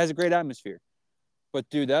 because it has a great atmosphere. But,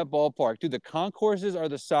 dude, that ballpark, the concourses are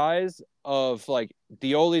the size of,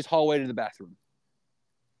 Dioli's hallway to the bathroom.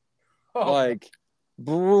 Oh.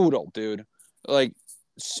 Brutal, dude.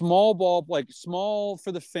 Small small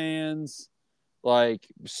for the fans.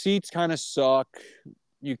 Seats kind of suck.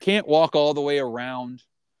 You can't walk all the way around.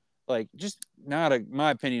 Just not,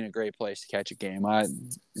 my opinion, a great place to catch a game,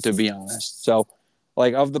 to be honest. So,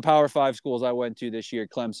 of the Power 5 schools I went to this year,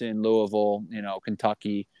 Clemson, Louisville,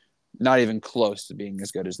 Kentucky, not even close to being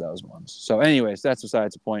as good as those ones. So, anyways, that's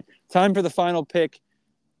besides the point. Time for the final pick.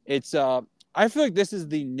 It's I feel like this is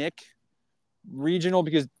the Nick regional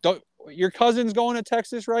because your cousin's going to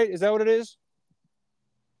Texas, right? Is that what it is?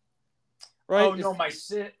 Right? Oh no,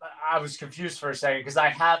 I was confused for a second because I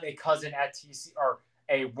have a cousin at TCU, or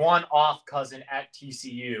a one-off cousin at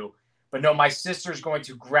TCU, but no, my sister's going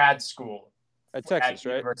to grad school at Texas,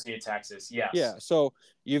 right? University of Texas. Yes. Yeah. So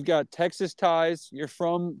you've got Texas ties. You're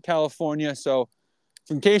from California. So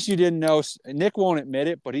in case you didn't know, Nick won't admit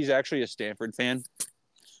it, but he's actually a Stanford fan.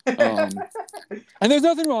 And there's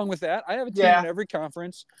nothing wrong with that. I have a team in every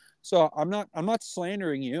conference. So I'm not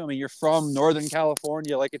slandering you. I mean, you're from Northern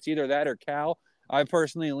California. It's either that or Cal. I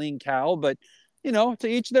personally lean Cal, but to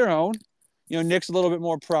each their own. Nick's a little bit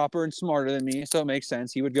more proper and smarter than me, so it makes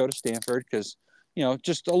sense. He would go to Stanford because,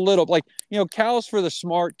 just a little Cal's for the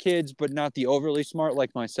smart kids, but not the overly smart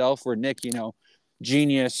like myself, where Nick,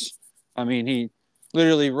 genius. I mean, he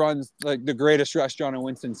literally runs the greatest restaurant in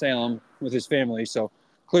Winston-Salem with his family. So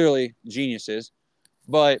clearly geniuses.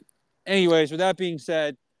 But anyways, with that being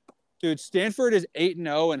said, Dude, Stanford is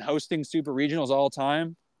 8-0 and hosting super regionals all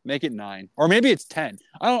time. Make it 9. Or maybe it's 10.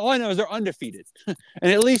 All I know is they're undefeated.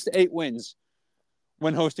 And at least 8 wins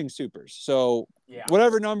when hosting supers. So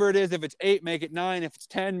whatever number it is, if it's 8, make it 9. If it's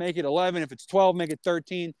 10, make it 11. If it's 12, make it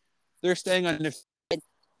 13. They're staying undefeated.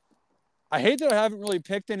 I hate that I haven't really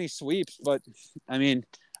picked any sweeps, but I mean,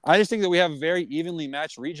 I just think that we have a very evenly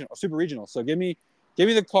matched super regional. So give me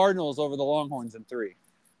the Cardinals over the Longhorns in 3.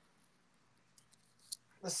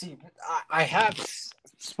 Let's see. I have,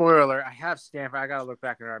 spoiler alert, I have Stanford. I got to look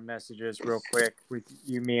back at our messages real quick with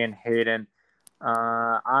you, me, and Hayden.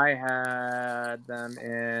 I had them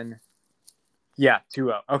in,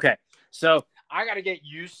 2-0. Okay. So I got to get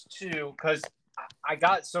used to, because I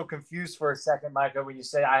got so confused for a second, Micah, when you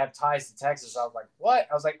said I have ties to Texas. I was like, what?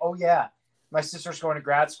 I was like, oh, yeah. My sister's going to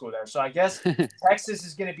grad school there. So I guess Texas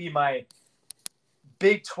is going to be my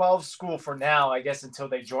Big 12 school for now, I guess, until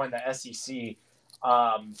they join the SEC.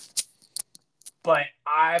 But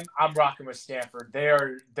I'm rocking with Stanford. They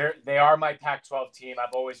are my Pac-12 team.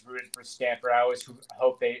 I've always rooted for Stanford. I always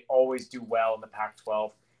hope they always do well in the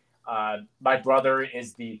Pac-12. My brother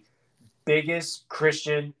is the biggest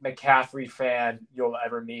Christian McCaffrey fan you'll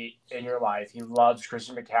ever meet in your life. He loves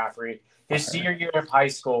Christian McCaffrey. His senior year of high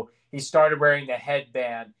school, he started wearing the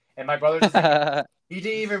headband, and my brother doesn't. He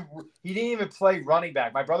didn't even play running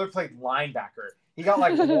back. My brother played linebacker. He got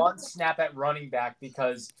like one snap at running back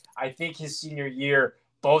because I think his senior year,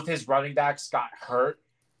 both his running backs got hurt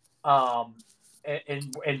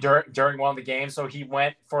during one of the games. So he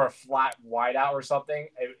went for a flat wideout or something,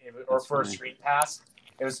 or That's for funny. A screen pass.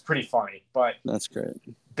 It was pretty funny. But That's great.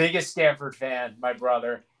 Biggest Stanford fan, my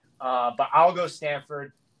brother. But I'll go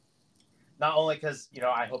Stanford, not only because,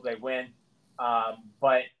 I hope they win,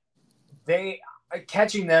 but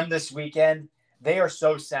catching them this weekend, they are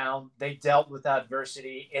so sound. They dealt with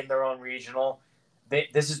adversity in their own regional.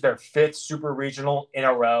 This is their 5th super regional in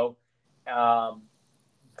a row. They're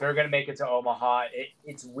going to make it to Omaha.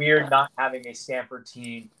 It's weird not having a Stanford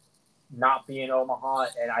team not be in Omaha,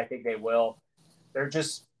 and I think they will.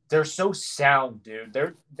 They're so sound, dude.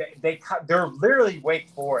 They're literally Wake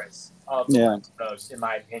Forest of the West Coast, in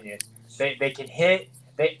my opinion. They can hit.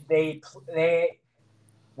 They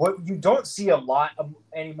what you don't see a lot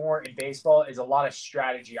anymore in baseball is a lot of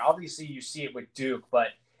strategy. Obviously, you see it with Duke, but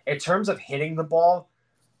in terms of hitting the ball,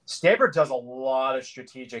 Stanford does a lot of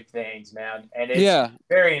strategic things, man, and it's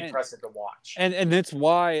very impressive to watch. And that's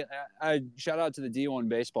why I shout out to the D1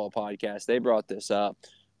 Baseball podcast. They brought this up.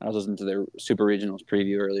 I was listening to their Super Regionals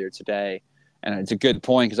preview earlier today, and it's a good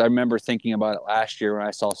point because I remember thinking about it last year when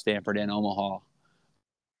I saw Stanford in Omaha,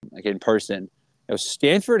 like in person.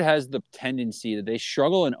 Stanford has the tendency that they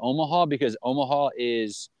struggle in Omaha because Omaha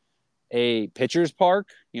is a pitcher's park.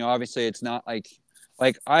 Obviously it's not like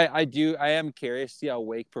I am curious to see how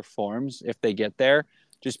Wake performs if they get there,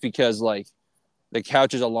 just because like the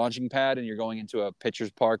couch is a launching pad and you're going into a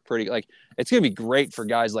pitcher's park it's going to be great for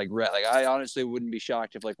guys like Rhett. Like I honestly wouldn't be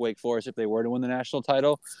shocked if like Wake Forest, if they were to win the national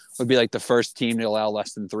title, would be like the first team to allow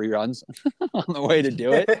less than 3 runs on the way to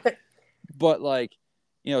do it. But like,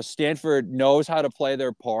 Stanford knows how to play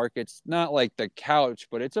their park. It's not like the couch,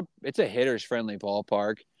 but it's a hitter's friendly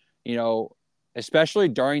ballpark, especially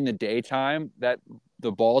during the daytime, that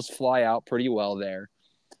the balls fly out pretty well there.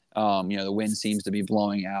 The wind seems to be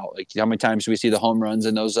blowing out. Like how many times do we see the home runs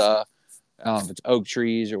in those, if it's oak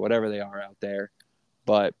trees or whatever they are out there,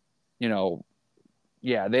 but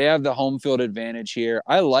they have the home field advantage here.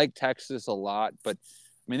 I like Texas a lot, but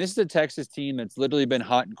I mean, this is a Texas team that's literally been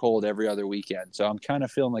hot and cold every other weekend. So I'm kind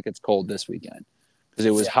of feeling like it's cold this weekend because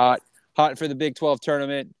it was hot for the Big 12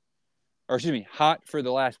 tournament, hot for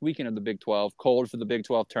the last weekend of the Big 12, cold for the Big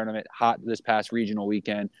 12 tournament, hot this past regional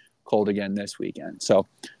weekend, cold again this weekend. So,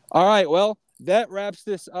 all right, well, that wraps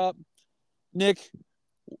this up. Nick,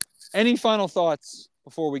 any final thoughts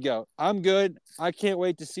before we go? I'm good. I can't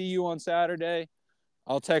wait to see you on Saturday.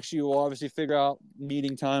 I'll text you. We'll obviously figure out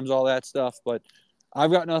meeting times, all that stuff, but I've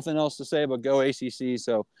got nothing else to say but go ACC.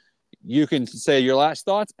 So you can say your last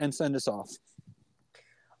thoughts and send us off.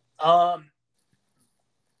 I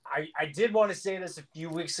did want to say this a few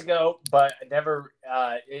weeks ago, but never.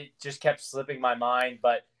 It just kept slipping my mind.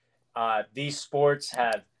 But these sports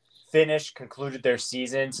have concluded their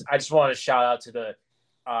seasons. I just want to shout out to the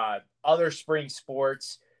other spring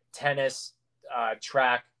sports, tennis,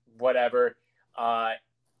 track, whatever. I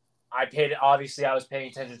was paying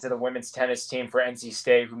attention to the women's tennis team for NC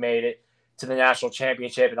State, who made it to the national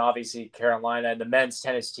championship, and obviously Carolina, and the men's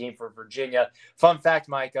tennis team for Virginia. Fun fact,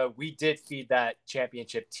 Micah, we did feed that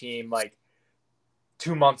championship team like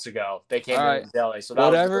 2 months ago. They came to Delhi. So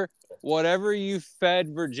whatever you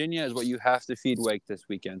fed Virginia is what you have to feed Wake this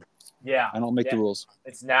weekend. Yeah. I don't make the rules.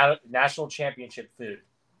 It's national championship food.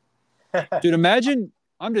 Dude, imagine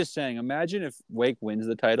if Wake wins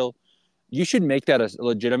the title. You should make that a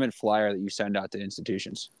legitimate flyer that you send out to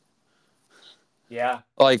institutions. Yeah.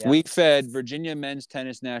 Like, we fed Virginia men's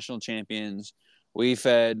tennis national champions. We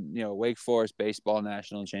fed, Wake Forest baseball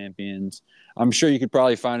national champions. I'm sure you could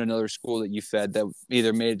probably find another school that you fed that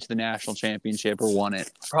either made it to the national championship or won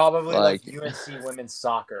it. Probably like UNC women's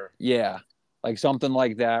soccer. Yeah. Like something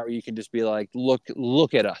like that, where you can just be like,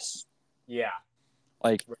 look at us. Yeah.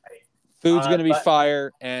 Like, right. Food's going to be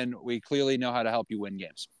fire, and we clearly know how to help you win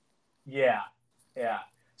games. Yeah. Yeah.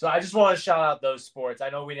 So I just want to shout out those sports. I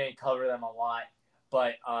know we didn't cover them a lot,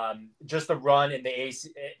 but just the run in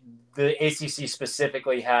the ACC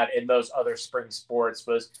specifically had in those other spring sports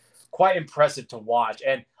was quite impressive to watch.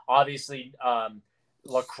 And obviously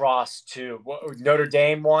lacrosse too. Notre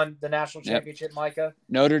Dame won the national championship, Micah.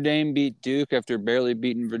 Notre Dame beat Duke after barely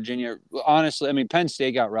beating Virginia. Honestly, I mean, Penn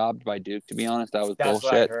State got robbed by Duke, to be honest. That was bullshit.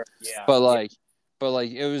 What I heard. Yeah. But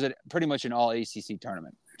it was pretty much an all ACC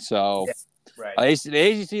tournament. So right.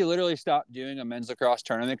 The ACC literally stopped doing a men's lacrosse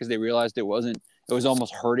tournament because they realized it was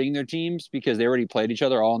almost hurting their teams because they already played each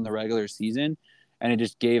other all in the regular season, and it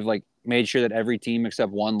just made sure that every team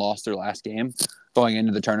except one lost their last game going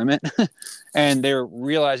into the tournament. And they were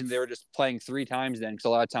realizing they were just playing 3 times then, because a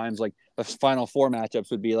lot of times the final 4 matchups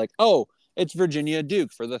would be it's Virginia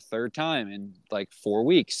Duke for the 3rd time in 4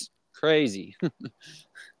 weeks. Crazy.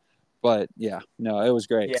 But yeah, no, it was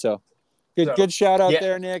great. So good shout out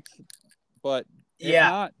there, Nick. But if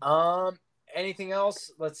not, anything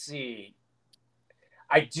else? Let's see.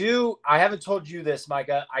 I haven't told you this,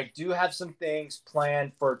 Micah. I do have some things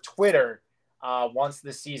planned for Twitter once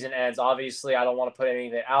the season ends. Obviously, I don't want to put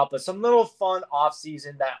anything out, but some little fun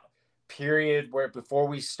off-season, that period where before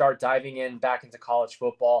we start diving in back into college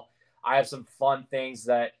football, I have some fun things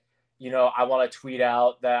that, I want to tweet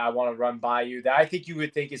out, that I want to run by you, that I think you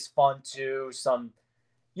would think is fun too. Some,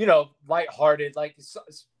 lighthearted,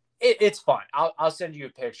 it's fun. I'll send you a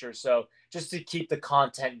picture. So just to keep the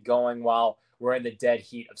content going while we're in the dead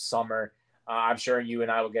heat of summer, I'm sure you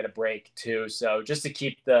and I will get a break too. So just to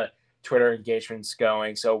keep the Twitter engagements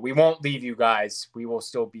going. So we won't leave you guys. We will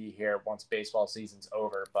still be here once baseball season's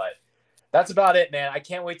over. But that's about it, man. I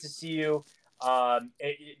can't wait to see you.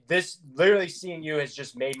 This literally seeing you has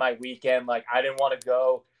just made my weekend. I didn't want to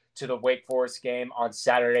go to the Wake Forest game on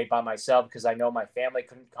Saturday by myself because I know my family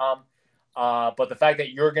couldn't come. But the fact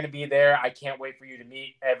that you're going to be there, I can't wait for you to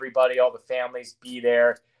meet everybody, all the families, be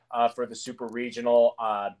there for the Super Regional.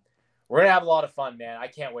 We're going to have a lot of fun, man. I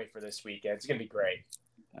can't wait for this weekend. It's going to be great.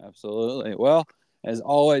 Absolutely. Well, as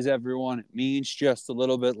always, everyone, it means just a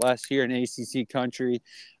little bit less here in ACC country.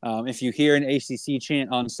 If you hear an ACC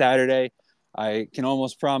chant on Saturday, I can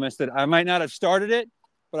almost promise that I might not have started it,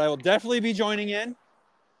 but I will definitely be joining in.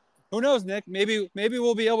 Who knows, Nick? Maybe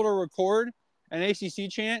we'll be able to record an ACC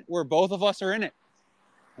chant where both of us are in it,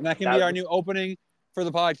 and that can be our new opening for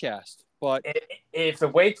the podcast. But if the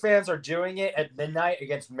Wake fans are doing it at midnight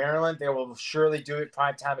against Maryland, they will surely do it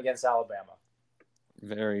prime time against Alabama.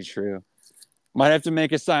 Very true. Might have to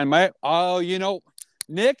make a sign.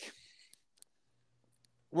 Nick,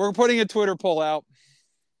 we're putting a Twitter poll out.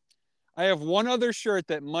 I have one other shirt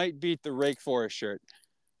that might beat the Wake Forest shirt.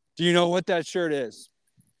 Do you know what that shirt is?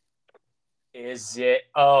 Is it,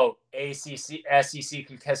 ACC, SEC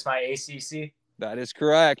can kiss my ACC? That is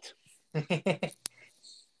correct.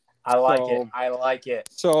 I like it.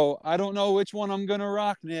 So I don't know which one I'm going to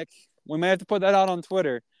rock, Nick. We may have to put that out on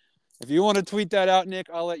Twitter. If you want to tweet that out, Nick,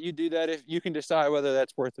 I'll let you do that. If you can decide whether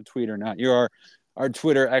that's worth a tweet or not. You're our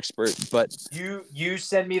Twitter expert. But you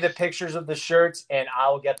send me the pictures of the shirts and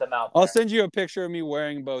I'll get them out there. I'll send you a picture of me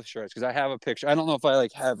wearing both shirts because I have a picture. I don't know if I I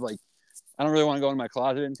don't really want to go in my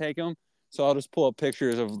closet and take them. So I'll just pull up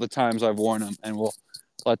pictures of the times I've worn them, and we'll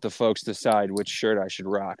let the folks decide which shirt I should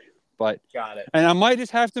rock. But got it. And I might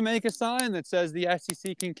just have to make a sign that says the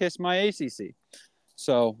SEC can kiss my ACC.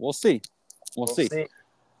 So we'll see. We'll see.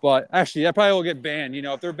 But actually, that probably will get banned.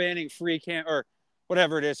 If they're banning free cam or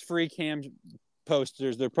whatever it is, free cam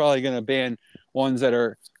posters, they're probably going to ban ones that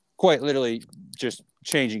are quite literally just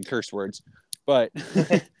changing curse words. But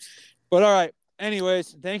all right.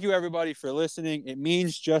 Anyways, thank you, everybody, for listening. It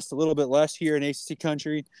means just a little bit less here in ACC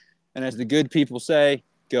country. And as the good people say,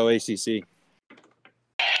 go ACC.